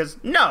 Yeah. Because,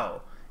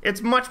 no,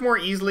 it's much more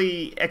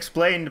easily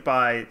explained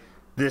by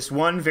this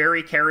one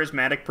very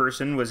charismatic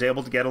person was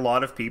able to get a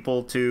lot of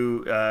people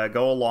to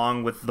go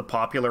along with the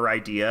popular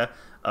idea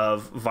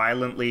of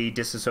violently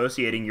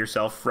disassociating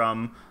yourself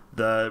from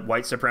the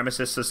white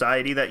supremacist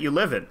society that you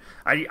live in.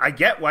 I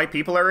get why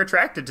people are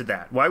attracted to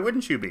that. Why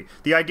wouldn't you be?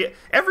 The idea,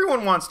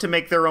 everyone wants to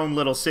make their own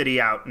little city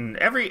out, and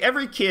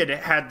every kid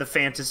had the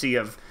fantasy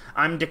of,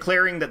 I'm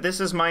declaring that this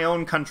is my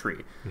own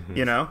country,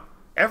 you know?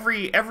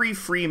 Every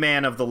free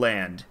man of the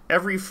land,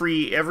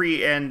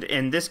 and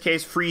in this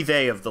case, free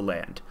they of the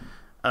land.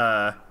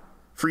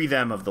 Free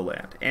them of the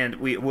land. And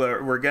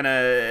we're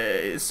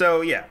gonna,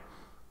 so yeah.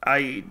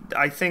 I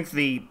think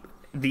the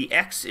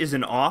X is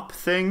an op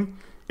thing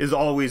is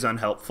always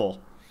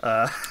unhelpful.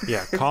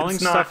 Yeah, calling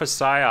stuff a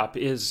psyop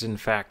is in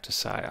fact a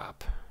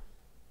psyop.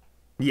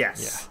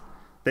 Yes. Yeah.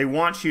 They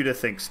want you to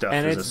think stuff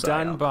and is a psyop. And it's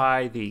done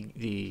by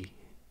the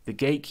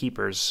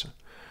gatekeepers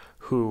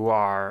who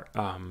are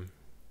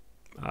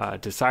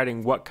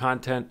deciding what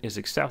content is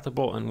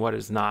acceptable and what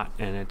is not,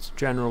 and it's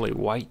generally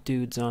white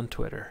dudes on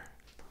Twitter.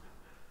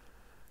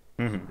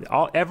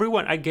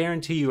 Everyone, I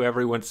guarantee you,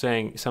 everyone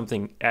saying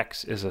something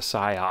X is a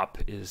psyop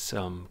is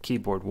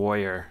keyboard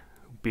warrior,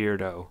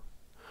 beardo,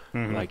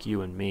 like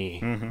you and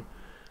me.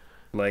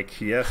 Like,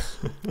 yes,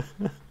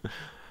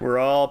 we're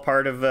all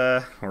part of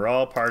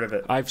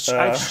it. I've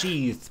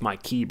sheathed my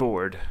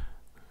keyboard.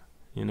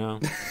 You know,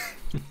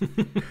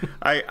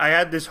 I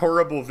had this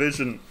horrible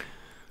vision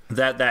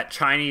that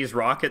Chinese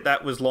rocket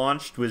that was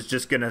launched was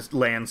just gonna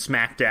land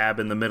smack dab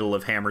in the middle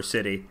of Hammer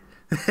City.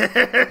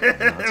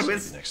 It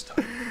was next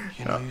time.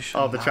 You know, you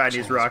all the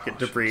Chinese rocket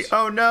debris.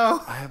 Oh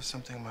no! I have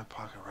something in my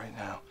pocket right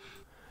now.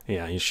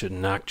 Yeah, you should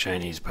knock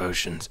Chinese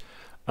potions.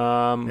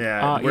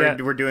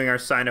 We're doing our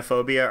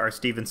Sinophobia, our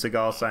Steven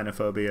Seagal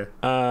Sinophobia.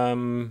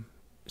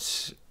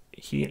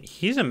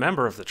 He's a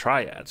member of the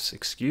Triads.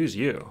 Excuse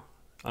you.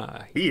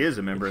 He is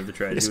a member of the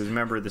Triads. He was a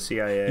member of the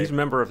CIA. He's a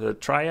member of the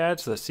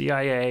Triads, the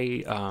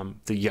CIA,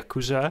 the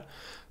Yakuza.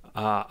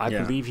 I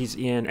believe he's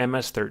in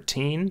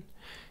MS-13.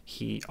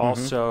 He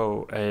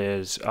also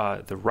is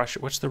the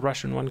Russian. What's the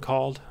Russian one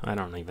called? I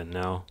don't even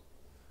know.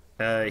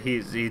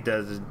 He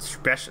does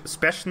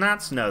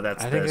Spetsnaz? No,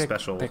 that's the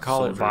special. They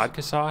call it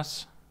vodka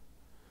sauce.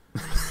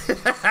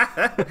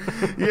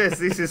 Yes,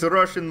 this is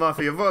Russian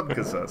mafia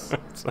vodka sauce.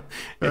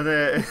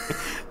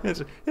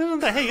 Isn't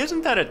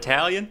that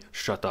Italian?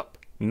 Shut up.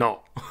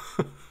 No.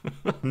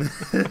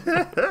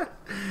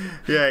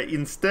 Yeah,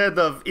 instead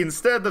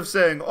of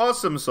saying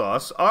awesome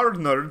sauce, our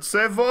nerds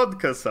say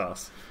vodka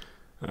sauce.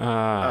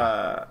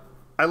 I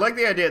like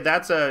the idea.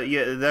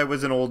 That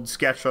was an old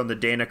sketch on the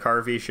Dana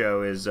Carvey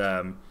show. Is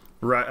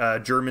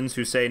Germans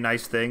who say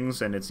nice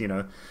things, and it's you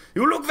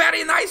look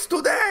very nice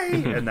today,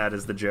 and that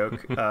is the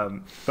joke.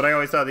 But I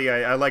always thought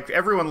I like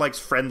everyone likes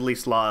friendly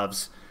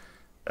Slavs.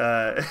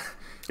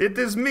 It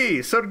is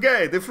me,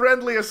 Sergey, the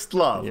friendliest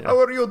Slav. Yeah. How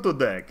are you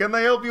today? Can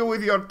I help you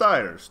with your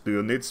tires? Do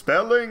you need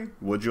spelling?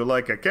 Would you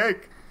like a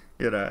cake?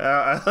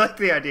 I like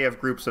the idea of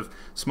groups of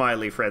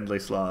smiley, friendly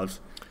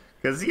Slavs.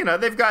 Because,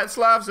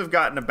 Slavs have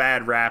gotten a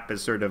bad rap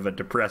as sort of a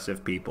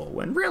depressive people,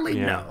 when really,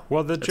 no.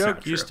 Well, the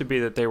joke used to be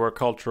that they were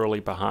culturally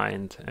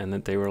behind, and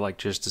that they were,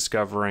 just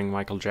discovering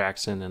Michael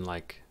Jackson in,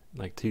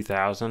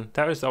 2000.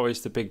 That was always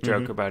the big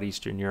joke about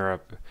Eastern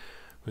Europe.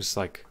 It was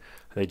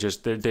they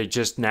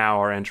just now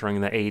are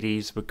entering the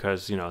 80s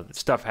because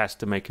stuff has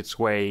to make its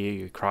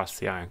way across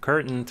the Iron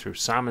Curtain through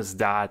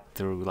Samizdat,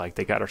 through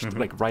they got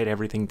to write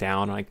everything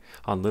down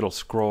on little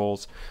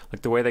scrolls.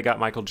 The way they got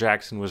Michael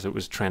Jackson was it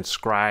was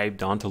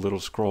transcribed onto little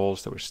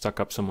scrolls that were stuck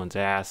up someone's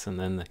ass, and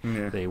then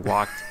they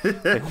walked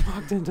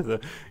into the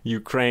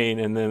Ukraine,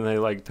 and then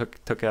they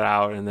took it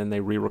out, and then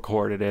they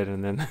re-recorded it,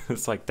 and then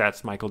it's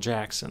that's Michael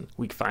Jackson.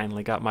 We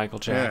finally got Michael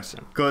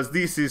Jackson. Because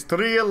this is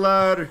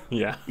Thriller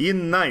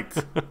in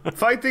night.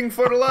 Fighting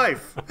for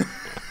life.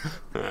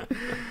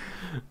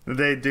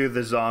 They do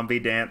the zombie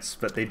dance,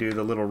 but they do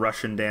the little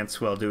Russian dance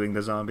while doing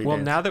the zombie dance.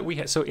 Well, now that we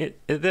have... So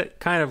that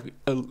kind of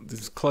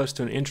is close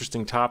to an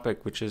interesting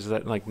topic, which is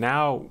that,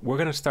 now we're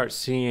going to start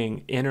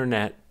seeing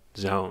internet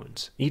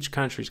zones. Each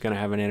country's going to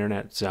have an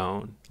internet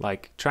zone.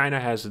 China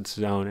has its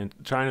zone, and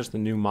China's the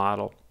new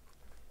model.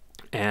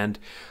 And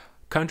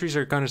countries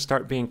are going to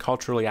start being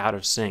culturally out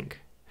of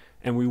sync,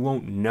 and we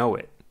won't know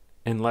it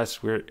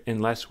unless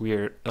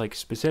we're like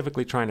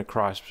specifically trying to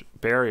cross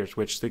barriers,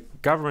 which the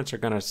governments are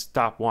going to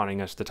stop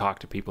wanting us to talk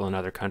to people in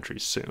other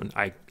countries soon.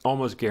 I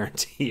almost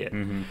guarantee it.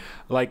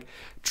 Like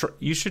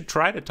you should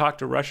try to talk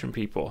to Russian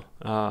people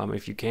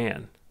if you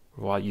can,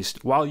 while you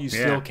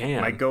still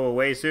can. Might go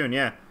away soon.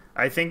 Yeah,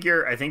 I think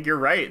you're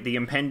right. The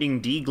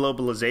impending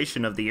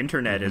deglobalization of the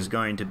internet is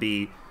going to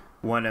be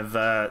one of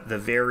the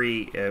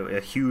very a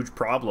huge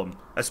problem,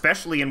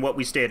 especially in what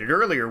we stated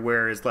earlier,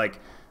 where is like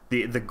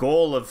the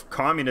goal of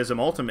communism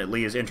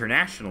ultimately is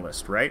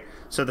internationalist, right?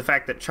 So the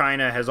fact that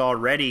China has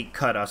already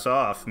cut us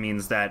off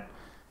means that,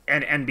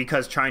 and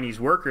because Chinese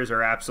workers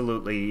are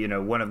absolutely,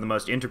 one of the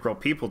most integral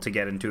people to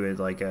get into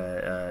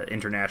a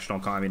international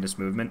communist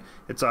movement,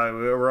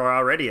 we're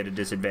already at a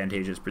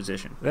disadvantageous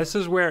position. This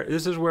is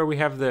where we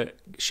have the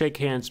shake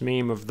hands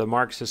meme of the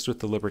Marxists with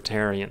the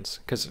libertarians,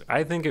 because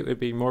I think it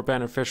would be more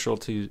beneficial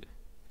to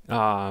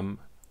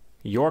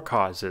your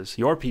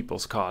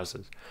people's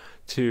causes,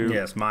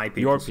 my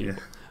people, your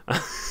people,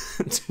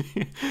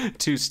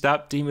 to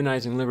stop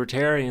demonizing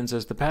libertarians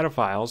as the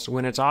pedophiles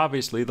when it's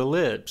obviously the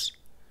libs.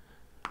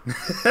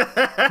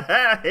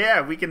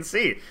 Yeah, we can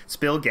see it's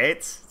Bill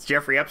Gates, it's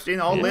Jeffrey Epstein,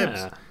 all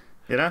libs.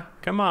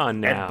 Come on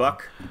now, Ed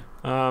Buck.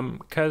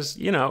 Because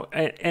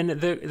and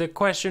the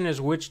question is,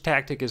 which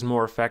tactic is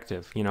more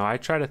effective? I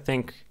try to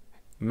think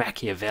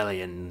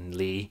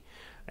Machiavellianly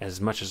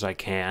as much as I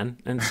can,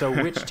 and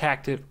so which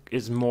tactic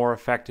is more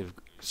effective?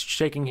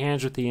 Shaking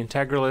hands with the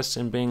integralists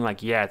and being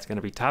like, yeah, it's going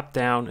to be top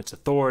down, it's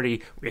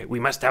authority, we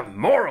must have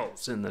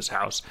morals in this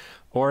house?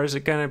 Or is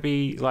it going to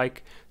be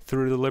like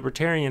through the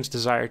libertarians'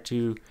 desire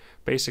to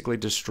basically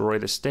destroy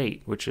the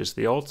state, which is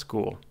the old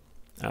school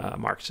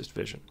Marxist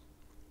vision?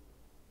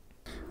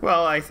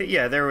 Well, I think,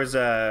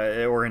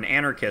 or an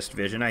anarchist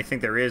vision. I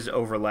think there is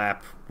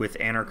overlap with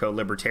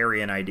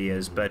anarcho-libertarian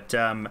ideas, but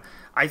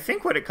I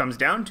think what it comes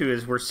down to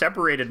is we're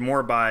separated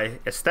more by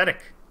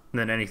aesthetic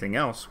than anything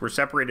else. We're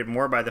separated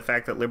more by the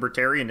fact that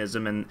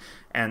libertarianism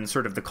and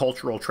sort of the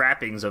cultural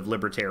trappings of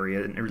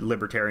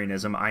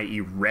libertarianism,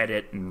 i.e.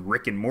 Reddit and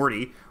Rick and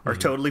Morty, are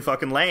totally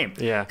fucking lame.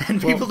 Yeah.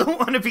 And people don't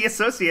want to be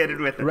associated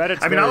with it.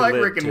 Reddit's I like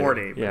lib Rick and too.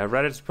 Morty. Yeah,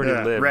 Reddit's pretty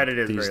lib Reddit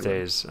is these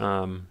days.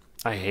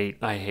 I hate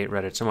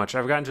Reddit so much.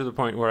 I've gotten to the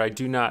point where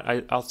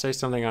I'll say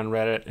something on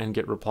Reddit and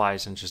get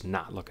replies and just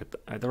not look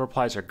at the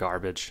replies are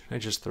garbage. I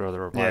just throw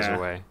the replies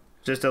away.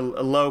 Just a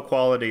low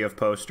quality of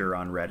poster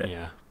on Reddit.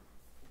 Yeah.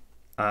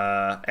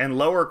 And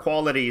lower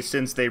quality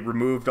since they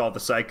removed all the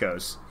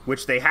psychos,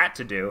 which they had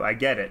to do. I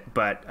get it,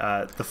 but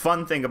the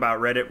fun thing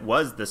about Reddit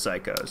was the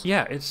psychos.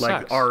 Yeah, it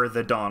sucks. Like R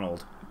the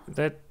Donald.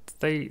 That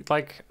they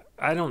like.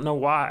 I don't know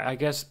why. I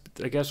guess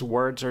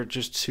words are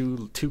just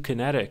too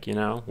kinetic.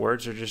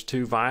 Words are just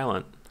too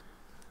violent.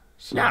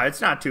 So. No,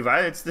 it's not too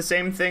violent. It's the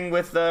same thing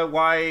with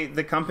why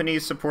the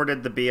companies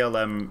supported the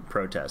BLM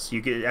protests.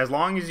 As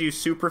long as you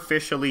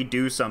superficially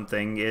do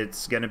something,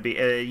 it's going to be.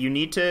 You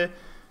need to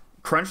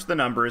crunch the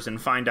numbers and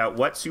find out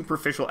what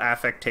superficial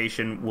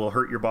affectation will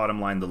hurt your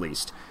bottom line the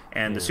least.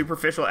 And the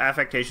superficial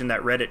affectation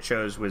that Reddit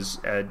chose was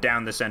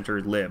down the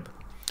center lib.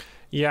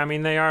 Yeah, I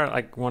mean, they are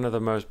like one of the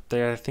most,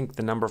 I think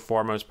the number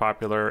 4 most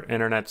popular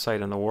internet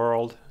site in the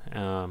world.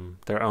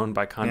 They're owned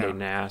by Condé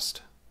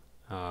Nast.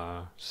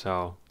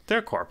 So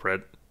they're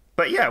corporate.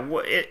 But yeah,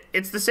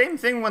 it's the same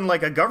thing when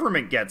like a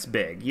government gets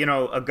big.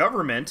 A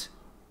government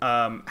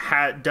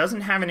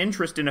doesn't have an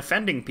interest in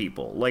offending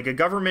people. Like a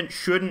government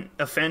shouldn't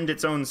offend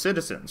its own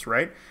citizens,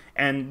 right?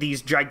 And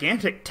these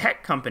gigantic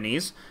tech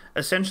companies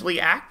essentially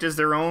act as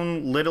their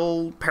own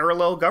little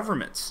parallel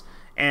governments.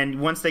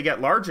 And once they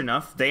get large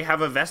enough, they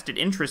have a vested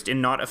interest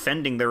in not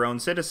offending their own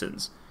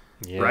citizens,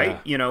 right?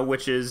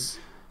 Which is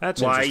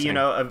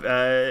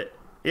why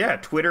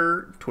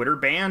Twitter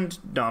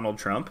banned Donald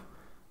Trump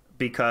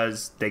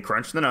because they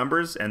crunched the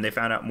numbers and they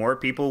found out more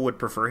people would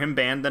prefer him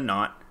banned than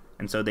not,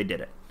 and so they did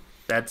it.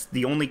 That's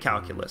the only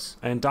calculus.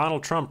 And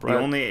Donald Trump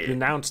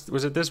announced,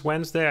 was it this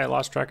Wednesday? I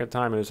lost track of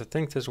time. I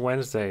think this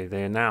Wednesday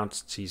they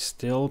announced he's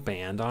still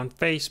banned on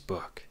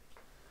Facebook.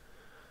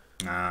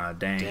 Ah,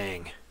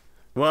 dang.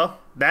 Well,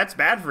 that's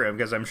bad for him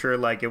because I'm sure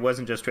like it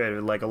wasn't just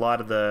Twitter. Like a lot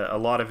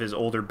of his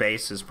older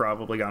base is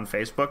probably on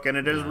Facebook, and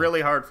it is really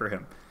hard for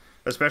him,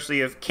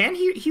 especially if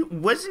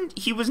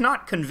he was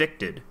not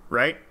convicted,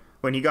 right?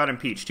 When he got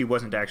impeached, he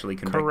wasn't actually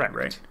convicted, correct.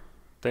 Right?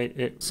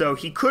 So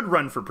he could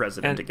run for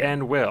president again.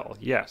 And will,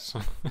 yes.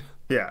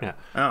 Yeah.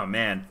 Oh,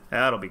 man.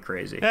 That'll be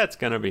crazy. That's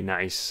going to be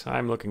nice.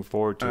 I'm looking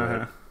forward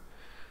to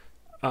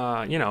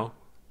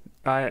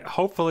it.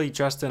 Hopefully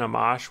Justin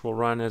Amash will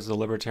run as the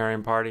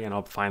Libertarian Party, and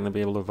I'll finally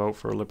be able to vote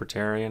for a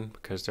Libertarian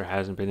because there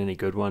hasn't been any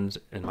good ones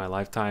in my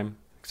lifetime,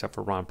 except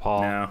for Ron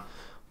Paul. No.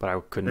 But I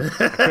couldn't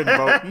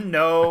vote.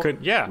 No.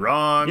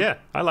 Wrong. Yeah,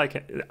 I like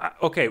it.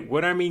 Okay,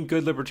 when I mean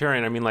good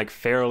libertarian, I mean like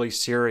fairly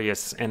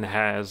serious and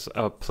has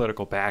a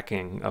political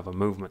backing of a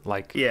movement.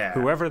 Like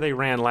whoever they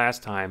ran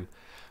last time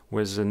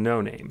was a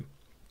no-name.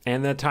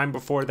 And the time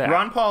before that.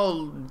 Ron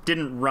Paul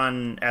didn't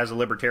run as a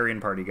Libertarian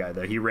Party guy,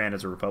 though. He ran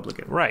as a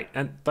Republican. Right.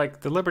 And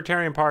like the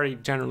Libertarian Party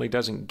generally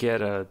doesn't get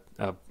a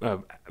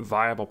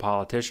viable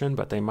politician,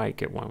 but they might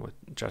get one with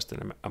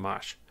Justin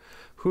Amash,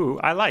 who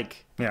I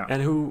like. Yeah.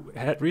 And who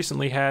had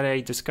recently had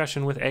a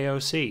discussion with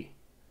AOC.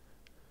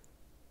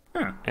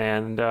 Huh.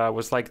 And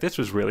was like, this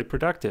was really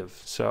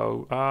productive.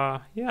 So,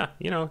 yeah,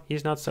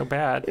 he's not so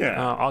bad.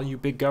 Yeah. All you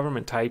big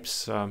government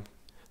types...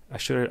 I'm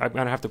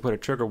going to have to put a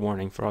trigger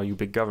warning for all you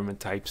big government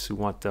types who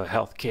want the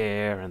health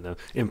care and the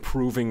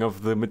improving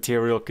of the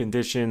material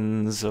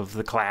conditions of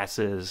the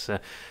classes. As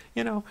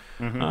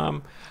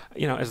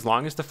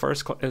long as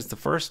the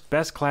first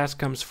best class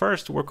comes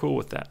first, we're cool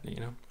with that.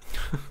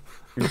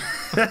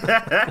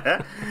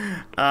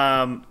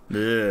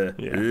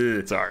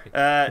 Sorry.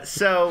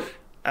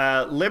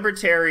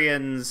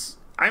 Libertarians.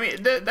 I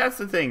mean, that's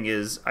the thing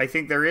is, I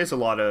think there is a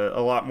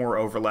lot more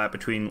overlap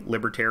between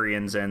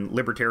libertarians and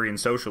libertarian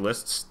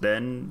socialists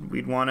than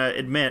we'd want to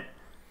admit,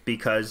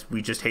 because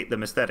we just hate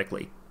them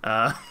aesthetically.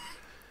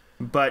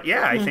 But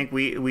yeah, I think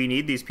we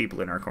need these people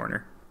in our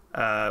corner.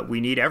 We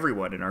need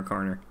everyone in our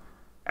corner.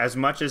 As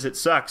much as it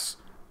sucks,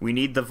 we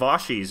need the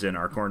Voshis in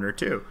our corner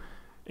too.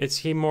 Is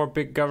he more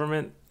big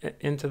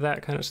into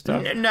that kind of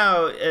stuff?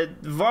 No,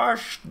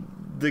 Vosh,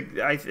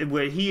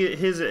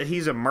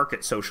 he's a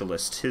market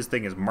socialist. His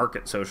thing is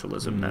market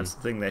socialism. That's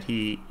the thing that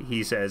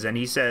he says, and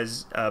he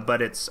says,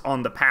 but it's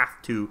on the path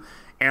to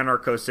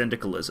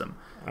anarcho-syndicalism.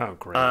 Oh,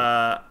 great.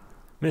 Mr.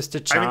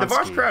 Chomsky. I mean, the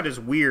Vosh crowd is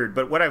weird,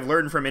 but what I've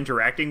learned from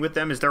interacting with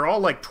them is they're all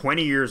like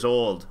 20 years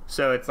old.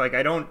 So it's like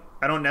I don't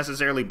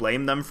necessarily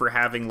blame them for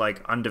having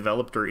like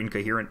undeveloped or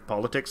incoherent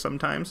politics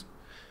sometimes.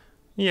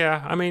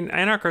 Yeah, I mean,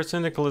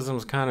 anarcho-syndicalism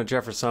is kind of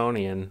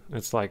Jeffersonian.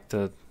 It's like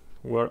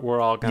we're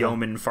all gonna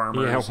yeoman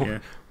farmers. Yeah,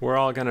 we're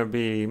all gonna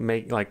be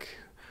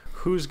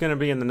who's gonna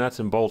be in the nuts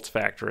and bolts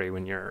factory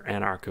when you're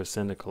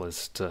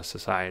anarcho-syndicalist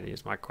society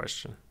is my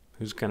question.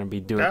 Who's gonna be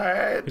doing?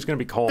 Who's gonna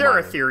be coal There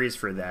mining? are theories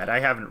for that. I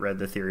haven't read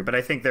the theory, but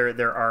I think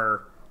there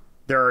are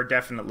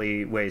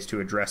definitely ways to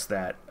address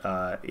that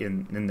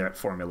in that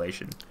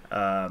formulation.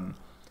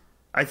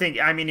 I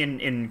mean,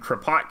 in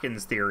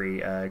Kropotkin's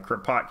theory,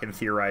 Kropotkin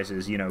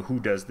theorizes, who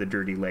does the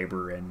dirty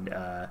labor and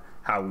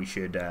how we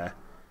should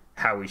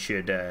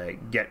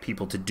get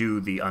people to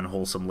do the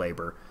unwholesome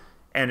labor.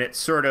 And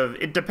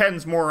it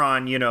depends more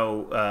on,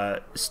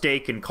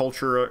 stake and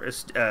culture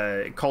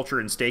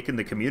and stake in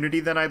the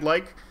community than I'd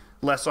like,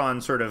 less on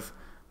sort of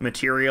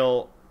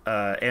material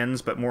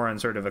ends, but more on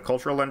sort of a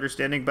cultural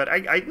understanding. But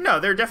no,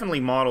 there are definitely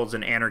models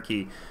in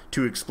anarchy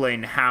to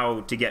explain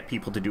how to get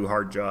people to do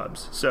hard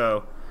jobs.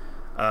 So...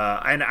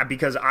 and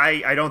because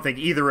I don't think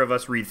either of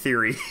us read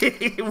theory.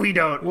 We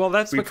don't. Well,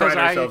 that's because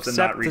pride ourselves in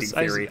not reading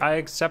theory. I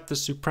accept the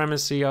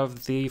supremacy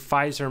of the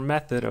Pfizer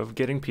method of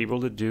getting people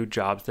to do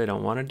jobs they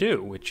don't want to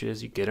do, which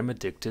is you get them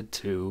addicted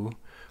to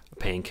a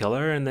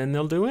painkiller and then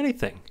they'll do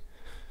anything.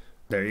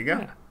 There you go.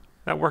 Yeah,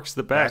 that works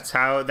the best.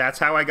 That's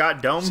how I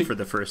got Dome for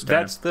the first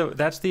time.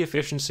 That's the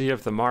efficiency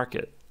of the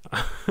market.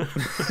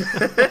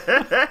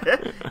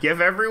 Give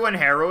everyone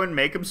heroin,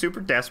 make them super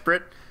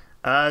desperate.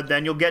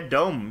 Then you'll get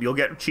Dome. You'll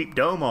get cheap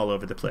Dome all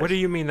over the place. What do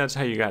you mean that's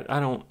how you got... I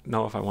don't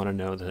know if I want to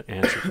know the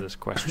answer to this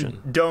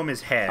question. Dome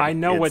is head. I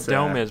know what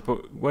Dome is,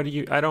 but what do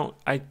you...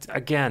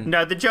 Again...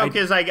 No, the joke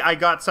is I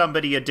got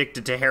somebody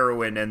addicted to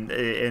heroin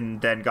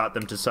and then got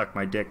them to suck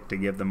my dick to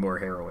give them more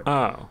heroin.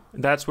 Oh,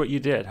 that's what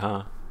you did,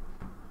 huh?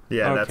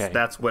 Yeah, okay.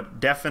 That's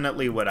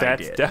definitely what I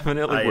did. That's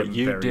definitely what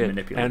you did.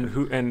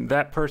 Manipulative. And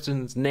that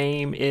person's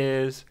name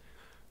is...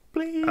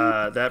 Please.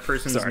 That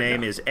person's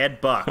name is Ed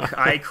Buck.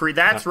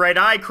 That's right.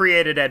 I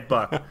created Ed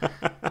Buck.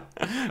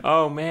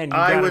 Oh man,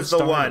 I was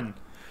the one.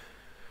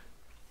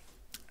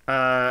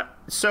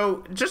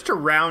 So just to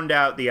round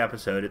out the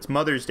episode, it's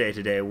Mother's Day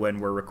today when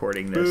we're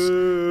recording this,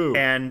 Boo.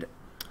 And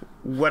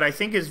what I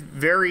think is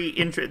very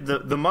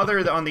the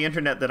mother on the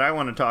internet that I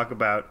want to talk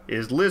about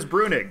is Liz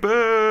Bruenig.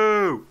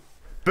 Boo.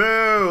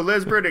 Boo,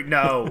 Liz Bruenig.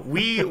 No,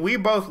 we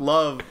both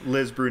love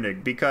Liz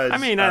Bruenig because I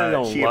mean I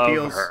don't she love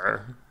appeals.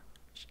 her.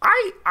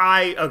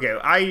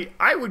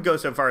 I would go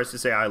so far as to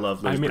say I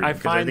love Liz Bruenig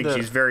because I think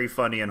she's very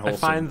funny and wholesome.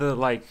 I find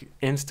the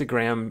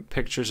Instagram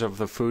pictures of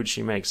the food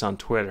she makes on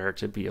Twitter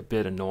to be a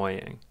bit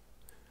annoying.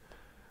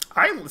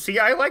 I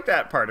like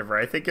that part of her.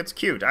 I think it's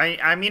cute.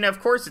 I mean,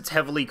 of course, it's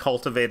heavily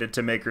cultivated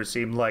to make her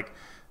seem like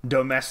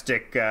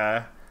domestic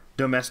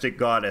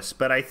goddess,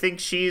 but I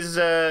think she's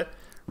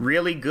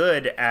really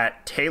good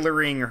at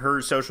tailoring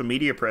her social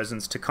media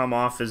presence to come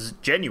off as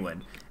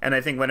genuine. And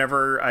I think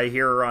whenever I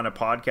hear her on a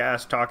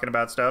podcast talking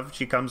about stuff,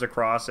 she comes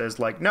across as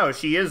like, no,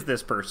 she is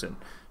this person.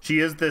 She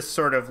is this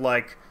sort of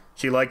like,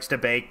 she likes to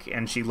bake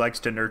and she likes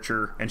to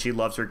nurture and she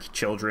loves her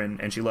children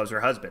and she loves her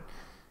husband.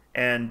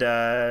 And,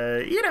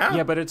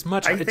 Yeah, but it's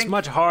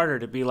much harder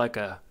to be like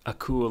a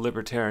cool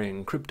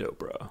libertarian crypto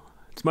bro.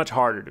 It's much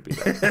harder to be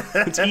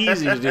that. It's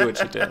easy to do what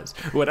she does.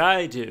 What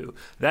I do,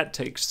 that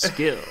takes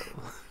skill.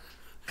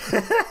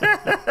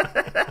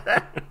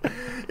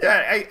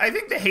 Yeah, I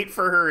think the hate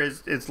for her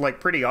is like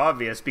pretty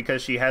obvious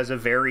because she has a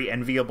very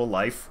enviable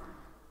life.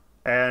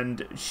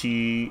 and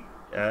she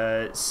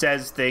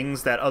says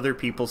things that other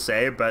people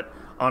say, but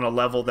on a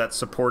level that's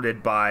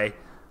supported by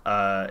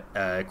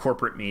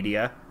corporate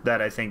media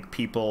that I think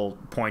people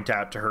point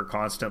out to her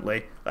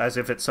constantly, as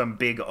if it's some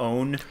big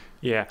own.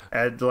 Yeah.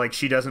 And like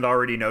she doesn't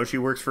already know she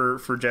works for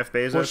Jeff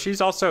Bezos.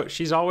 Well,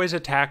 she's always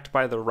attacked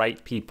by the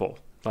right people,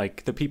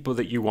 like the people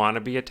that you want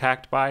to be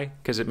attacked by,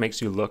 because it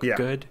makes you look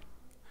good.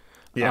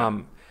 Yeah.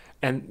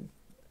 And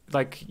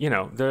like, you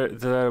know,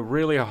 the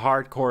really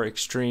hardcore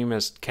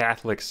extremist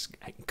Catholics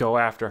go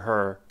after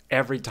her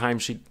every time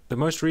the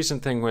most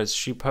recent thing was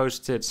she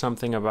posted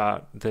something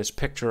about this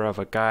picture of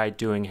a guy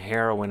doing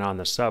heroin on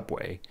the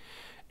subway.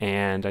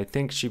 And I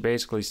think she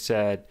basically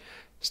said,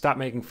 stop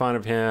making fun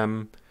of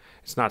him.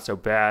 It's not so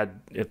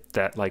bad if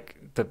that, like,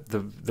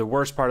 the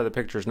worst part of the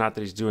picture is not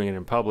that he's doing it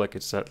in public.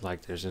 It's that,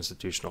 like, there's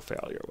institutional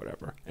failure or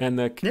whatever. And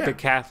the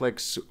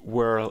Catholics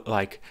were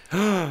like,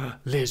 oh,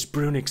 Liz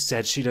Bruenig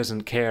said she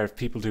doesn't care if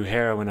people do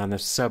heroin on the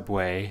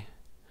subway.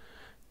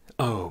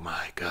 Oh,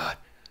 my God.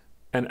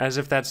 And as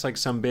if that's like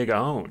some big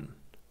own.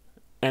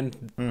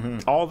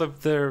 And all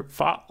of their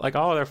all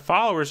of their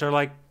followers are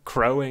like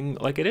crowing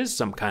like it is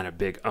some kind of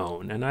big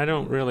own. And I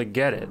don't really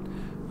get it.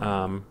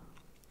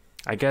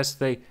 I guess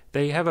they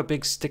have a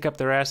big stick up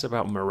their ass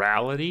about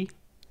morality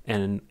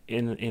and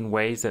in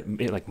ways that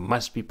it like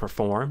must be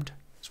performed.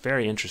 It's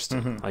very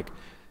interesting. Like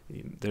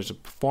there's a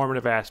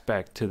performative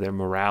aspect to their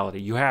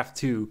morality. You have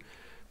to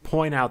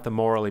point out the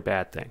morally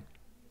bad thing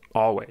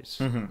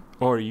always,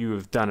 or you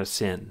have done a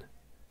sin.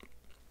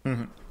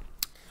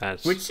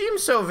 Which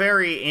seems so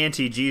very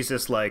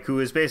anti-Jesus-like, who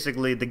is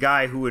basically the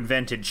guy who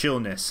invented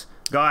chillness.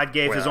 God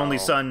gave his only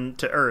son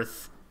to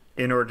Earth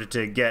in order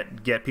to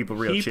get people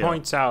real chill. He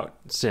points out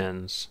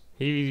sins.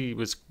 He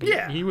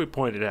would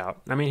point it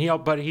out. I mean,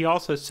 he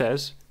also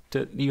says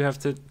that you have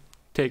to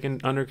take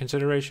under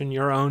consideration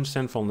your own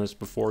sinfulness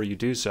before you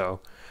do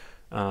so.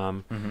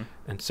 And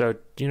so,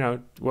 you know,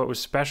 what was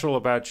special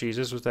about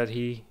Jesus was that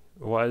he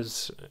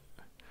was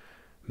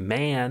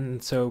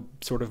man, so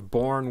sort of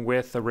born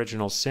with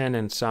original sin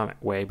in some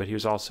way, but he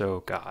was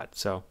also God.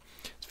 So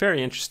it's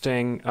very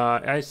interesting.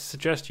 I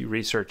suggest you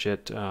research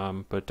it,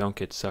 but don't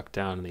get sucked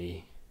down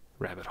the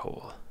rabbit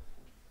hole.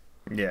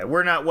 Yeah,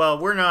 we're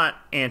not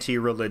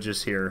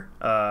anti-religious here.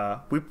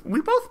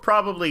 We both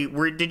probably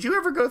were. Did you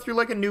ever go through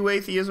like a new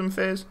atheism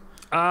phase?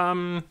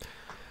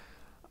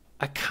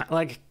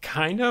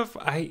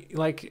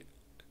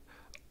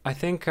 I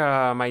think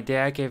my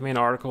dad gave me an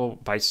article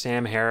by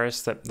Sam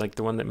Harris, that like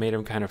the one that made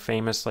him kind of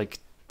famous like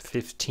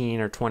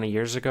 15 or 20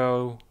 years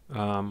ago.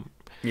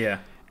 Yeah.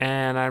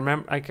 And I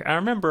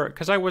remember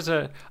because I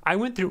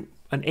went through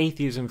an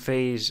atheism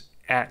phase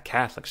at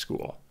Catholic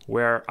school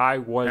where I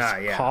was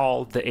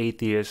called the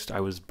atheist. I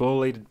was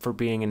bullied for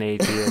being an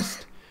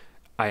atheist.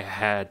 I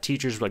had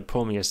teachers like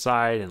pull me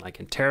aside and like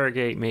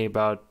interrogate me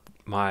about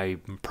my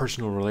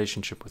personal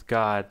relationship with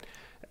God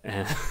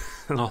and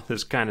all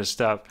this kind of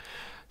stuff.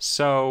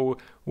 So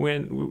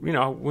when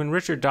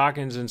Richard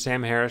Dawkins and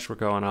Sam Harris were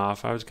going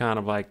off, I was kind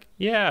of like,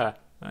 yeah,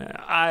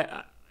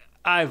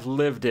 I've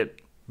lived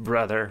it,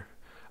 brother.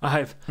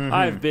 I've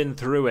been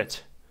through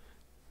it,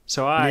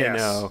 so I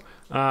know.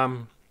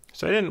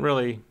 So I didn't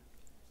really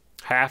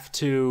have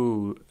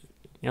to,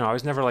 I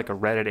was never like a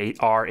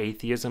Reddit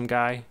atheism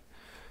guy.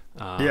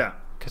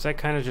 Because I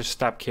kind of just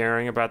stopped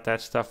caring about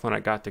that stuff when I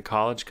got to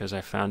college because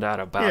I found out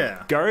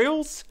about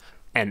girls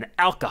and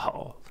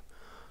alcohol.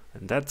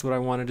 And that's what I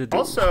wanted to do.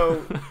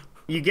 Also,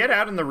 you get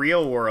out in the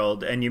real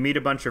world and you meet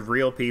a bunch of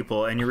real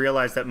people and you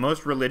realize that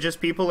most religious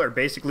people are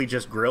basically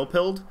just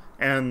grill-pilled,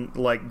 and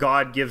like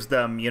God gives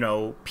them,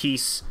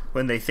 peace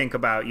when they think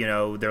about,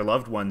 their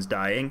loved ones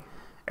dying,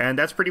 and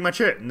that's pretty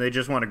much it. And they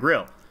just want to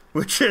grill,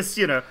 which is,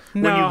 when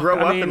you grow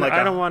up in like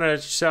I don't want to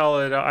sell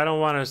it. I don't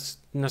want to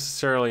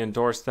necessarily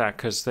endorse that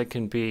because they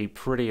can be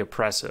pretty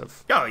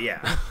oppressive. Oh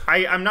yeah.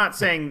 I'm not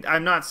saying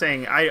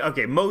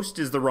most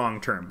is the wrong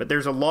term, but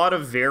there's a lot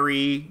of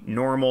very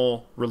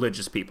normal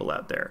religious people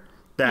out there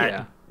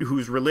that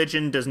whose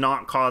religion does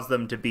not cause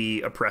them to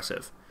be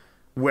oppressive.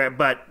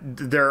 But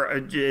there,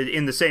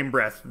 in the same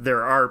breath,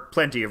 there are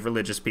plenty of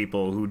religious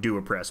people who do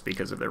oppress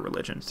because of their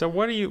religion. So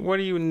what do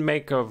you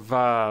make of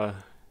the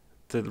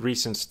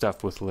recent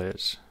stuff with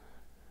Liz?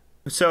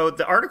 So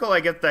the article I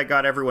get that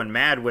got everyone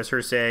mad was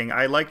her saying,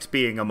 I liked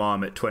being a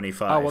mom at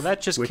 25. Oh, well, that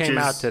just came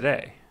out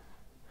today.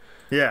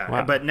 Yeah,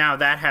 wow. But now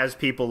that has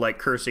people like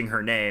cursing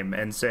her name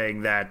and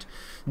saying that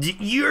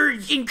you're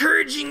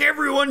encouraging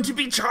everyone to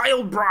be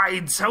child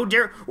brides. How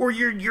dare, or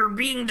you're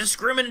being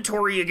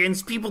discriminatory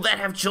against people that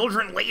have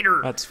children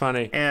later. That's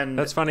funny. And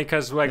that's funny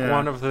because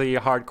one of the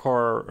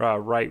hardcore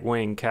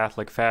right-wing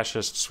Catholic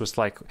fascists was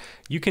like,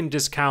 you can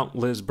discount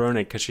Liz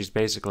Bruenig because she's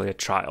basically a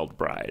child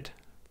bride.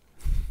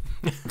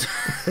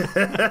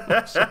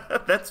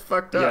 That's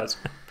fucked up. Yes.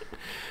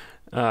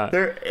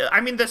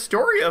 The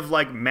story of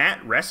like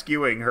Matt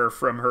rescuing her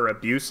from her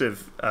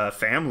abusive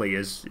family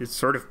is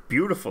sort of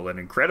beautiful and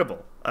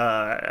incredible.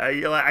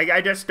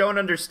 I just don't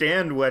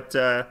understand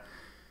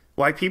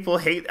why people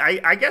hate.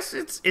 I guess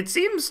it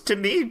seems to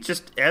me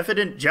just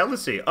evident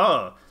jealousy.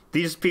 Oh,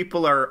 these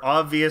people are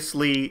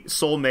obviously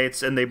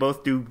soulmates, and they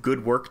both do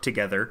good work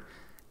together,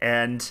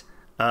 and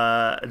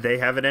they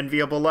have an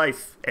enviable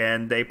life,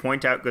 and they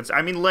point out good.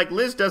 I mean, like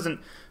Liz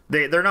doesn't.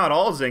 They're not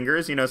all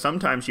zingers, you know.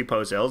 Sometimes she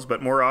posts L's,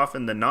 but more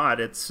often than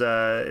not, it's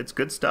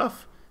good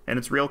stuff, and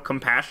it's real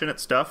compassionate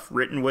stuff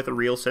written with a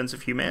real sense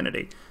of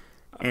humanity.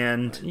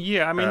 And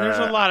yeah, I mean, there's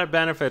a lot of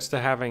benefits to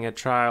having a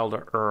child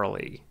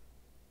early,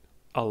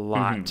 a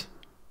lot.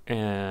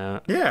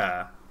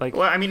 Yeah, like,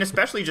 well, I mean,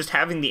 especially just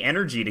having the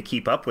energy to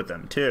keep up with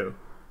them too.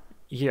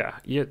 Yeah,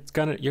 you're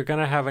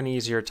gonna have an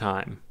easier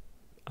time.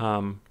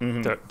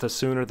 The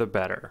sooner the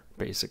better,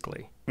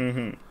 basically.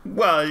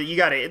 Well, you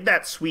got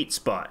that sweet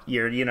spot.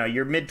 Your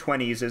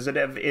mid-20s is it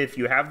if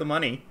you have the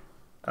money,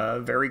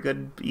 very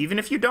good. Even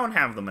if you don't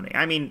have the money,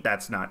 I mean,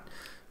 that's not.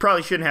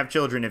 Probably shouldn't have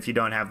children if you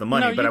don't have the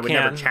money. No, but I would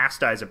can. never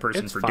chastise a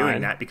person It's for fine.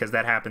 doing that, because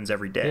that happens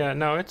every day. Yeah,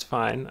 no, it's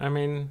fine. I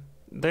mean,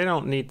 they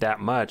don't need that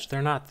much.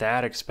 They're not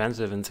that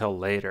expensive until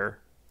later,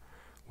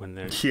 when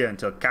they're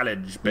Until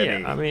college,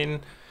 baby. Yeah, I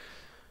mean,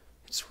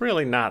 it's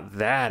really not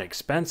that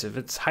expensive.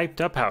 It's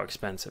hyped up how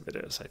expensive it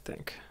is, I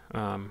think.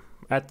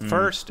 At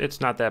first, it's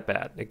not that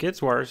bad. It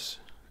gets worse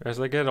as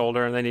they get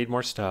older and they need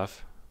more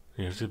stuff.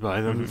 You have to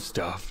buy them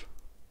stuff.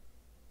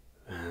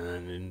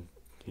 And then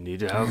you need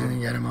to have them.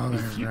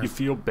 You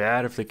feel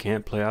bad if they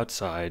can't play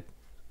outside.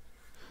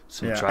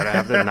 So you try to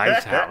have the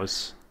nice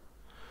house.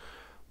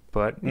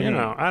 But, you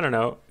know, I don't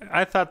know.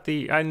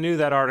 I knew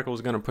that article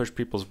was going to push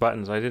people's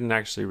buttons. I didn't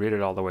actually read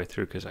it all the way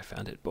through because I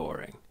found it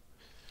boring.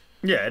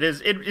 Yeah, it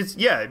is. It's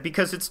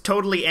because it's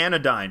totally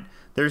anodyne.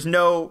 There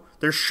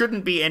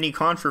shouldn't be any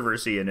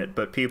controversy in it,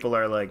 but people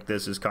are like,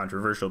 this is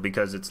controversial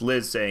because it's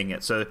Liz saying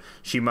it, so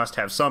she must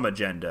have some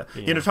agenda.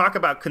 Yeah. You know, talk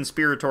about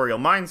conspiratorial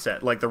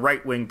mindset. Like, the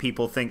right-wing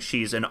people think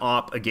she's an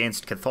op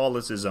against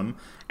Catholicism,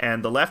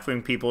 and the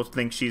left-wing people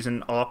think she's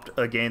an op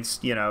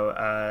against,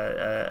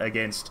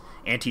 against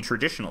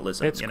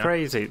anti-traditionalism. It's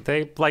crazy.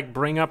 They, like,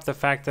 bring up the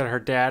fact that her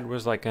dad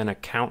was, like, an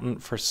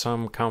accountant for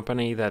some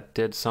company that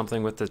did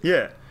something with the...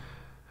 Yeah.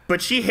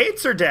 But she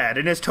hates her dad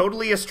and is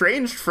totally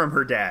estranged from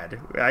her dad.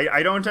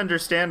 I don't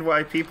understand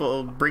why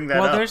people bring that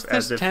up. Well, there's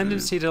this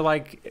tendency to,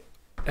 like...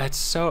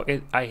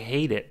 I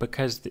hate it,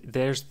 because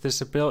there's this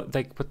ability...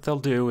 Like, what they'll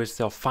do is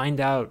they'll find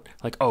out,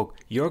 like, oh,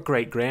 your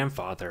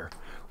great-grandfather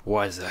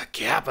was a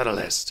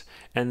capitalist.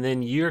 And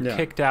then you're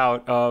kicked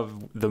out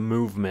of the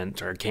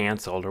movement or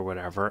canceled or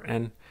whatever.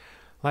 And,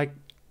 like,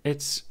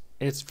 it's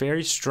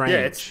very strange.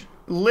 Yeah, it's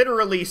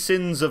literally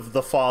sins of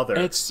the father.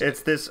 It's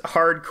this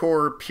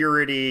hardcore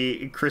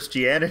purity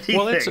Christianity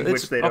thing,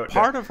 which they don't know. It's a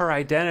part of her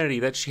identity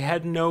that she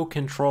had no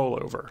control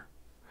over.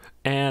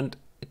 And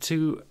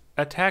to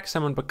attack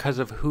someone because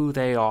of who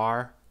they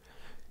are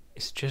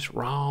is just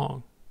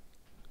wrong.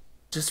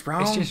 Just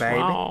wrong, it's just baby.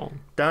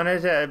 Wrong. Don't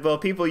it? Well,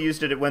 people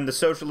used it when the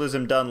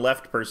socialism done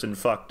left person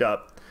fucked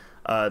up.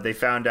 They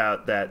found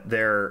out that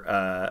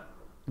their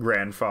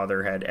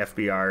grandfather had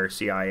FBI or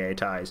CIA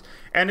ties,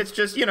 and it's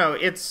just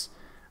it's.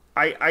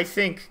 I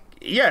think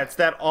it's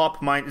that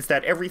op mind. It's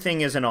that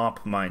everything is an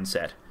op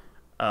mindset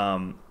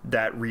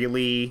that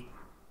really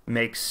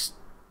makes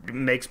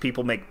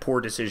people make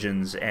poor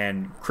decisions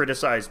and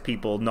criticize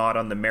people not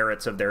on the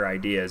merits of their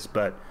ideas,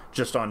 but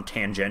just on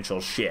tangential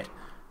shit,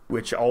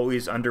 which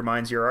always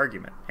undermines your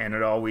argument, and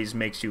it always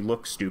makes you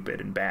look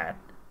stupid and bad.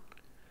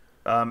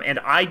 And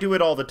I do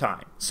it all the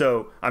time.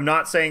 So I'm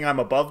not saying I'm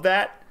above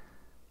that,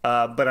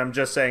 but I'm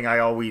just saying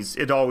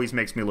it always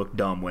makes me look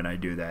dumb when I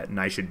do that, and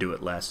I should do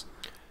it less.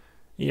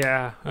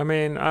 Yeah, I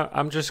mean,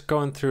 I'm just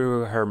going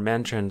through her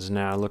mentions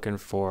now, looking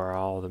for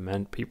all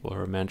the people who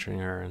are mentioning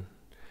her, and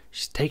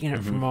she's taking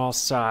it from all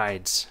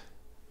sides.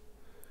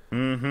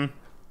 And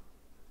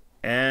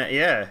and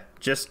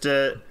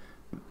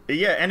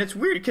it's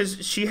weird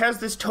because she has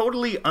this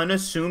totally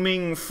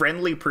unassuming,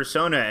 friendly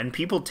persona, and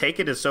people take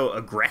it as so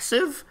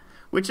aggressive,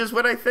 which is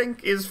what I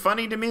think is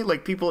funny to me.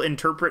 Like, people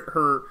interpret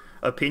her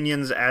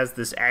opinions as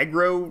this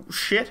aggro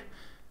shit,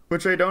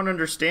 which I don't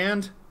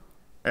understand.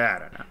 I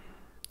don't know.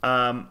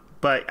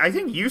 But I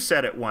think you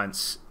said it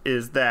once,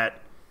 is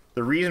that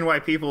the reason why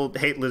people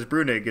hate Liz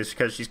Bruenig is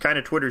because she's kind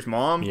of Twitter's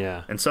mom.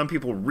 Yeah. And some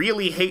people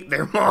really hate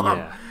their mom.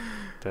 Yeah,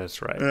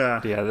 that's right.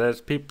 Yeah,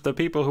 that's the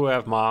people who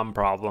have mom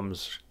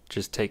problems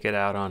just take it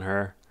out on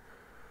her.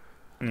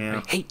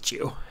 Yeah. I hate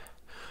you.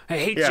 I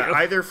hate you. Yeah,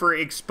 either for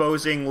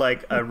exposing,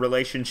 like, a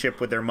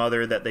relationship with their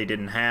mother that they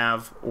didn't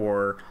have,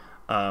 or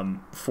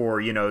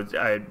for,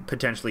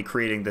 potentially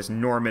creating this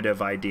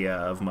normative idea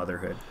of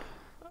motherhood.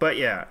 But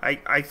yeah,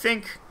 I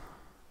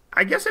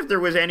guess if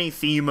there was any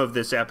theme of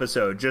this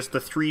episode, just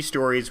the 3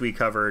 stories we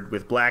covered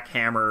with Black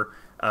Hammer,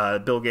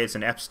 Bill Gates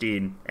and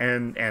Epstein,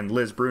 and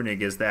Liz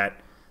Bruenig, is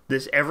that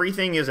this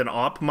everything is an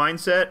op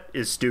mindset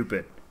is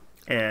stupid.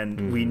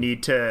 And we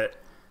need to,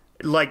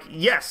 like,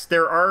 yes,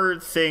 there are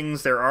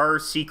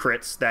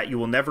secrets that you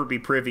will never be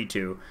privy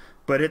to,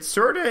 but it's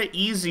sort of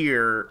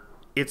easier.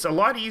 It's a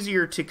lot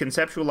easier to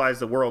conceptualize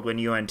the world when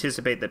you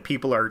anticipate that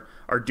people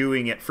are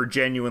doing it for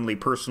genuinely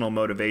personal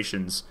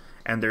motivations,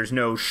 and there's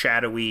no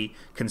shadowy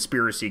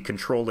conspiracy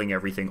controlling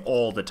everything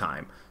all the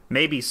time.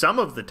 Maybe some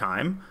of the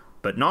time,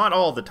 but not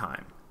all the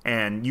time.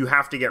 And you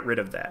have to get rid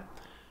of that.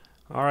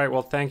 All right,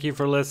 well, thank you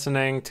for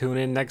listening. Tune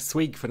in next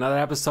week for another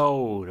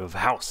episode of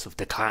House of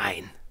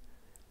Decline.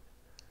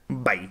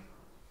 Bye.